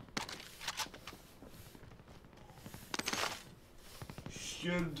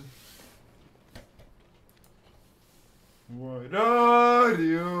 Shield. What are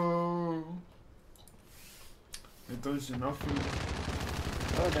you? I don't see nothing.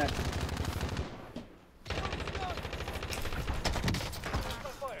 Oh, that.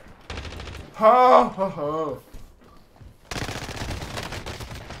 Ha ha ha.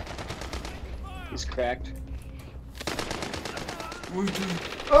 He's cracked.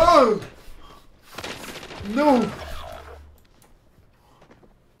 Oh! No!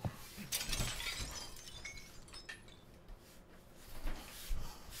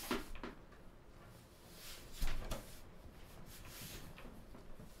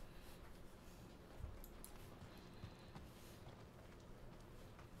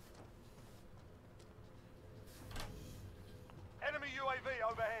 Enemy UAV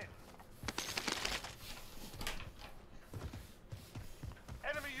overhead.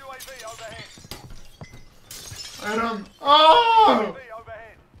 Enemy UAV overhead. I run. Oh! UAV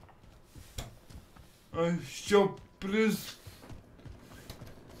overhead. Stop, please.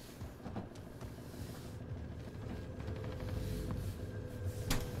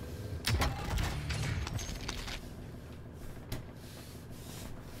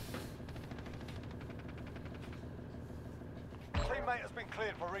 Teammate has been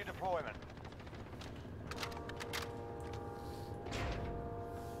cleared for redeployment.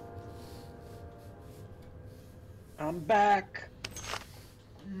 I'm back.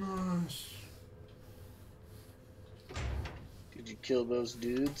 Nice. Did you kill those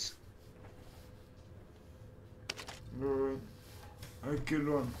dudes? I killed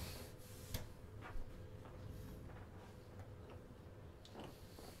one.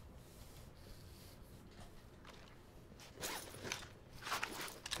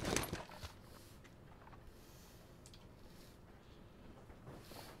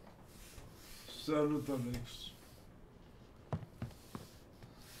 Salut, Alex.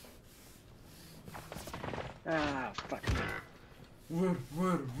 Ah, fuck. Where?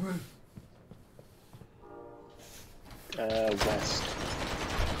 West.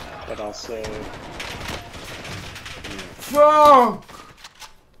 But also Fuck!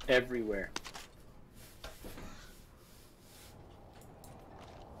 everywhere.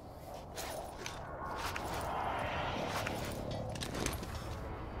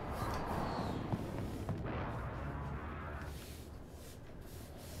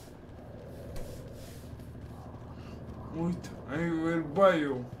 Wait, I will buy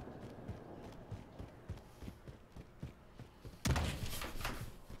you.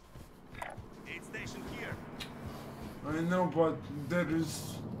 Aid station here. I know, but there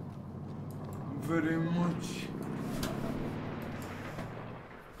is very much.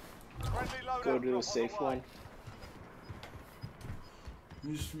 Friendly loadout Go to drop a on safe the way. one.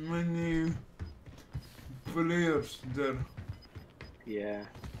 There's many players there, Yeah.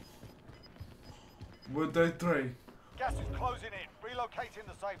 but I try. Gas is closing in. Relocating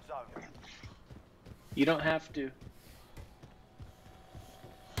the safe zone. You don't have to.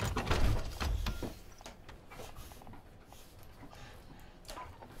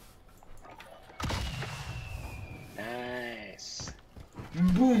 Nice.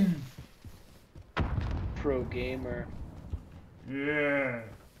 Boom! Pro gamer. Yeah.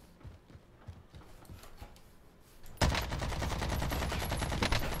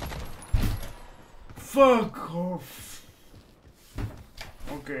 Fuck off.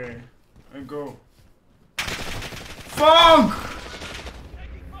 Okay, I go. Fuck!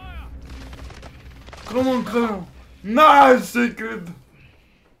 Come on, Carl. Nice secret.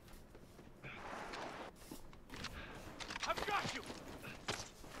 I've got you.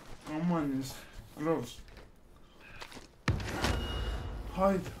 Come on, it's close.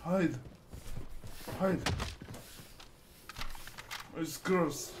 Hide, hide, hide. It's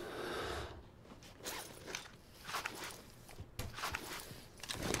close.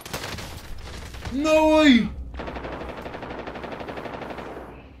 No way!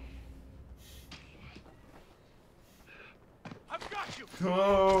 I've got you.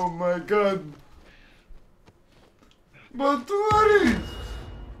 Oh my god! But what is?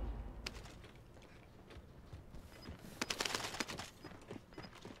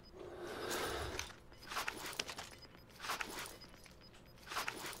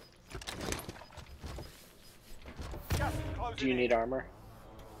 Gas is closing Do you in. need armor?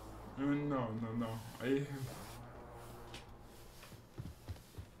 No. I have.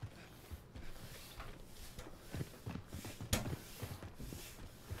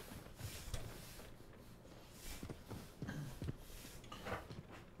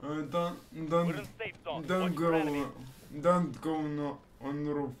 Don't go on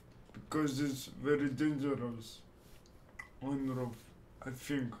roof because it's very dangerous on roof. I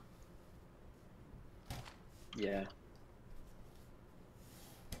think. Yeah.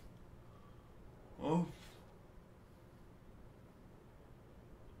 Oh,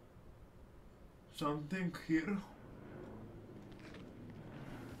 something here.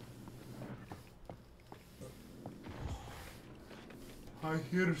 I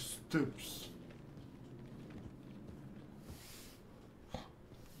hear steps.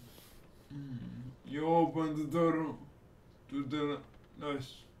 You open the door to the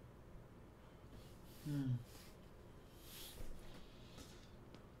nice.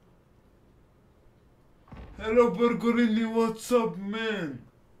 Hello, Bergorini, what's up, man?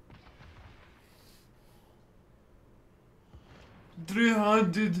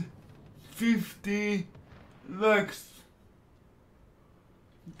 350 likes.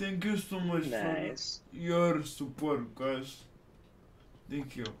 Thank you so much Nice. for your support, guys.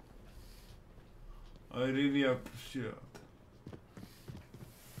 Thank you. I really appreciate it.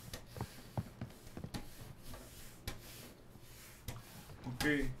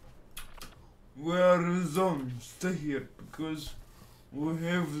 Okay. We are in zone. Stay here because we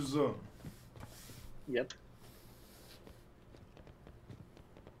have zone. Yep.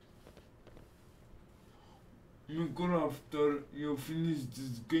 Maybe after you finish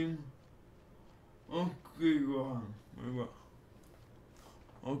this game. Okay, go on. Maybe.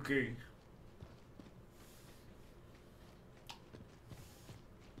 Okay.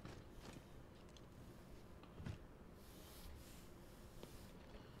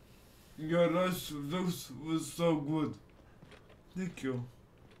 Your last vlogs was so good. Thank you.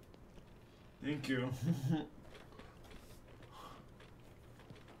 Thank you.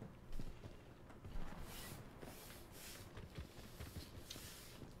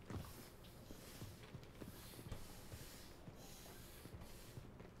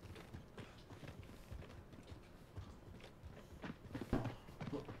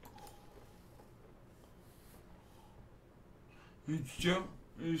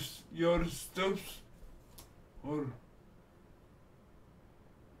 It's your steps or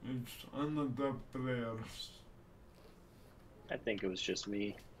it's another players. I think it was just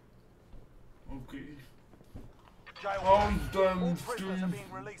me. Okay. Jail How's all the prisoners are stream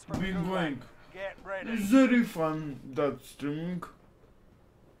being released from been the going? gulag. Get ready. It's very fun that streaming.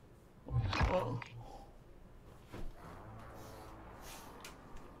 Oh.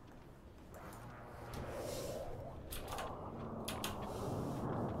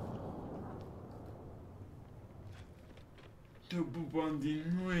 Te pup, Andy,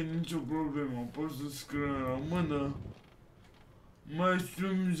 nu e nicio problemă, poți să scrii la mână. My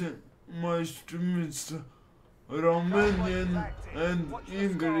streams Romanian and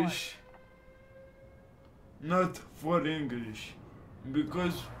English, not for English,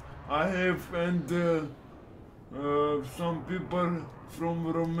 because I have some people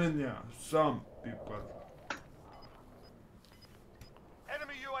from Romania, some people.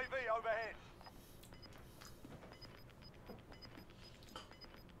 Enemy UAV overhead.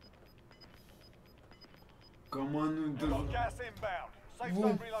 Come on, You've got gas inbound. Safe we,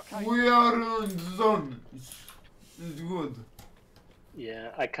 zone relocated. we are in zone. It's good.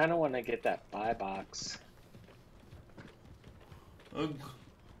 Yeah, I kind of want to get that buy box.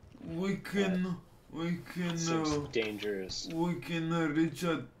 We can Seems dangerous. we can reach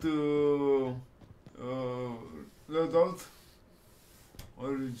at loadout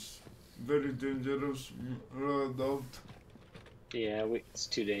or it's very dangerous road out? Yeah, it's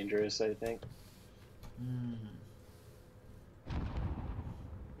too dangerous, I think.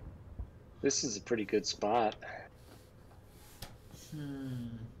 This is a pretty good spot.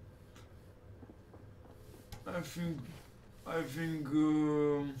 I think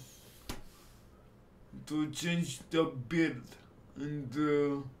to change the build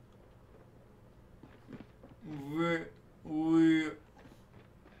and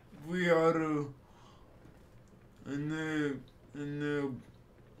we are in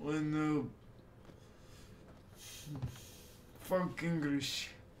fuck English.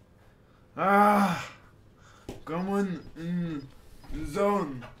 Come on in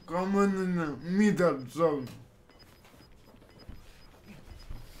zone. Come on in the middle zone.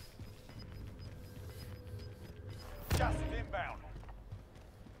 Gas is inbound.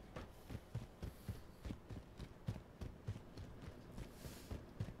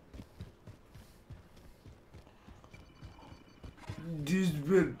 This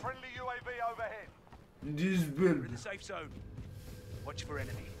build. Friendly UAV overhead. This build. We're in the safe zone. Watch for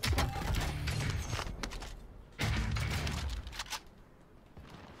enemy.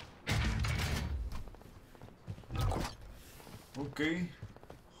 Okay.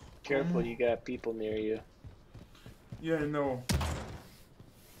 Careful, you got people near you. Yeah, I know.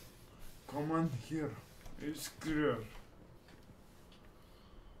 Come on here. It's clear.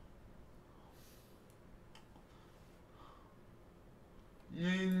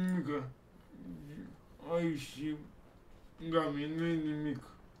 Nu-i nimic. Ai și Gami, nu-i nimic.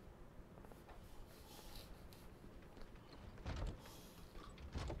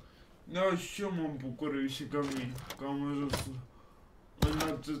 Da, și eu mă bucur și Gami, că am ajuns în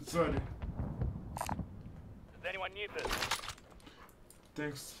altă țară. Does anyone need this?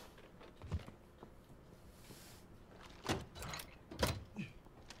 Thanks.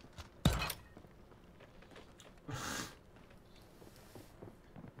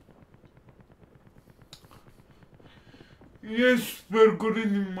 Yes,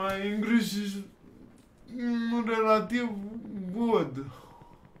 percorrendo my English is relative good.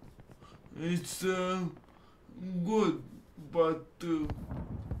 It's good, but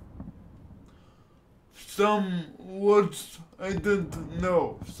some words I don't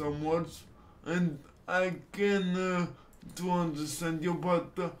know. Some words, and I can to understand you,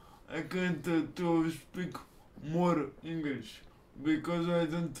 but I can't to speak more English because I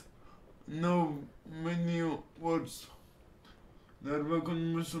don't know many words. Dar văd că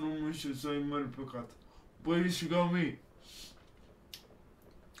nu mă sună mult și să ai mare păcat. Păi și Gami,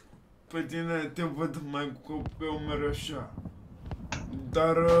 pe tine te văd mai cu pe umeri așa.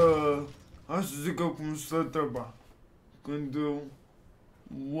 Dar hai să zic cum stă treaba. Când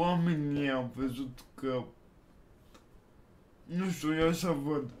oamenii au văzut că, nu știu, eu așa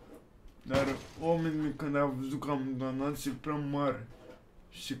văd, dar oamenii când au văzut că am donații prea mari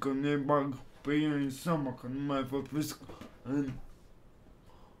și că nu-i bag pe ei în seama că nu mai vorbesc în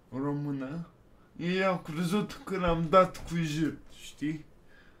română, ei au crezut că l-am dat cu jir, știi?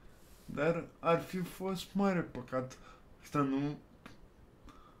 Dar ar fi fost mare păcat să nu...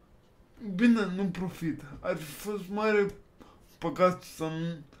 Bine, nu profit. Ar fi fost mare păcat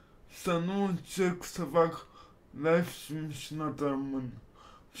să nu încerc să fac live stream și în altă română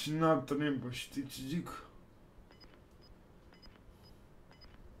și în altă limbă, știi ce zic?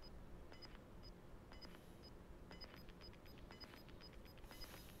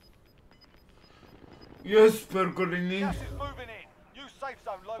 Yes, Percolini. Gas is moving in. New safe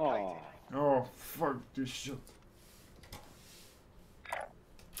zone located. Oh, fuck this shit.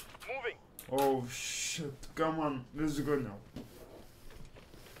 Moving. Oh shit, come on, let's go now.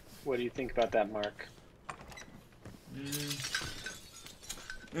 What do you think about that, Mark?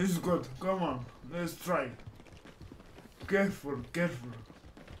 It's good, come on, let's try. Careful, careful.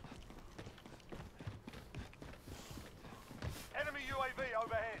 Enemy UAV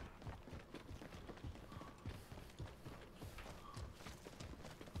overhead.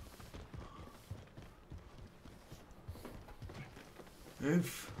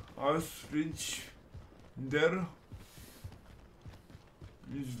 If us reach there,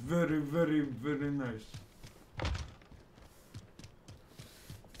 it's very, very, very nice.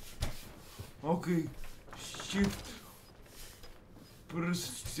 Okay, shift. Press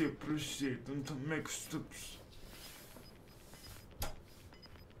C, don't make steps.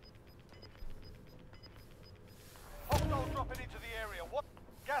 Hostiles dropping into the area. What?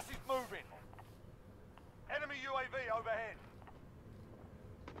 Gas is moving. Enemy UAV overhead.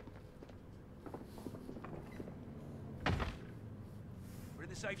 We're in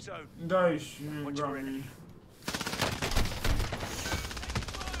the safe zone. Dai și Watch for Gami. enemy.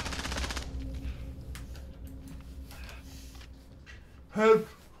 Help!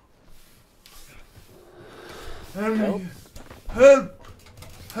 Help Help? me! Help!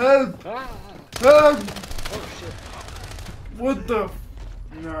 Help! Ah! Help! Oh shit. What the?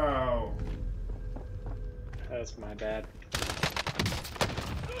 No. That's my bad.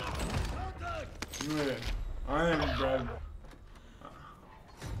 Yeah, I am bad.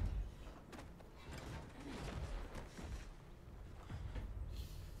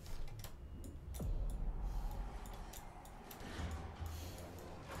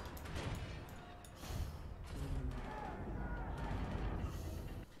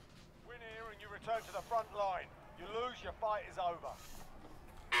 Win here and you return to the front line. You lose, your fight is over.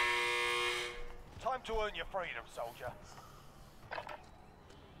 Time to earn your freedom, soldier.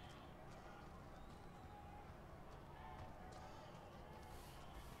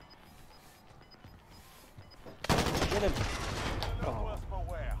 Get him. Worse for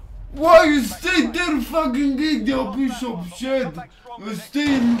wear. Why you stay there, fucking idiot, piece of shit? You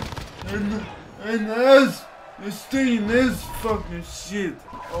stay in his, you stay in his fucking shit.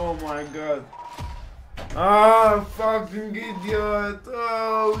 Oh my god. Ah, fucking idiot.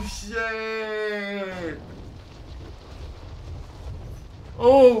 Oh shit.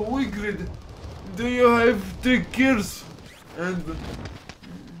 Oh, Wicked, do you have 3 kills? And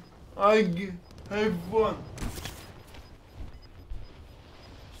I have 1.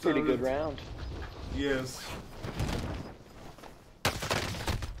 Pretty good round. Yes.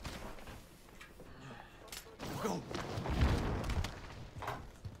 Go.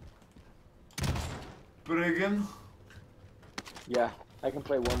 Play again? Yeah, I can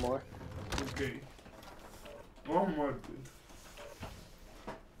play one more. Okay. One more.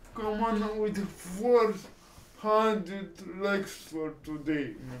 Come on with 400 likes for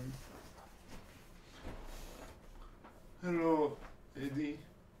today, man. Hello, Eddie.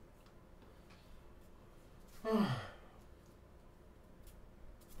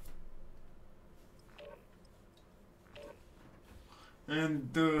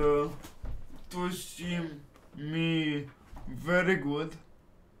 And to see me very good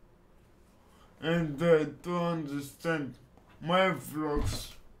and to understand my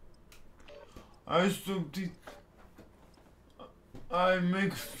vlogs, I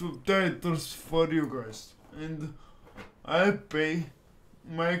make subtitles for you guys, and I pay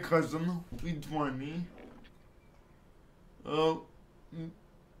my cousin with money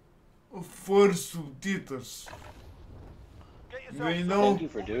for subtitles. You know, Thank you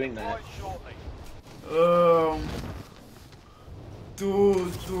for doing that.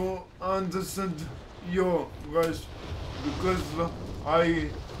 to understand you guys, because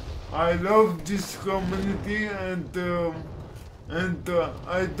I love this community, and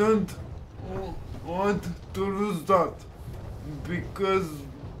I don't want to lose that, because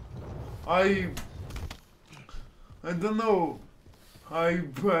I don't know, I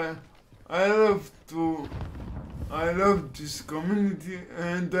love this community,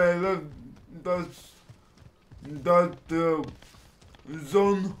 and I love that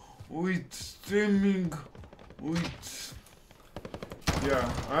zone with streaming, with, yeah,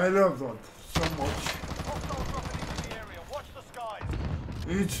 I love that so much.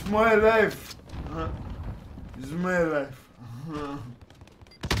 It's my life. It's my life.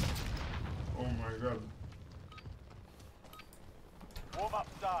 Oh my god. Warm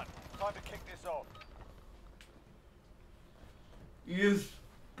up's done. Time to kick this off. Yes,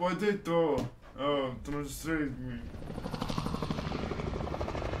 potato. Oh, translate me.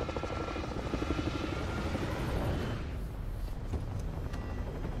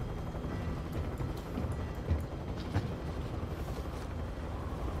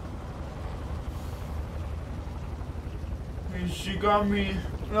 Shigami,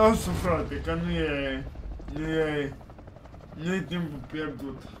 lasă frate, că nu e timpul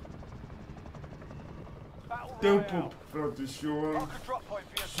pierdut. Te pup, frate, și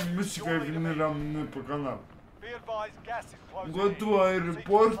muzica vine la mine pe canal. Go to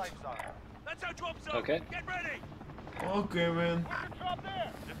airport. Okay. Okay, man.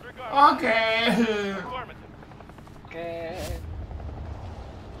 Okay. Okay.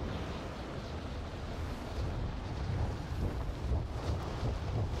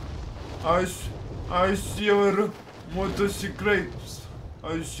 I see your motorcycles.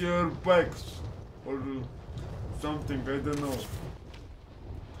 I see your bikes. Or something, I don't know.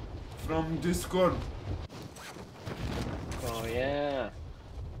 From Discord. Oh yeah.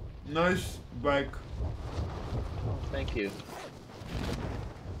 Nice bike. Oh, thank you.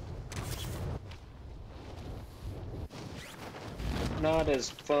 Not as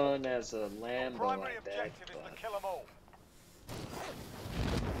fun as a Lambo like that, but...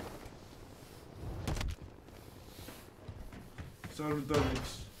 Salut,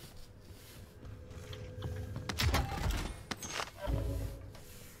 Alex.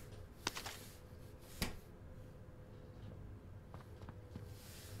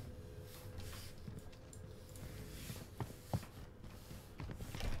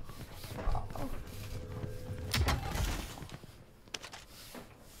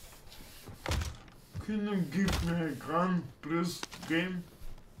 Can you give me a gun, please, game?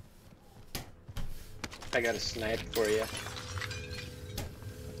 I got a snipe for you.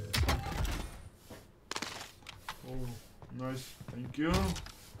 Oh, nice. Thank you.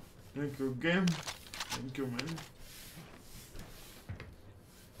 Thank you, game. Thank you, man.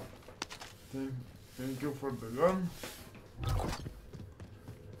 Thank you for the gun.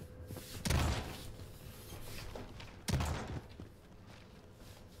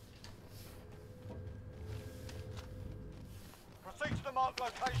 Proceed to the marked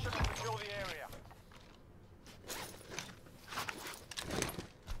location and secure the area.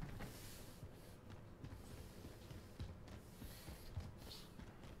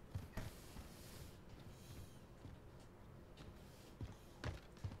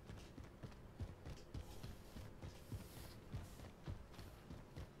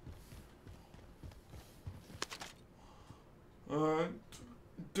 Uh,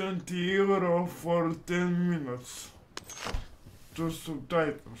 20 euro for 10 minutes. 2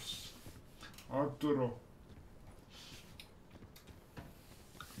 subtitles. Arturo.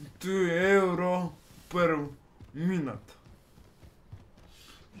 2 euro per minute.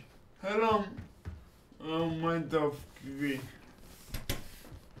 Hello, mind of TV.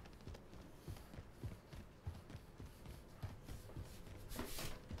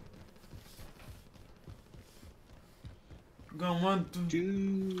 Come on to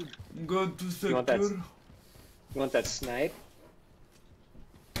Dude. go to secure. You want that snipe?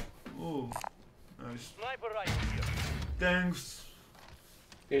 Oh, nice. Sniper rifle here. Thanks.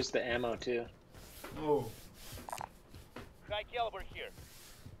 Here's the ammo too. Oh, High caliber here.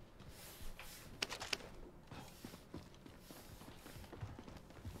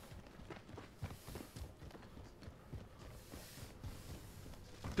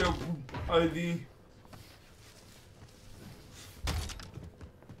 the ID.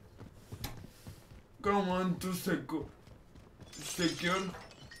 Come on to secure.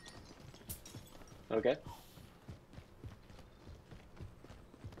 Okay.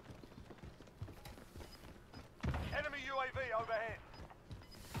 Enemy UAV overhead.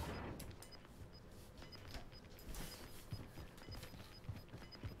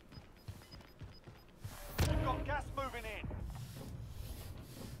 We've got gas moving in.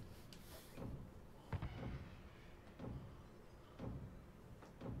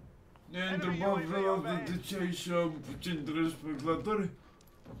 Ne întrebam vreodată de ce ai și puțin de spectatori?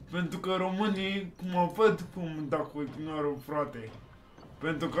 Pentru că românii, cum au văd cum da cu ignorul, frate.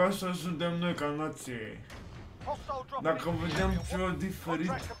 Pentru că așa suntem noi ca nație. Dacă vedem ceva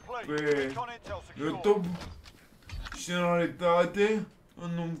diferit pe YouTube și în realitate,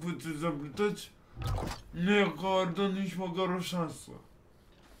 în învățătorități, nu e acordă nici măcar o șansă.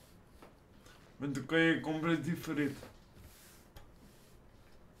 Pentru că e complet diferit.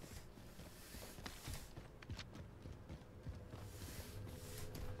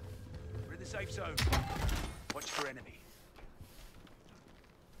 Safe zone. Watch for enemy.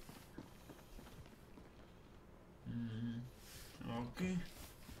 Ok.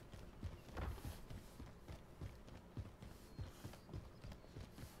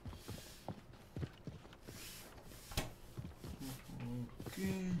 Ok.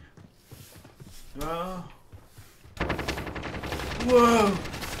 Ah. Whoa.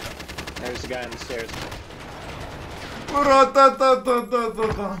 There's a guy on the stairs.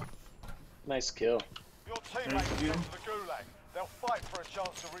 Ra-ta-ta-ta-ta-ta-ta. Nice kill. Your teammates are sent to the gulag. They'll fight for a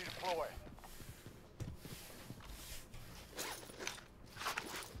chance to redeploy.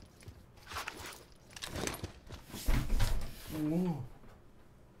 Ooh.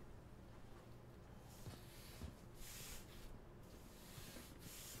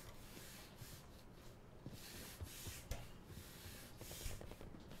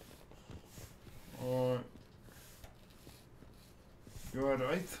 You are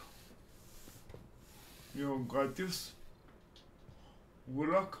right. You got this. Good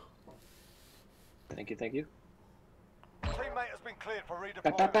luck. Thank you, thank you. Teammate has been cleared for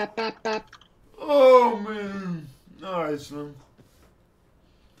Bap, bap, redeployment. bap, bap, bap. Oh man, nice man.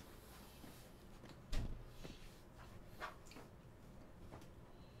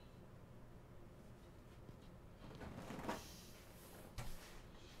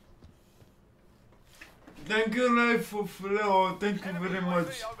 Thank you, Life of Leo. Thank you very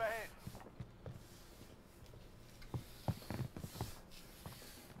much.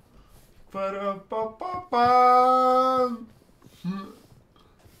 Pa-ra-pa-pa-pa.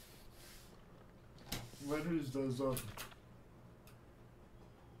 Where is the zone?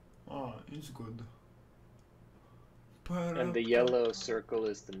 Ah, it's good. And the yellow circle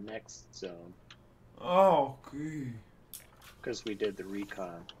is the next zone. Oh, okay. Because we did the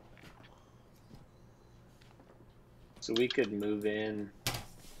recon. So we could move in.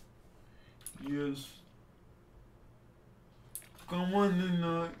 Yes. Come on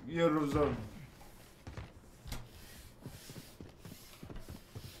in yellow zone.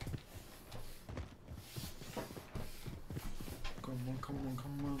 Come on, come on,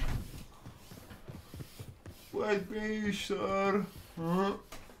 come on. Wait, me, sir. Huh?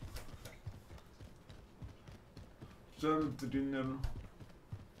 Salut, trainer.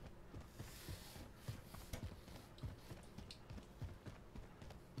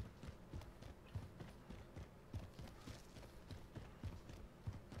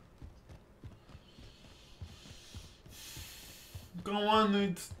 Come on,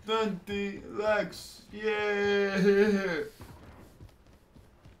 it's 20 likes. Yeah.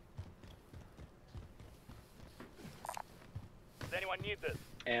 Does anyone need this?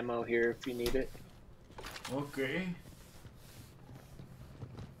 Ammo here if you need it. Okay.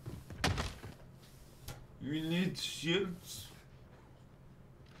 You need shields?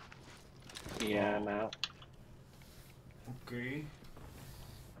 Yeah, I'm out. Okay.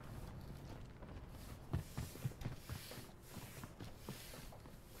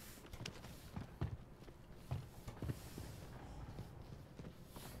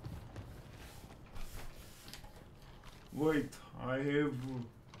 Wait, I have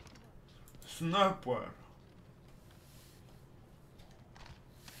sniper.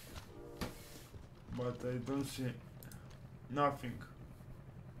 But I don't see nothing.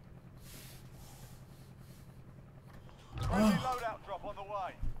 Friendly loadout drop on the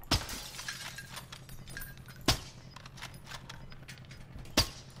way.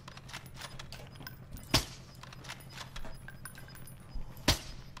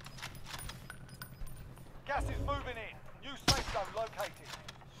 Gas is moving in. New safe zone located.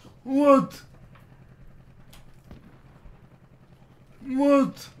 What?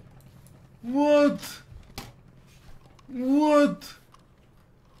 What? What? What?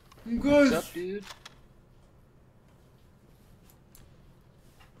 Guys, What's up, dude?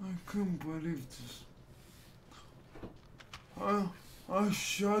 I can't believe this. I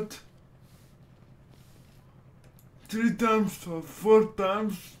shot 3 times or 4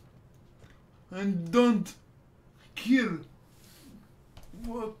 times and don't kill.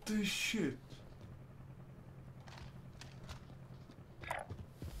 What the shit?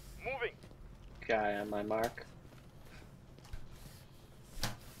 Moving. Guy on my mark.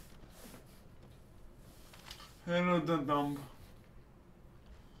 Hello, the dump.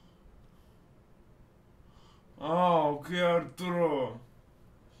 Oh, okay, Arturo.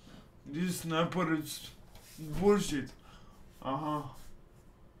 This sniper is bullshit. Uh-huh.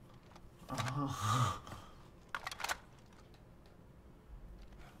 Uh-huh.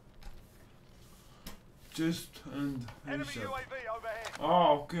 Just and Enemy headshot. UAV overhead.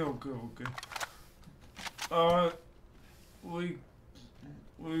 Oh, okay.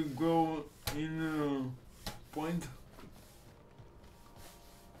 We go in point.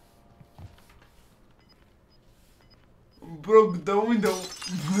 Broke the window.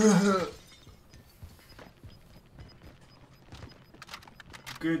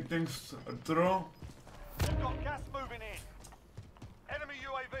 Okay, thanks, Arturo. We've got gas moving in. Enemy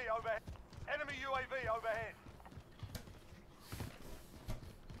UAV overhead. Enemy UAV overhead.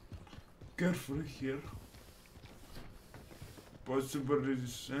 Careful here. Possible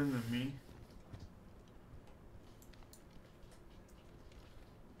is enemy.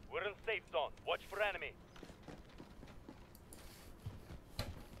 We're in safe zone. Watch for enemy.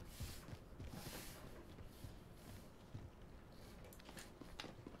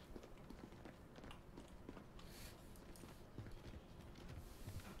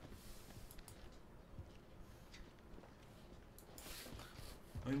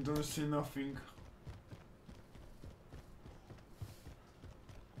 I don't see nothing.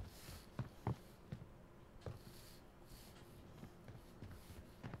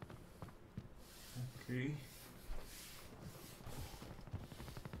 Okay.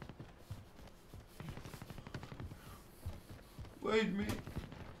 Wait me.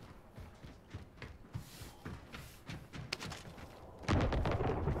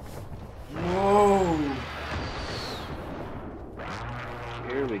 Whoa!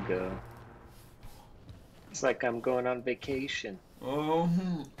 Here we go. It's like I'm going on vacation. Oh,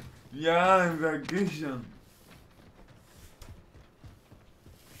 yeah, on vacation.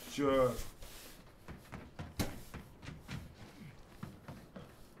 Sure.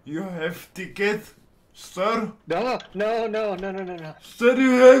 You have ticket, sir? No. Sir,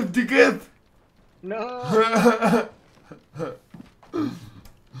 you have ticket? No.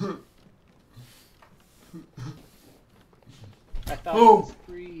 I thought it was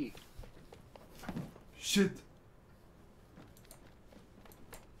free. Shit.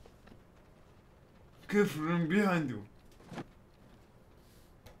 Careful, I'm behind you.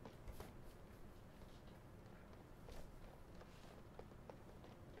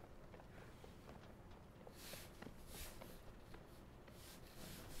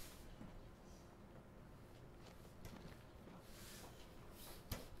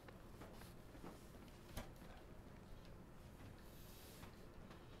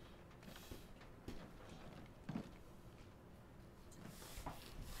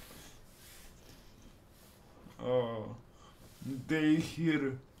 They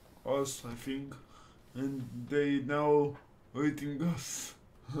hear us, I think, and they now waiting us.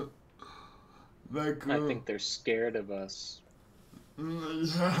 Like I think they're scared of us.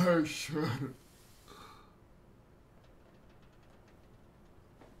 Yeah, sure.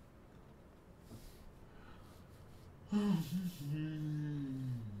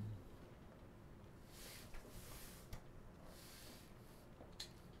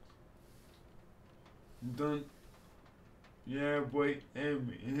 Don't. Yeah, boy,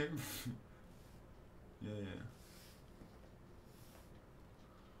 M. Yeah.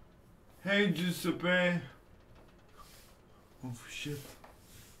 Hey, Giuseppe. Oh shit.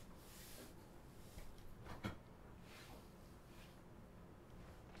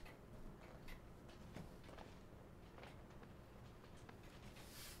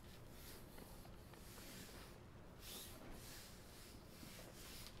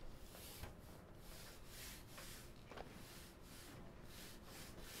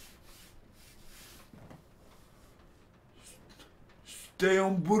 Stay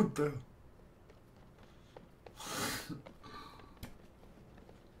on burtă.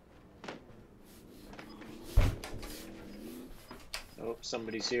 Oh,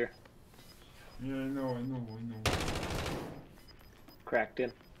 somebody's here. Yeah, I know. Cracked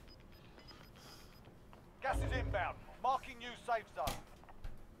in. Gas is inbound. Marking new safe zone.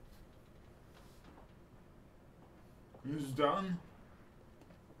 He's done?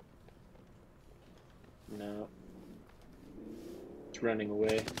 No. It's running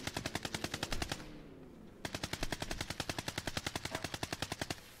away.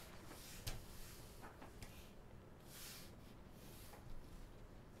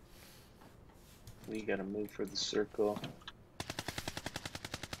 We gotta move for the circle.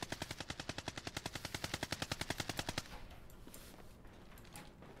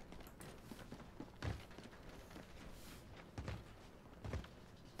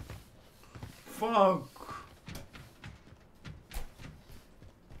 Fuck.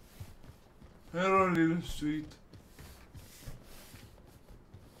 Hello, little sweet.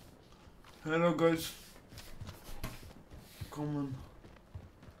 Hello, guys. Come on.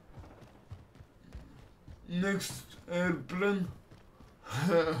 Next airplane.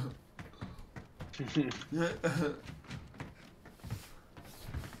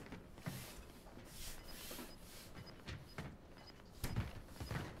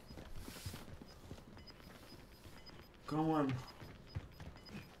 Come on.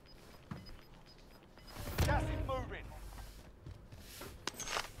 Gas is moving.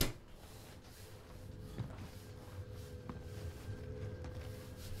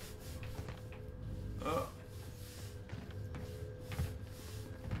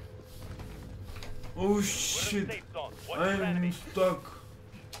 Oh shit, I'm stuck.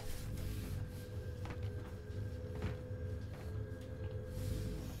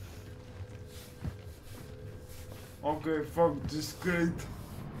 Okay, fuck this crate.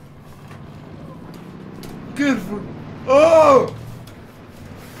 Careful! Oh!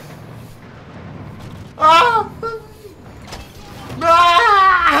 Ah!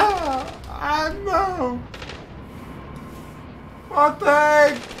 Ah! Ah no! What the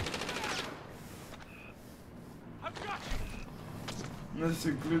heck? No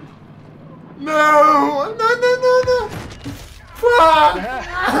secret. No! No! Fuck!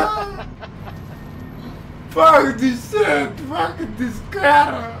 Fuck this shit! Fuck this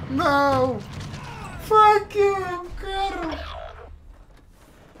car! No! Fuck you, car!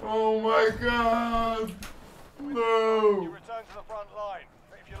 Oh my god! You No! return to the front line.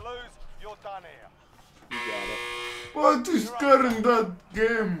 But if you lose, you're done here. You got it. What is car in that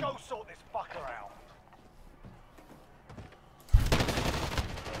game? Go sort this fucker out.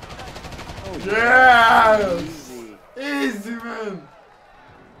 Yes! Easy. Easy, man!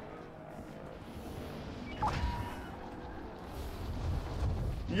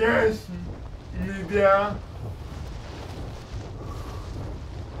 Yes, Nidia.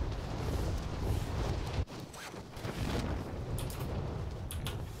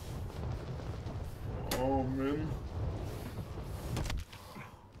 Oh man.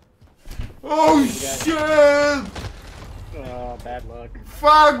 Oh shit! Oh, bad luck.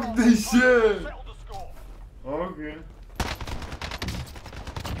 Fuck this shit! Settle the score. Okay.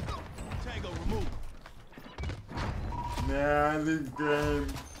 Tango removed. Nah, this game.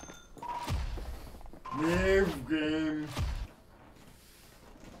 This game.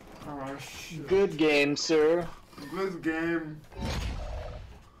 Oh shit. Good game, sir. Good game.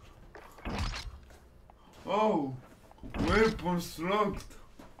 Oh, weapons locked.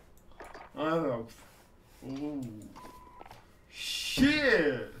 Unlocked. Oh,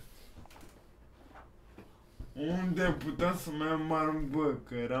 shit! Unde puteam să mai am armă, bă,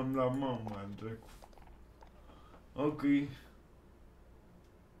 că eram la mama în trecut. Ok.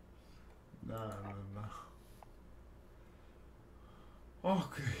 Da.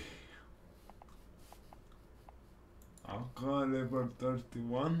 Ok. Acum level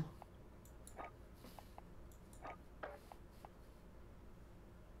 31.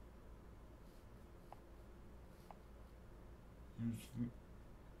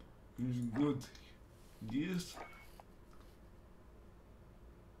 It's good. This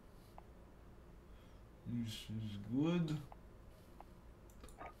is good.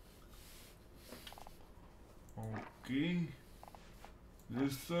 Okay.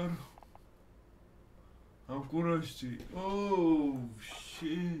 Yes, sir. Accuracy. Oh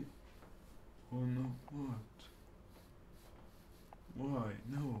shit. Oh no, what? Why?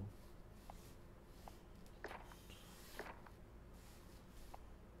 No.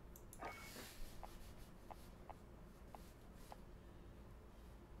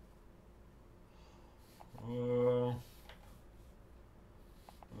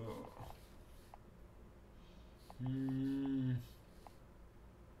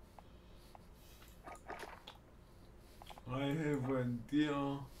 I have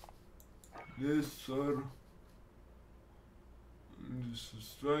idea. Yes, sir. This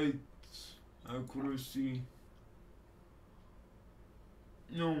is right. Accuracy.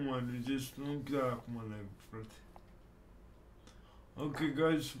 No man, just nu chiar acum live, frate. Okay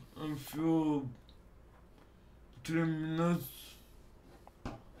guys, în few 3 minutes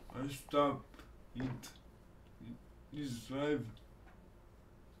I stop it. This live.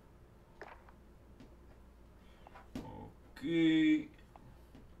 Okay.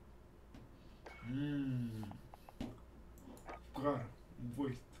 Car,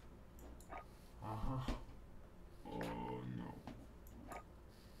 wait. Aha. Oh no.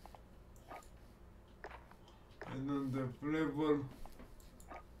 And then the flavor.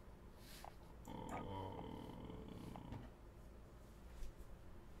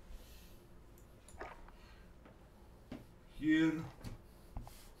 Here.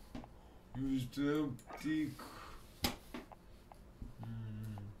 Use the optic.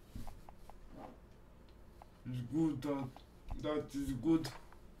 It's good, that is good.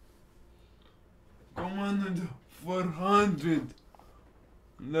 Come on, 400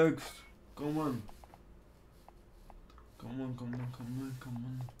 likes. Come on. Come on.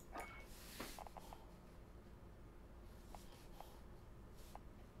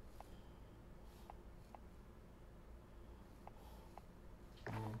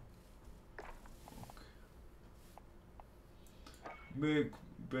 Oh. Okay.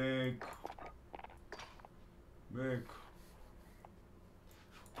 Back.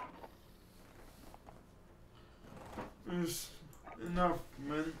 It's enough,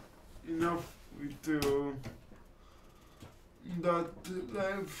 man. Enough with that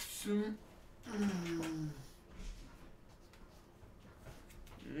live stream.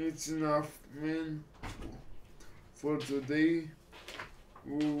 It's enough, man. For today,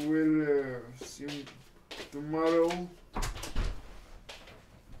 we will see tomorrow.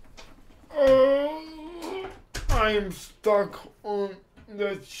 I am stuck on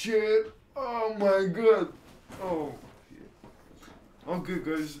the chair. Oh my god. Oh. Yeah. Okay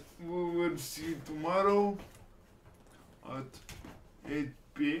guys, we will see you tomorrow at 8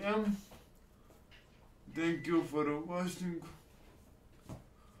 p.m. Thank you for watching.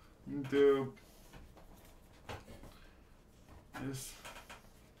 And, yes.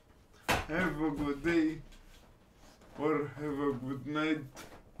 Have a good day or have a good night.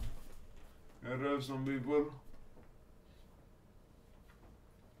 There are some people.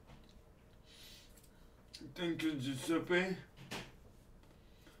 Thank you, Giuseppe.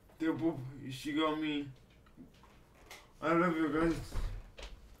 Te pup, Ishigami. I love you guys.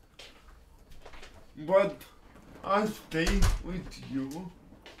 But I'll stay with you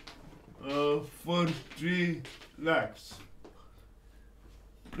for 3 lakhs.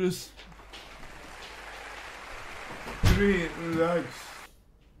 Plus 3 lakhs.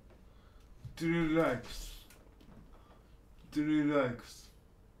 3 lakhs. 3 lakhs.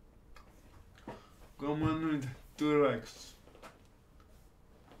 Come on with 2 lakhs.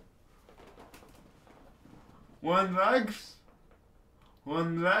 1 lakhs?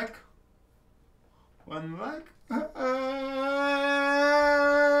 1 lakh? 1 lakh?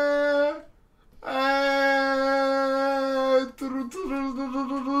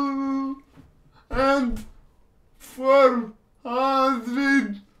 And 400